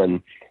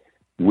done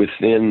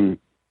within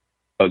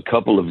a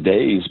couple of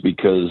days,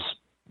 because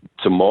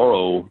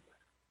tomorrow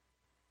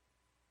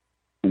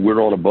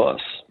we're on a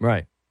bus.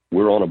 Right.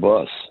 We're on a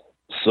bus.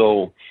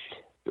 So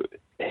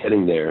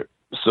heading there.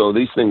 So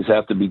these things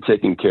have to be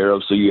taken care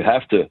of. So you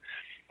have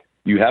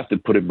to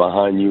put it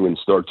behind you and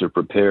start to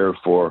prepare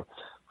for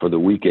the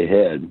week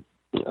ahead.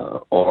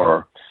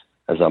 Or,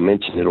 as I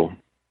mentioned,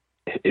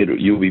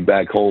 you'll be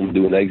back home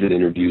doing exit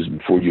interviews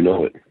before you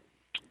know it.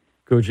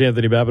 Coach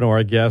Anthony Babineaux,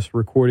 our guest,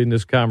 recording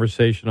this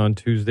conversation on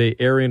Tuesday,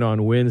 airing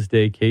on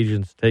Wednesday.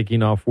 Cajuns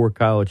taking off for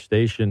College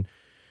Station.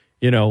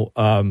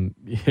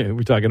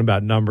 We're talking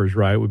about numbers,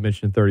 right? We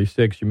mentioned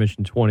 36. You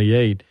mentioned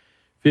 28.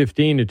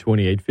 15 to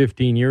 28.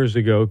 15 years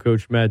ago,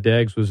 Coach Matt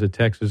Daggs was at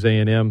Texas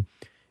A&M.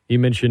 He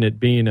mentioned it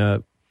being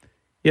it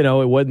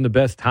wasn't the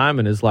best time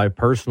in his life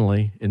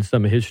personally in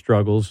some of his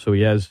struggles, so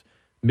he has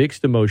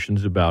mixed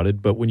emotions about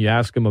it. But when you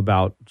ask him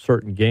about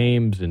certain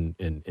games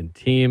and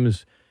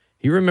teams,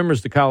 he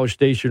remembers the College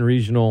Station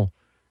Regional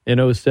in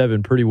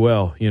 2007 pretty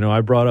well.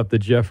 I brought up the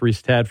Jeffrey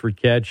Tadford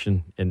catch,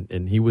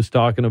 and he was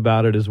talking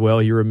about it as well.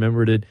 He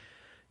remembered it.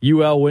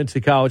 UL went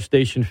to College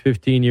Station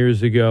 15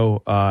 years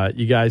ago.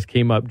 You guys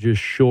came up just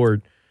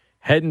short.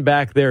 Heading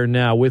back there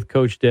now with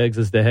Coach Daggs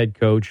as the head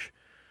coach.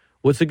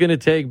 What's it going to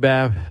take,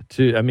 Bab,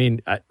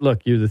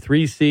 look, you're the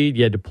 3 seed.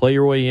 You had to play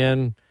your way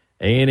in.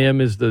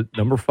 A&M is the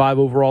number 5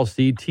 overall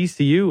seed.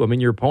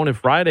 TCU, your opponent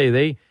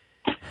Friday,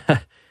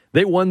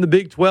 they won the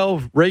Big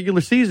 12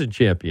 regular season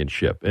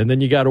championship. And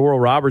then you got Oral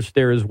Roberts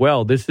there as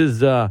well. This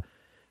is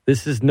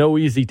no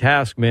easy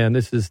task, man.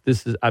 This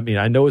is I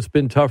know it's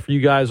been tough for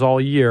you guys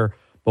all year,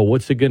 but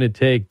what's it going to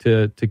take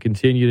to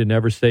continue to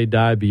never say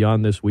die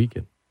beyond this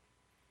weekend?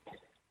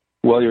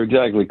 Well, you're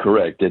exactly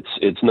correct.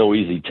 It's no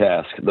easy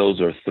task. Those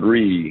are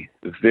 3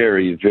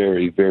 very,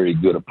 very, very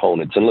good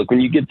opponents. And look, when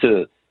you get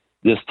to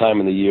this time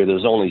of the year,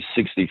 there's only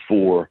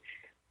 64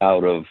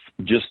 out of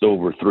just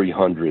over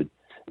 300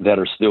 that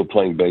are still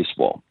playing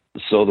baseball.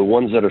 So the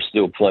ones that are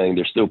still playing,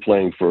 they're still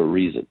playing for a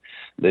reason.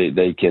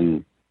 They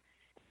can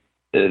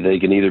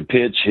either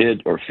pitch,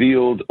 hit, or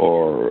field,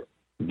 or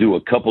do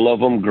a couple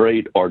of them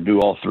great, or do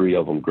all 3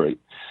 of them great.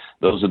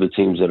 Those are the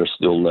teams that are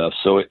still left.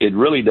 So it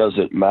really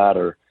doesn't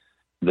matter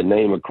the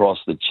name across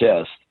the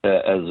chest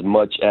as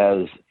much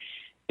as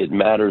it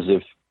matters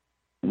if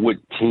what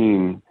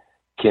team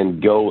can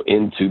go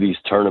into these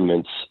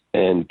tournaments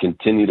and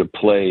continue to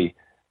play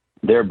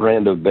their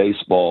brand of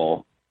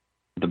baseball,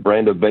 the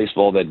brand of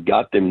baseball that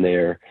got them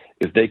there,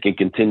 if they can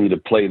continue to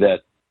play that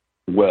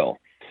well.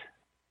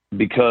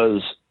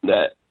 Because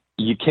that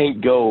you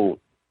can't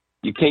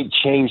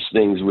change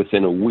things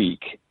within a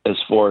week as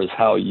far as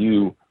how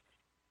you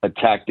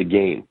attack the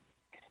game,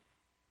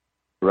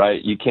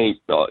 right? You can't,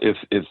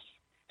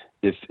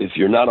 if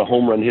you're not a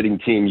home run hitting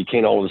team, you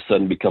can't all of a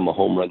sudden become a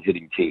home run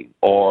hitting team.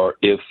 Or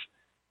if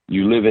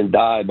you live and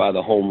die by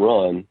the home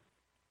run,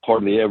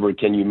 hardly ever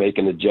can you make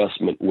an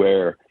adjustment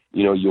where,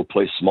 you'll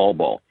play small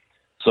ball.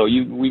 So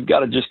we've got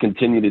to just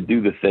continue to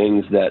do the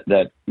things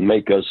that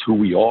make us who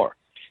we are.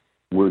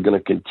 We're going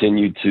to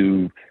continue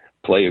to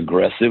play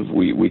aggressive.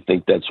 We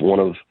think that's one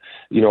of,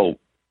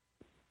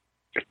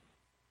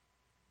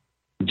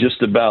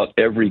 just about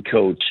every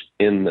coach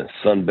in the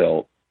Sun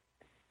Belt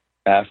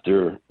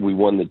after we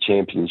won the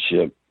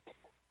championship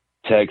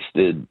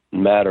texted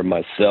Matt or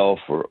myself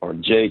or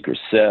Jake or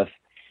Seth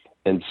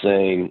and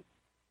saying,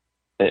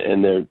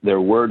 and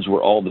their words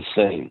were all the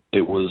same.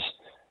 It was,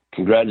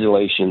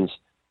 congratulations,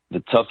 the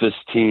toughest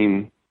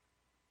team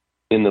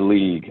in the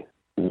league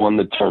won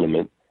the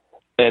tournament.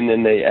 And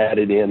then they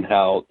added in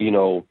how,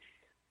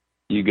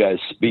 you guys'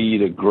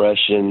 speed,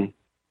 aggression,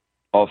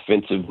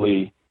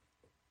 offensively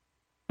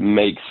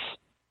makes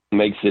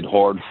it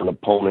hard for an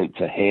opponent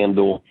to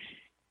handle.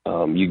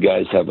 You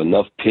guys have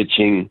enough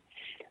pitching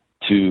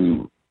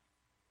to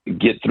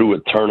get through a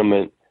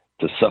tournament,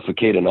 to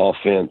suffocate an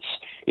offense.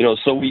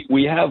 So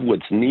we have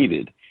what's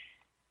needed.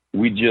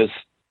 We just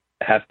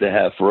have to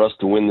have, for us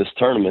to win this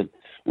tournament,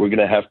 we're going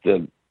to have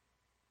to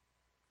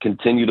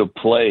continue to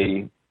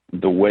play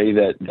the way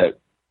that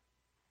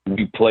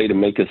we play to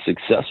make us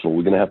successful.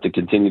 We're going to have to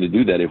continue to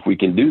do that. If we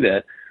can do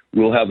that,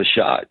 we'll have a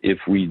shot. If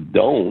we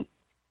don't,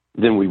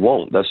 then we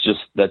won't. That's just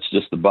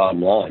the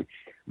bottom line.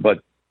 But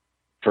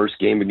first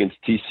game against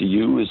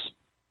TCU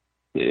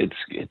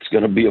it's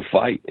going to be a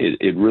fight.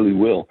 It really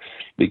will,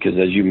 because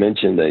as you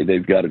mentioned,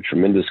 they've got a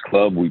tremendous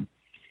club.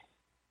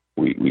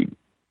 We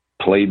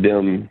played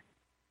them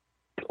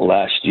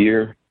last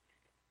year.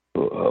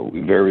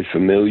 We're very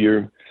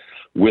familiar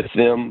with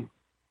them.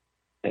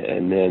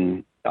 And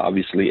then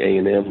obviously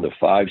A&M, the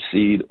 5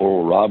 seed.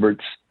 Oral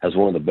Roberts has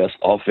one of the best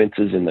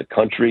offenses in the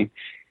country.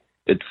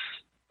 It's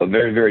a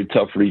very, very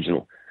tough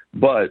regional.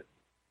 But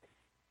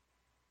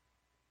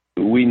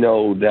we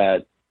know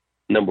that,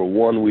 number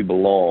one, we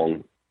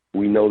belong.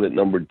 We know that,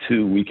 number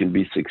two, we can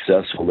be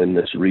successful in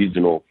this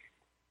regional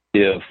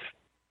if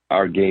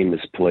our game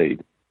is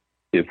played,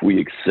 if we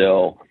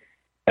excel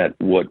at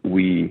what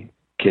we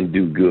can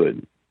do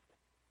good.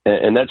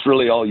 And that's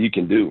really all you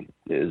can do,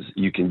 is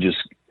you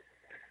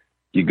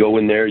go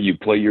in there, you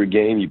play your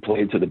game, you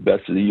play it to the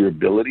best of your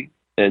ability,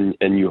 and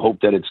you hope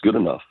that it's good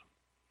enough.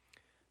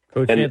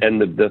 Coach,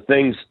 and the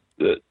things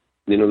that,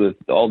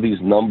 all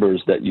these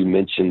numbers that you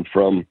mentioned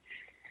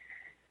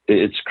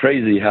it's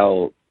crazy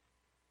how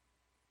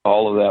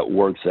all of that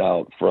works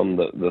out, from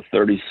the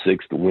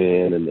 36th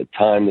win and the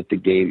time that the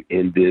game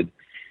ended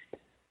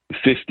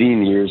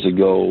 15 years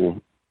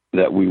ago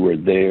that we were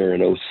there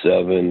in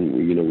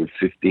 07, with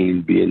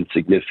 15 being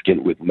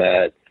significant with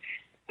Matt,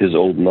 his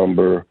old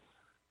number,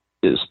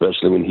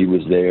 especially when he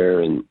was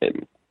there. And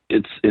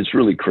it's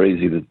really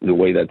crazy the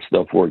way that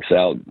stuff works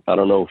out. I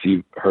don't know if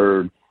you've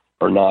heard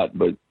or not,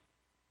 but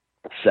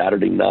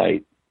Saturday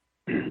night,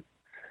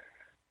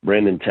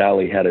 Brandon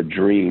Talley had a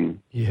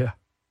dream. Yeah.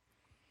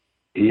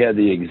 He had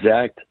the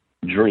exact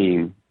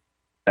dream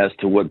as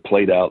to what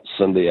played out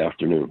Sunday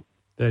afternoon.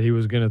 That he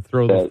was going to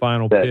throw the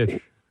final pitch.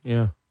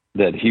 Yeah.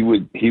 That he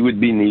would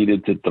be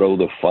needed to throw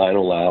the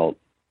final out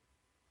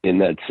in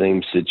that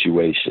same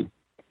situation.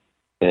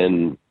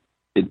 And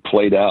it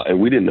played out, and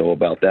we didn't know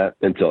about that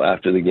until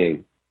after the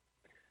game.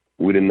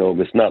 We didn't know.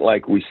 It's not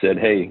like we said,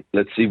 hey,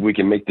 let's see if we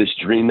can make this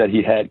dream that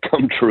he had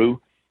come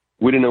true.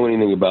 We didn't know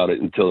anything about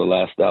it until the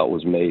last out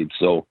was made.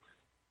 So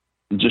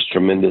just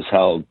tremendous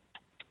how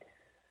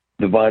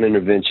divine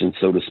intervention,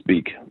 so to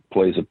speak,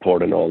 plays a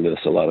part in all this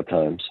a lot of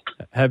times.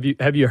 Have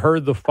you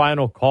heard the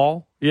final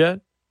call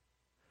yet?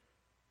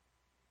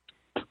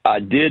 I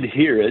did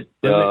hear it.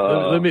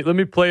 Let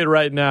me play it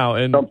right now,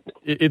 and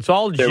it's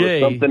all Jay.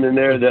 There was something in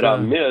there that I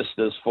missed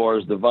as far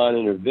as divine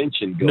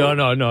intervention goes.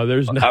 No.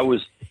 There's no. I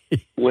was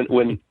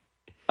when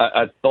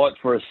I thought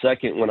for a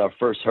second when I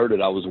first heard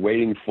it, I was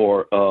waiting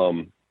for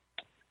oh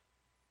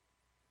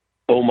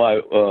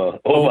my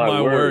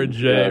word,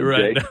 Jay,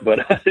 right? Jake,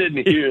 but I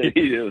didn't hear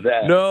any of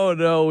that.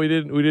 No, we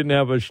didn't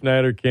have a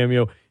Schneider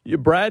cameo.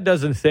 Brad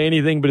doesn't say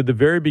anything, but at the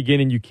very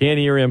beginning, you can't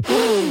hear him.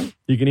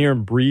 You can hear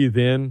him breathe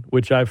in,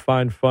 which I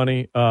find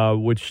funny,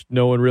 which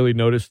no one really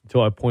noticed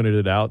until I pointed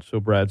it out. So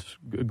Brad's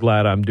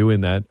glad I'm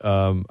doing that.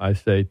 I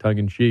say tongue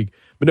in cheek,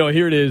 but no,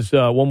 here it is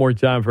one more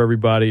time for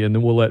everybody, and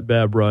then we'll let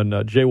Bab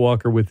run. Jay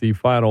Walker with the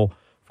final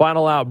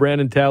out.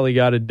 Brandon Talley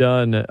got it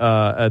done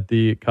at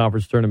the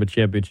conference tournament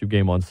championship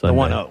game on Sunday.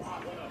 1-0.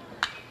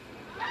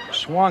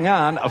 Swung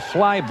on, a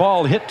fly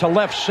ball hit to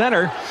left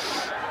center.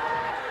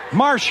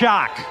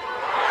 Marshak.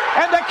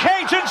 And the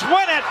Cajuns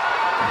win it.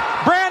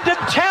 Brandon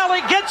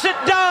Talley gets it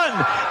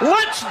done.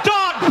 Let's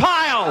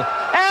dogpile.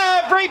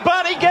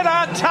 Everybody get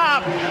on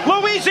top.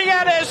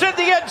 Louisiana is in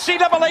the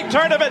NCAA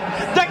tournament.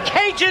 The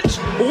Cajuns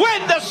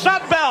win the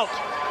Sun Belt.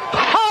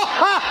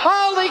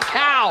 Holy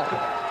cow.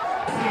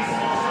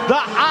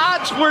 The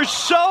odds were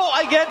so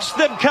against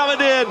them coming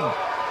in.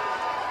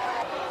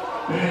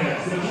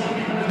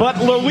 But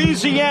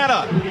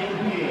Louisiana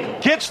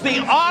gets the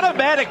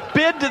automatic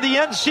bid to the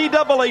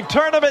NCAA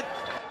tournament.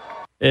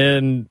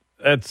 And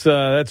that's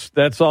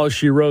all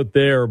she wrote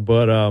there.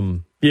 But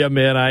yeah,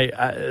 man,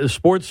 I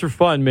sports are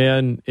fun,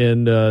 man,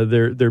 and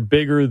they're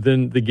bigger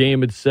than the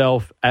game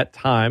itself at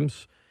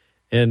times.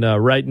 And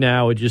right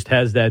now, it just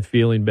has that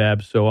feeling,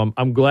 Babs. So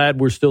I'm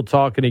glad we're still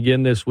talking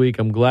again this week.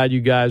 I'm glad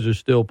you guys are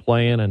still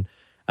playing, and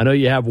I know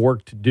you have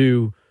work to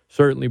do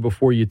certainly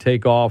before you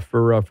take off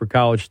for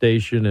College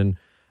Station. And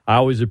I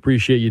always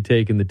appreciate you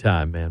taking the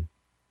time, man.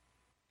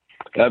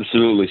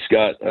 Absolutely,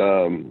 Scott.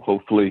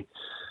 Hopefully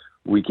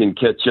we can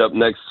catch up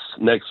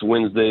next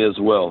Wednesday as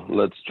well.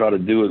 Let's try to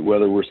do it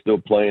whether we're still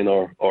playing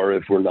or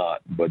if we're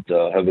not. But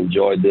have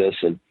enjoyed this,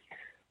 and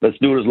let's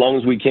do it as long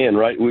as we can,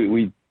 right?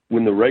 We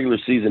when the regular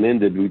season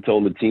ended, we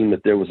told the team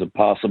that there was a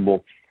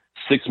possible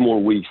 6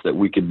 more weeks that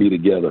we could be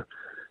together.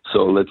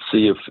 So let's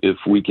see if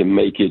we can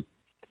make it.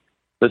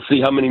 Let's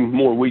see how many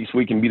more weeks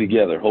we can be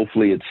together.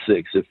 Hopefully it's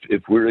 6.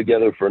 If we're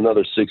together for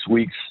another 6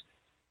 weeks,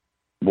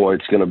 boy,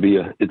 it's gonna be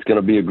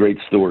a great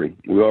story.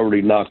 We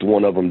already knocked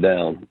one of them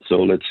down,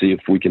 so let's see if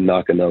we can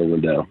knock another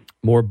one down.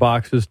 More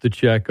boxes to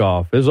check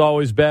off. As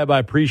always, Bab, I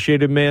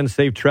appreciate it, man.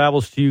 Safe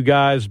travels to you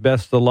guys.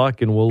 Best of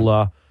luck, and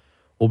we'll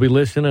be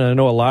listening. I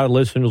know a lot of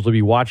listeners will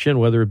be watching,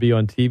 whether it be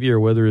on TV or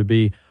whether it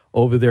be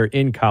over there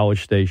in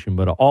College Station.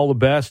 But all the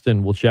best,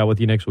 and we'll chat with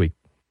you next week.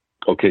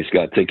 Okay,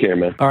 Scott. Take care,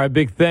 man. All right,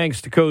 big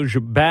thanks to Coach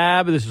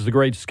Bab. This is the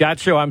Great Scott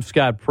Show. I'm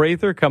Scott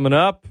Prather. Coming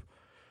up,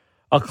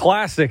 a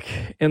classic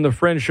in the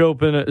French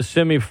Open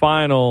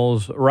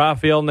semifinals.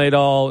 Rafael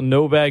Nadal,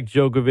 Novak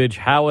Djokovic,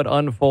 how it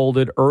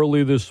unfolded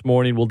early this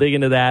morning. We'll dig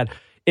into that.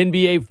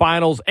 NBA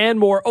Finals and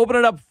more.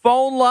 Opening up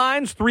phone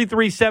lines,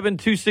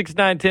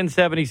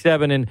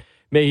 337-269-1077, and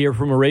may hear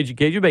from a Raging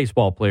Cajun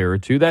baseball player or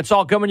two. That's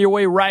all coming your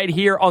way right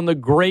here on the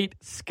Great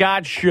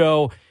Scott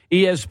Show.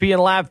 ESPN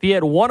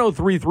Lafayette,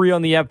 103.3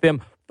 on the FM,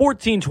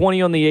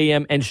 1420 on the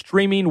AM, and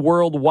streaming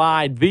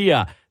worldwide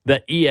via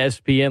the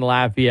ESPN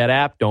Lafayette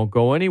app. Don't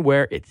go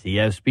anywhere. It's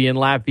ESPN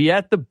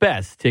Lafayette, the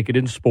best ticket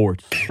in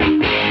sports.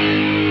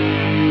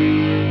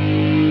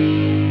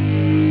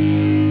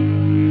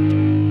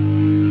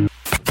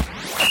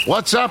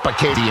 What's up,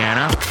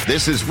 Acadiana?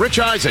 This is Rich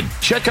Eisen.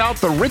 Check out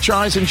The Rich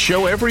Eisen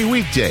Show every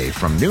weekday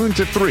from noon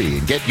to 3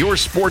 and get your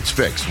sports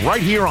fix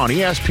right here on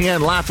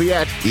ESPN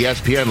Lafayette,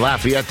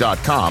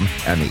 ESPNLafayette.com,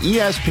 and the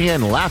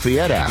ESPN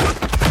Lafayette app.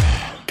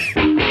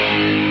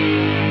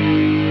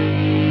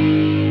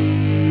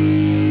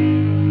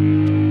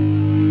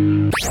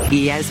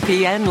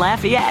 ESPN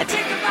Lafayette.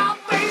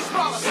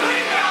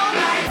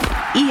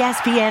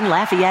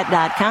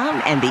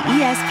 ESPNLafayette.com and the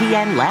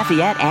ESPN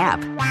Lafayette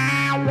app.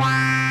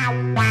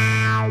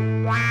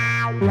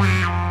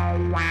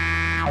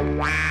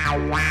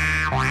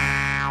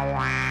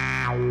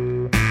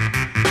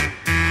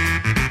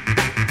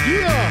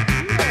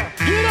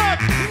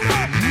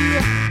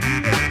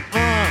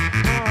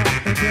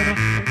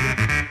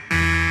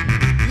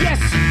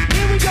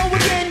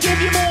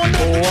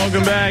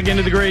 Welcome back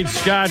into the Great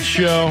Scott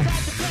Show.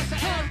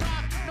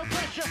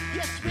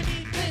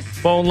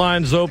 Phone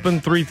lines open,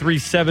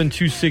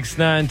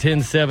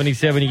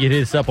 337-269-1077. You can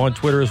hit us up on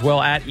Twitter as well,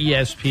 at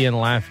ESPN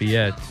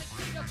Lafayette.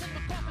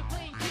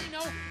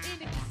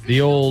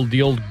 The old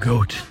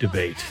GOAT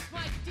debate.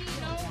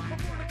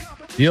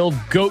 The old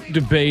GOAT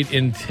debate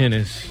in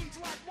tennis.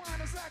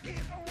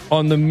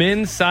 On the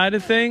men's side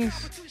of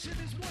things,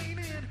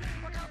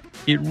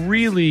 it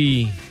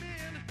really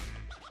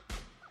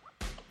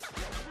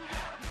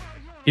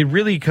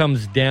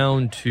comes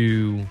down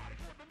to,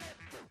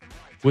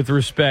 with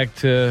respect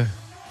to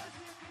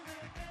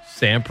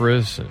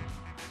Sampras and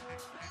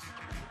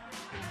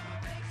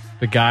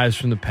the guys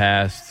from the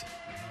past,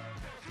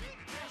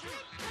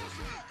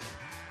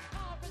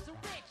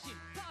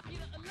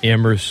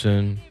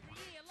 Emerson,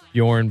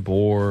 Bjorn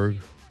Borg,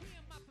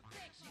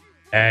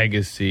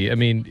 Agassi. I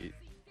mean,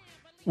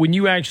 when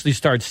you actually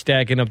start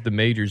stacking up the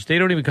majors, they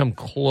don't even come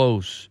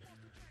close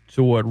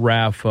to what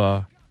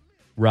Rafa,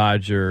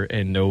 Roger,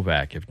 and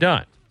Novak have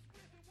done.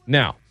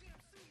 Now,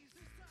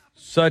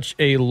 such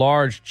a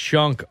large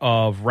chunk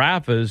of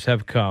Rafa's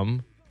have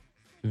come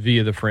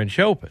via the French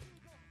Open,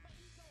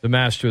 the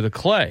master of the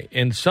clay.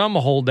 And some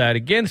hold that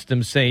against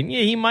him, saying,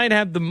 yeah, he might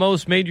have the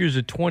most majors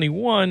at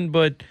 21,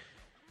 but,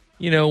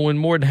 you know, when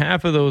more than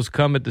half of those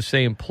come at the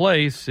same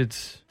place,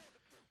 it's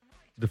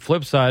the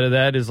flip side of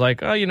that is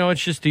like, oh, you know,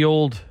 it's just the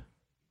old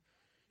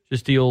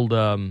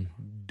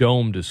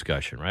dome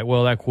discussion, right?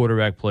 Well, that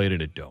quarterback played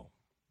in a dome.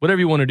 Whatever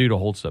you want to do to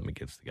hold something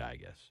against the guy, I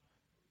guess.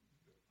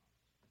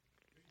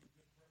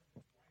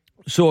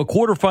 So a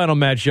quarterfinal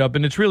matchup,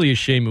 and it's really a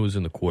shame it was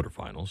in the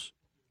quarterfinals,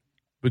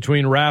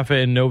 between Rafa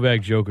and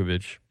Novak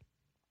Djokovic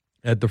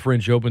at the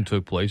French Open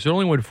took place. It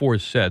only went 4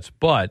 sets,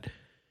 but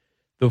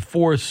the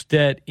fourth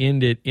set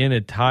ended in a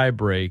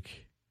tiebreak.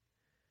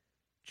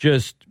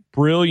 Just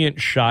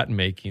brilliant shot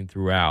making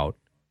throughout,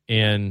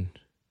 and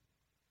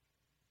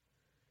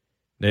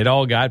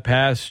Nadal got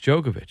past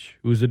Djokovic,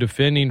 who's a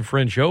defending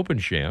French Open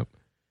champ.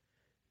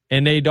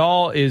 And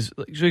Nadal is,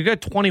 so you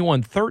got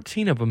 21,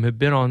 13 of them have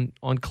been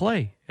on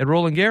clay at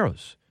Roland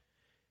Garros.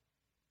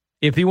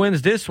 If he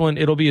wins this one,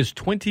 it'll be his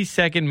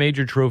 22nd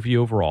major trophy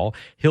overall.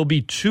 He'll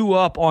be 2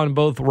 up on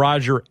both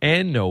Roger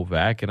and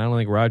Novak, and I don't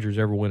think Roger's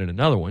ever winning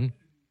another one.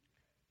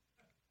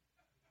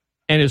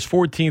 And his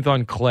 14th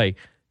on clay.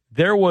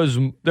 There was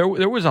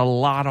a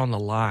lot on the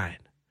line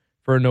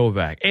for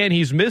Novak. And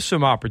he's missed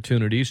some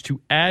opportunities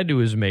to add to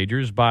his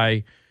majors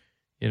by,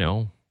 you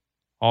know,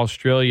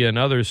 Australia and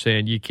others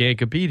saying you can't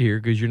compete here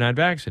because you're not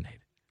vaccinated.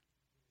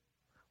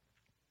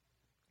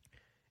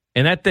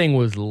 And that thing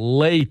was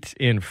late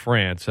in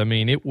France. I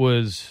mean, it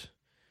was,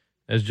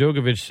 as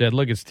Djokovic said,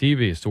 look, it's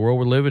TV. It's the world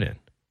we're living in.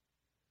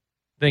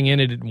 Thing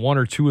ended at 1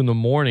 or 2 in the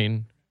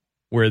morning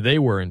where they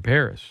were in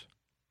Paris.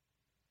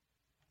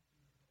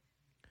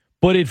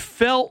 But it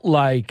felt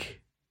like,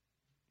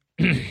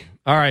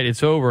 all right,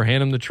 it's over.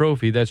 Hand him the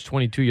trophy. That's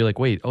 22. You're like,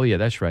 wait, oh, yeah,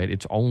 that's right.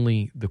 It's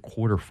only the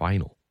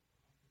quarterfinal.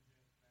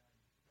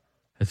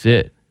 That's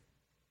it.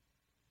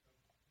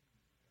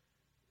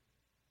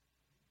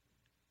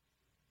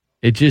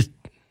 It just,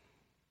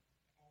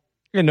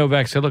 and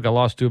Novak said, look, I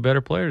lost to a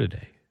better player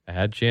today. I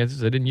had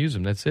chances. I didn't use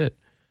them. That's it.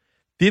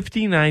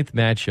 59th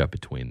matchup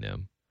between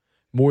them.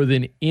 More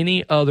than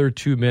any other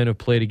 2 men have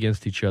played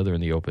against each other in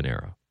the Open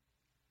era.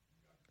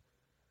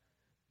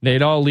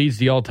 Nadal leads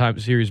the all-time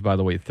series, by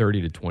the way,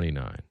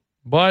 30-29.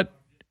 But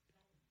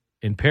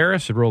in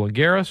Paris at Roland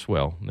Garros,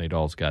 well,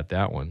 Nadal's got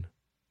that one.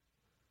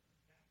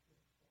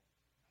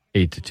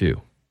 8-2.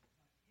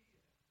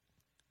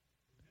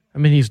 I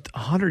mean, he's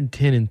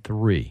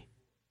 110-3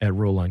 at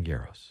Roland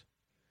Garros.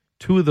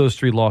 2 of those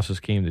 3 losses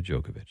came to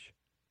Djokovic.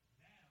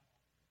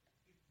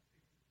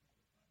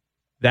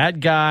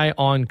 That guy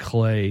on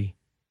clay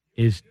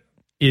is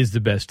the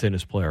best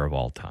tennis player of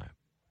all time.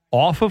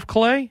 Off of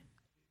clay,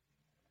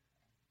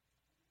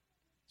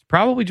 it's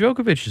probably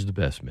Djokovic is the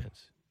best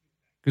men's.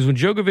 Because when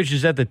Djokovic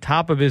is at the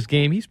top of his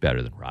game, he's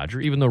better than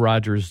Roger, even though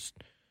Roger's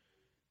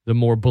the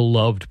more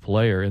beloved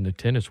player in the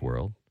tennis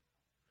world.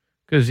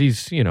 Because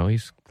he's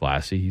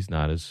classy. He's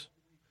not as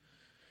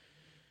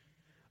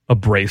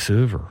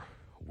abrasive or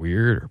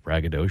weird or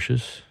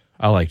braggadocious.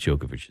 I like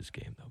Djokovic's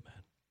game, though,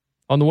 man.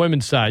 On the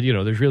women's side,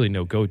 there's really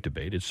no GOAT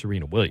debate. It's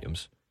Serena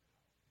Williams.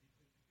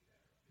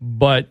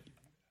 But,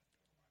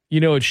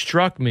 it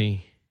struck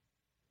me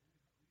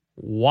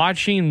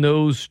watching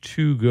those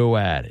two go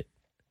at it.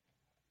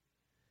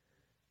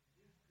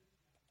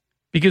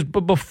 Because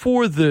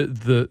before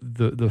the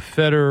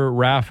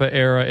Federer-Rafa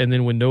era, and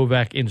then when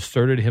Novak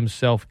inserted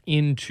himself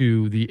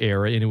into the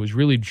era, and it was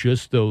really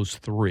just those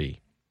three.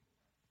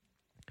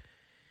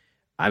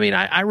 I mean,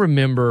 I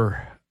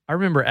remember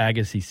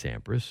Agassi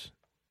Sampras.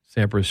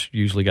 Sampras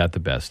usually got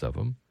the best of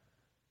him.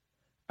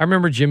 I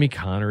remember Jimmy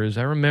Connors.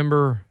 I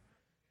remember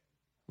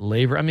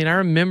Laver. I mean, I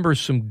remember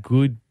some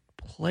good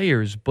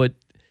players, but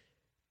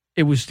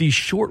it was these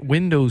short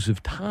windows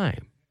of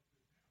time.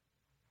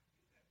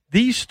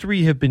 These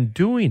three have been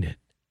doing it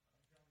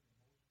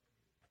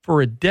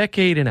for a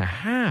decade and a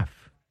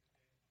half.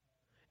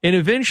 And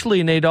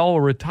eventually Nadal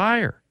will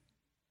retire.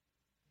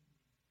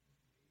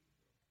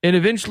 And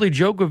eventually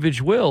Djokovic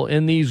will.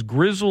 And these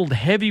grizzled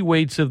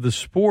heavyweights of the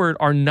sport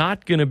are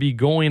not going to be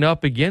going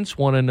up against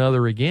one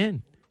another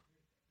again.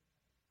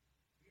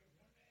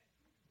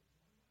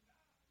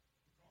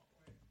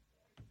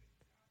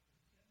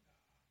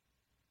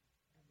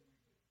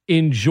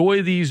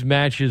 Enjoy these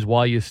matches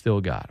while you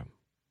still got them.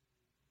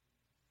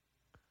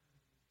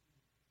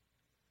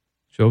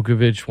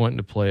 Djokovic wanting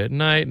to play at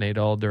night,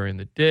 Nadal during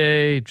the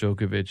day,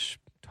 Djokovic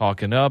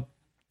talking up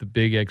the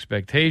big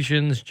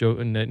expectations,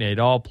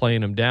 Nadal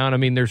playing them down. I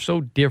mean, they're so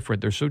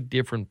different. They're so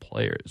different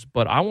players.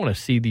 But I want to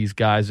see these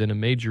guys in a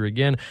major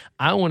again.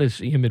 I want to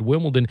see him at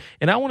Wimbledon,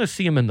 and I want to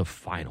see him in the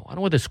final. I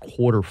don't want this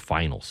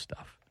quarterfinal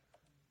stuff.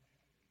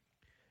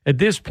 At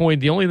this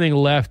point, the only thing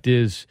left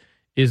is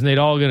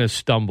Nadal going to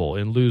stumble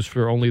and lose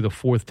for only the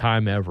fourth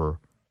time ever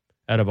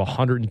out of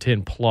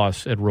 110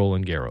 plus at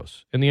Roland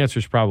Garros? And the answer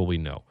is probably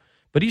no.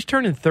 But he's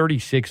turning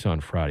 36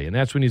 on Friday, and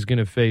that's when he's going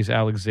to face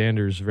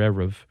Alexander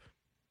Zverev,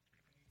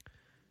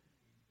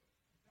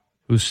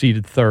 who's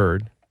seeded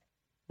third.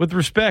 With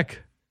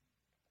respect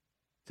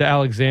to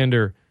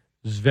Alexander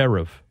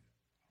Zverev,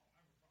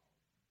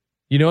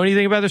 you know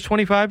anything about this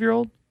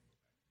 25-year-old?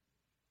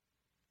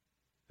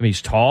 I mean,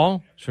 he's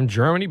tall. He's from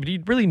Germany, but do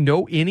you really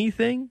know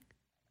anything?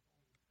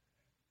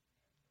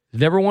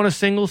 He's never won a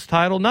singles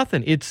title,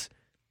 nothing. It's,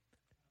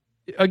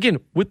 again,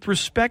 with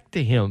respect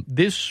to him,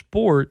 this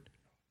sport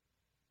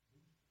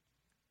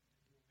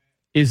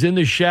is in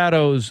the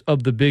shadows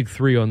of the big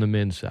three on the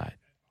men's side.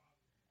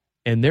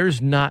 And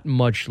there's not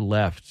much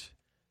left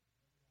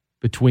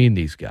between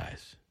these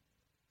guys.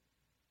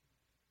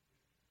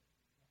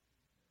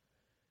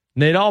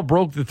 Nadal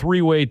broke the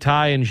three-way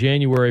tie in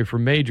January for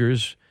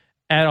majors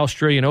at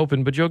Australian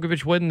Open, but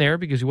Djokovic wasn't there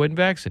because he wasn't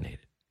vaccinated.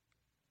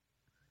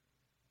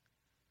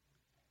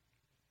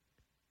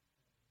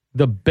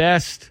 The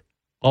best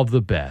of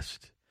the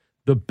best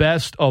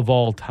of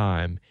all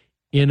time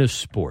in a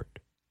sport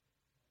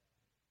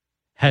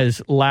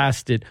has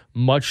lasted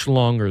much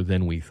longer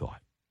than we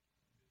thought.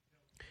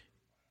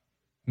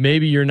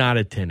 Maybe you're not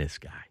a tennis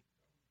guy.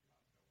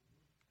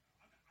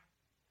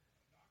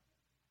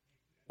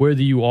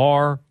 Whether you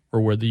are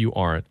or whether you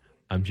aren't,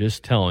 I'm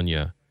just telling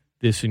you,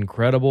 this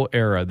incredible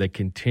era that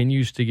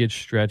continues to get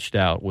stretched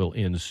out will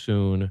end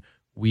soon.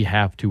 We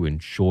have to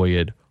enjoy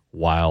it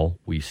while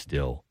we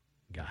still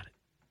got it.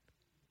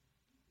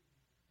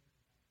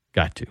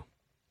 Got to.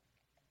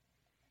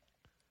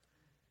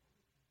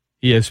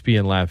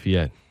 ESPN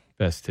Lafayette,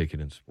 best ticket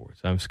in sports.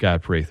 I'm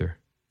Scott Prather.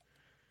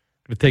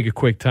 Going to take a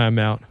quick time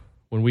out.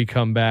 When we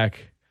come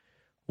back,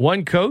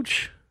 one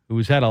coach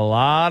who's had a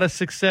lot of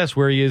success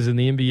where he is in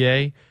the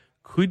NBA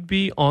could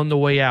be on the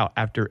way out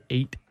after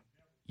 8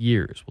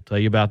 years. We'll tell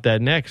you about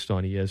that next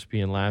on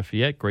ESPN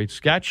Lafayette. Great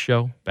Scott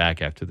Show.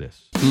 Back after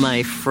this.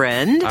 My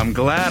friend? I'm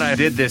glad I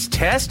did this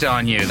test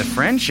on you, the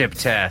friendship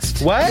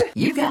test. What?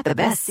 You got the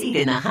best seat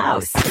in the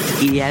house.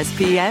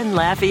 ESPN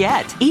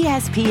Lafayette.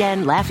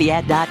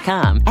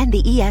 ESPNLafayette.com and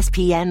the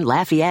ESPN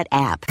Lafayette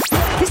app.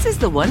 This is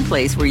the one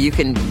place where you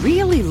can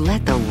really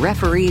let the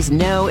referees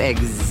know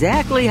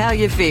exactly how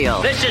you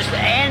feel. This is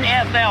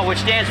NFL, which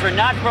stands for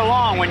not for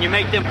long when you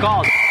make them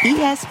calls.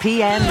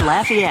 ESPN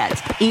Lafayette.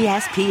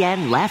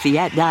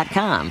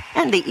 ESPNLafayette.com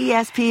and the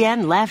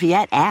ESPN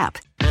Lafayette app.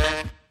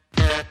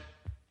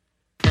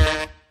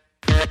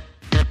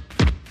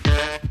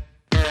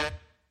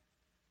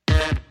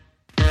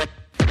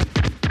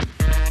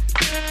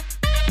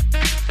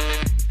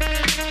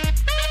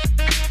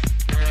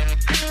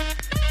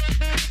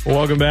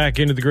 Welcome back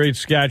into the Great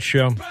Scott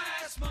Show.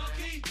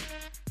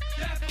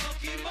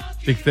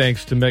 Big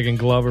thanks to Meagan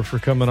Glover for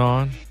coming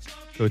on.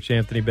 Coach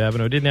Anthony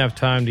Babineaux didn't have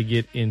time to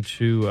get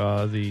into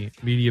the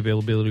media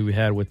availability we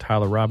had with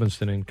Tyler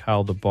Robinson and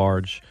Kyle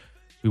DeBarge.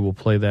 We will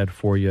play that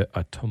for you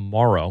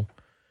tomorrow.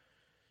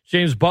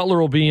 James Butler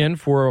will be in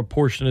for a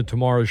portion of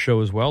tomorrow's show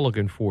as well.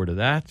 Looking forward to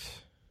that.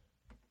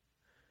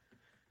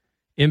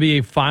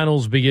 NBA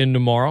Finals begin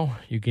tomorrow.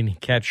 You can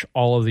catch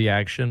all of the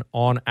action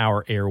on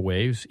our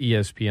airwaves,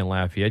 ESPN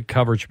Lafayette.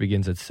 Coverage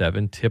begins at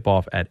 7,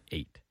 tip-off at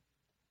 8.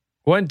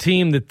 One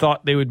team that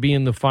thought they would be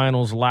in the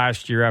finals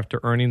last year after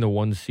earning the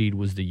 1 seed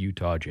was the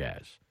Utah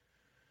Jazz,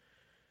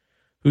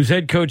 whose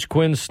head coach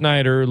Quinn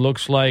Snyder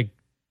looks like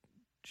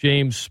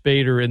James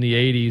Spader in the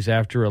 80s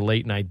after a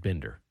late-night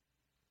bender.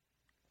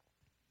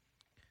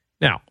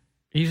 Now,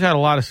 he's had a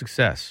lot of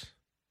success,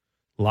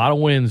 a lot of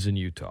wins in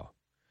Utah.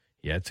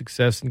 He had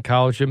success in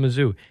college at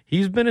Mizzou.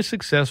 He's been a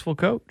successful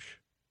coach.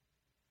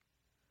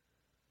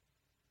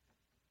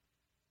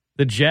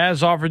 The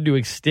Jazz offered to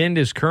extend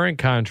his current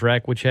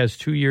contract, which has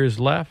 2 years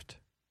left,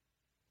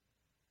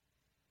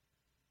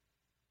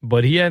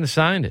 but he hadn't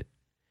signed it.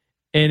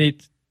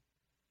 And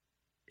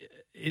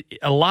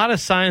a lot of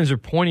signs are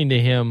pointing to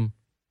him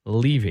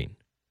leaving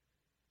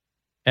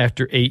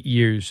after 8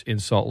 years in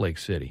Salt Lake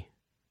City.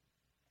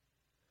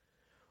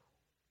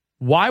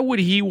 Why would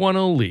he want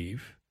to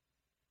leave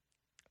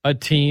a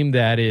team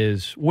that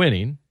is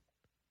winning,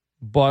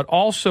 but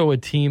also a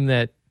team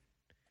that,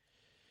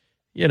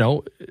 you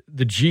know,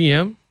 the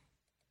GM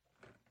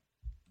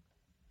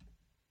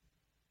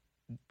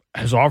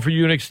has offered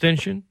you an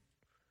extension?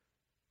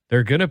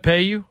 They're going to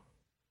pay you.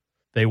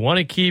 They want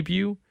to keep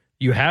you.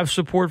 You have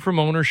support from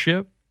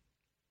ownership.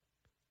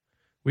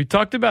 We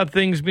talked about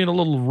things being a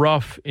little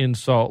rough in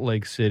Salt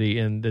Lake City,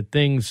 and that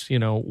things, you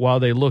know,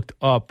 while they looked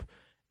up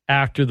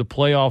after the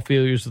playoff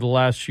failures of the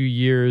last few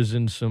years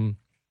and some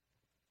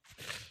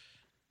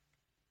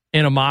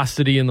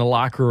animosity in the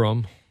locker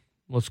room,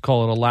 let's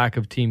call it a lack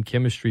of team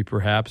chemistry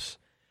perhaps,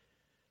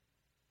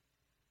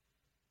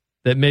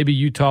 that maybe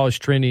Utah is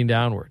trending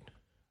downward.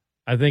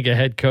 I think a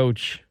head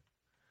coach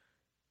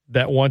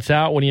that wants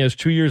out when he has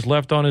 2 years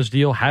left on his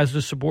deal, has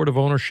the support of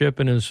ownership,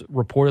 and has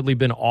reportedly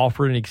been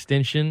offered an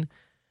extension,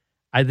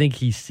 I think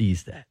he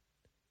sees that.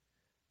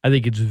 I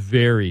think it's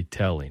very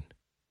telling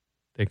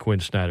that Quinn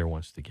Snyder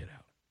wants to get out.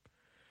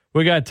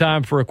 We got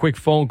time for a quick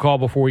phone call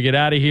before we get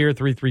out of here.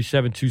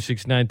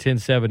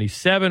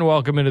 337-269-1077.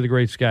 Welcome into the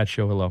Great Scott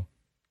Show. Hello.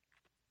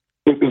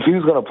 If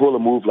he's going to pull a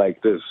move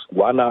like this,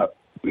 why not?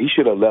 He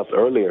should have left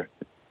earlier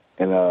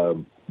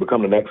and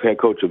become the next head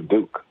coach of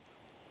Duke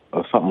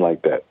or something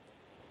like that.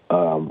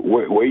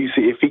 Where you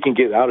see, if he can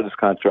get out of this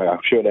contract,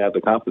 I'm sure they have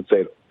to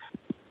compensate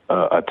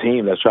a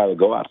team that's trying to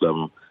go after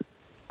him.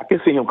 I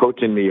can see him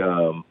coaching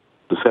the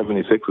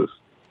 76ers.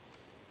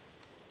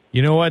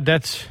 You know what?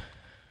 That's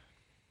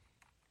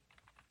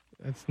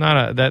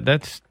not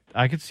that's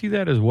I could see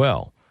that as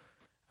well.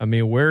 I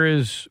mean, where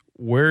is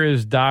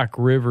Doc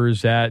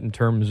Rivers at in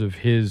terms of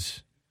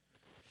his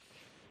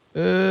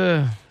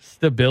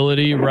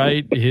stability,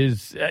 right?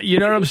 His, you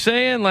know what I'm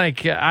saying?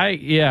 Like,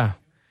 I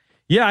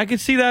could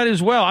see that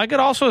as well. I could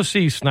also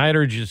see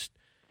Snyder just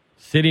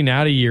sitting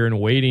out a year and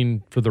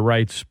waiting for the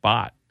right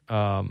spot.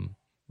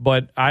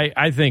 But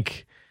I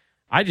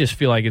just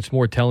feel like it's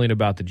more telling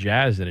about the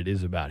Jazz than it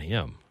is about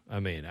him. I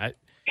mean, I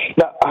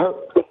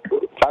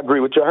agree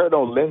with you. I heard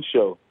on Lynn's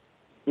show,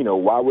 you know,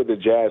 why would the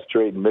Jazz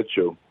trade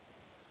Mitchell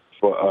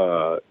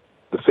for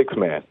the sixth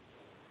man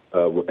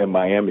in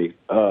Miami,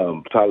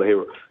 Tyler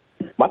Hero?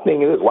 My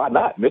thing is, why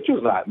not?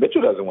 Mitchell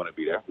doesn't want to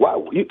be there. Why?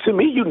 To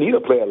me, you need a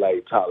player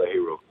like Tyler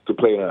Hero to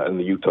play in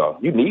the Utah.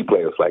 You need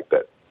players like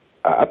that.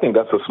 I think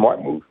that's a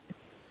smart move.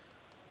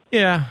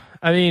 Yeah,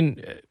 I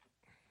mean,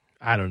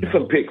 I don't know.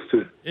 Some picks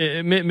too.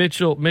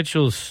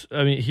 Mitchell's.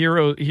 I mean,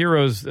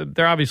 Heroes.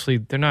 They're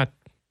not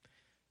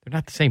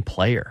the same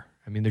player.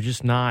 I mean, they're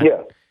just not.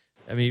 Yeah.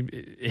 I mean,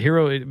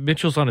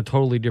 Mitchell's on a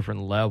totally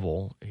different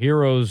level.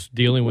 Hero's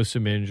dealing with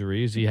some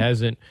injuries. He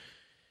hasn't.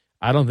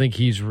 I don't think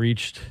he's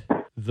reached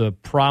the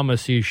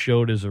promise he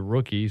showed as a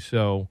rookie.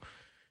 So,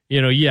 you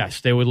know,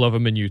 yes, they would love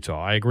him in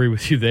Utah. I agree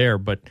with you there,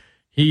 but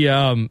he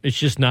it's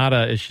just not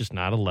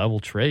a level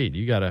trade.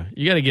 You gotta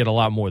get a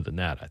lot more than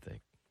that, I think.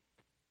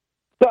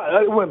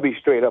 No, it wouldn't be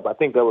straight up. I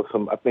think there was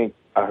some. I think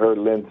I heard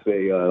Lynn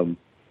say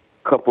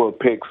couple of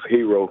picks,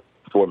 Hero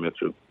for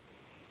Mitchell.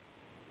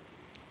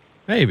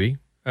 Maybe.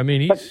 I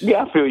mean, he's.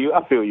 Yeah, I feel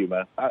you,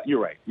 man. You're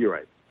right.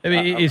 I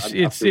mean,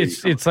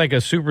 it's like a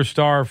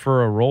superstar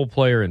for a role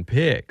player in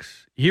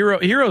picks.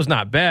 Hero's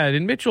not bad,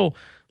 and Mitchell's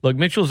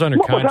under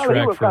contract.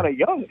 Hero's kind of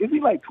young. Is he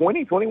like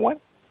 20, 21?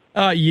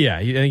 Yeah,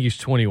 I think he's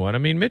 21. I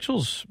mean,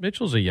 Mitchell's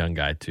a young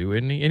guy too,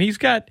 isn't he? And he's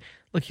got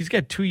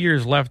 2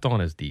 years left on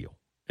his deal,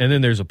 and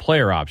then there's a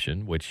player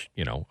option, which,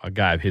 you know, a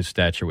guy of his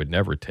stature would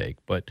never take.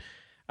 But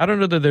I don't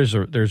know that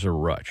there's a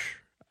rush.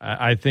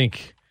 I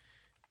think,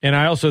 and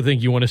I also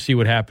think you want to see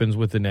what happens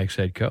with the next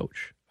head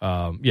coach.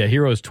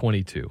 Hero's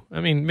 22. I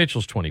mean,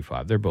 Mitchell's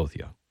 25. They're both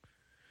young.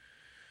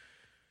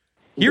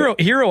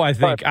 Hero, I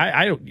think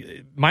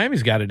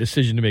Miami's got a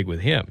decision to make with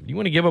him. You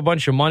want to give a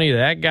bunch of money to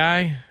that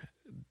guy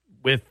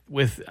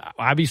with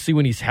obviously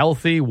when he's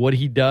healthy, what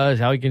he does,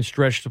 how he can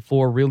stretch the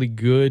floor really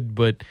good.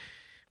 But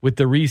with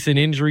the recent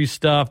injury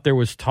stuff, there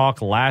was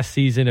talk last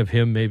season of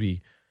him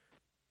maybe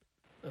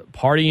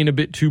partying a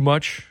bit too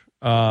much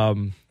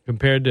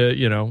compared to,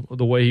 you know,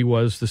 the way he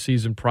was the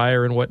season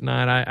prior and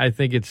whatnot. I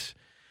think it's,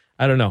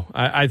 I don't know.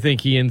 I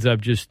think he ends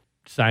up just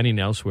signing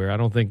elsewhere. I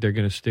don't think they're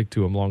going to stick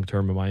to him long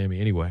term in Miami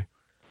anyway.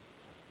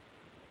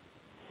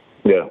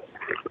 Yeah.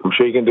 I'm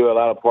sure you can do a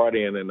lot of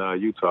partying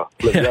in Utah.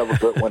 Look, you have a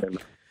good one.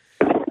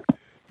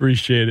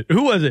 Appreciate it.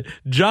 Who was it?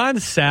 John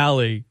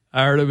Sally.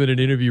 I heard him in an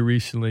interview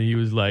recently. He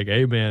was like,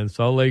 hey, man,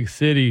 Salt Lake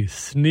City,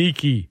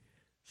 sneaky,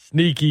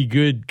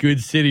 good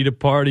city to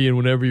party in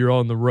whenever you're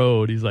on the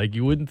road. He's like,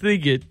 you wouldn't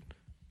think it.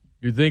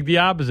 You'd think the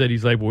opposite.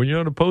 He's like, when you're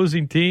on an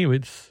opposing team,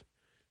 it's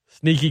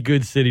sneaky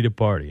good city to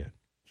party in.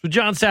 That's what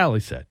John Sally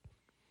said.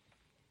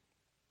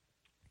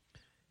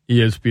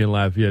 ESPN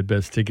Lafayette,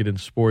 best ticket in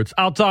sports.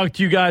 I'll talk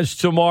to you guys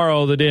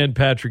tomorrow. The Dan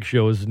Patrick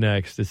Show is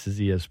next. This is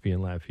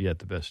ESPN Lafayette,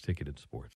 the best ticket in sports.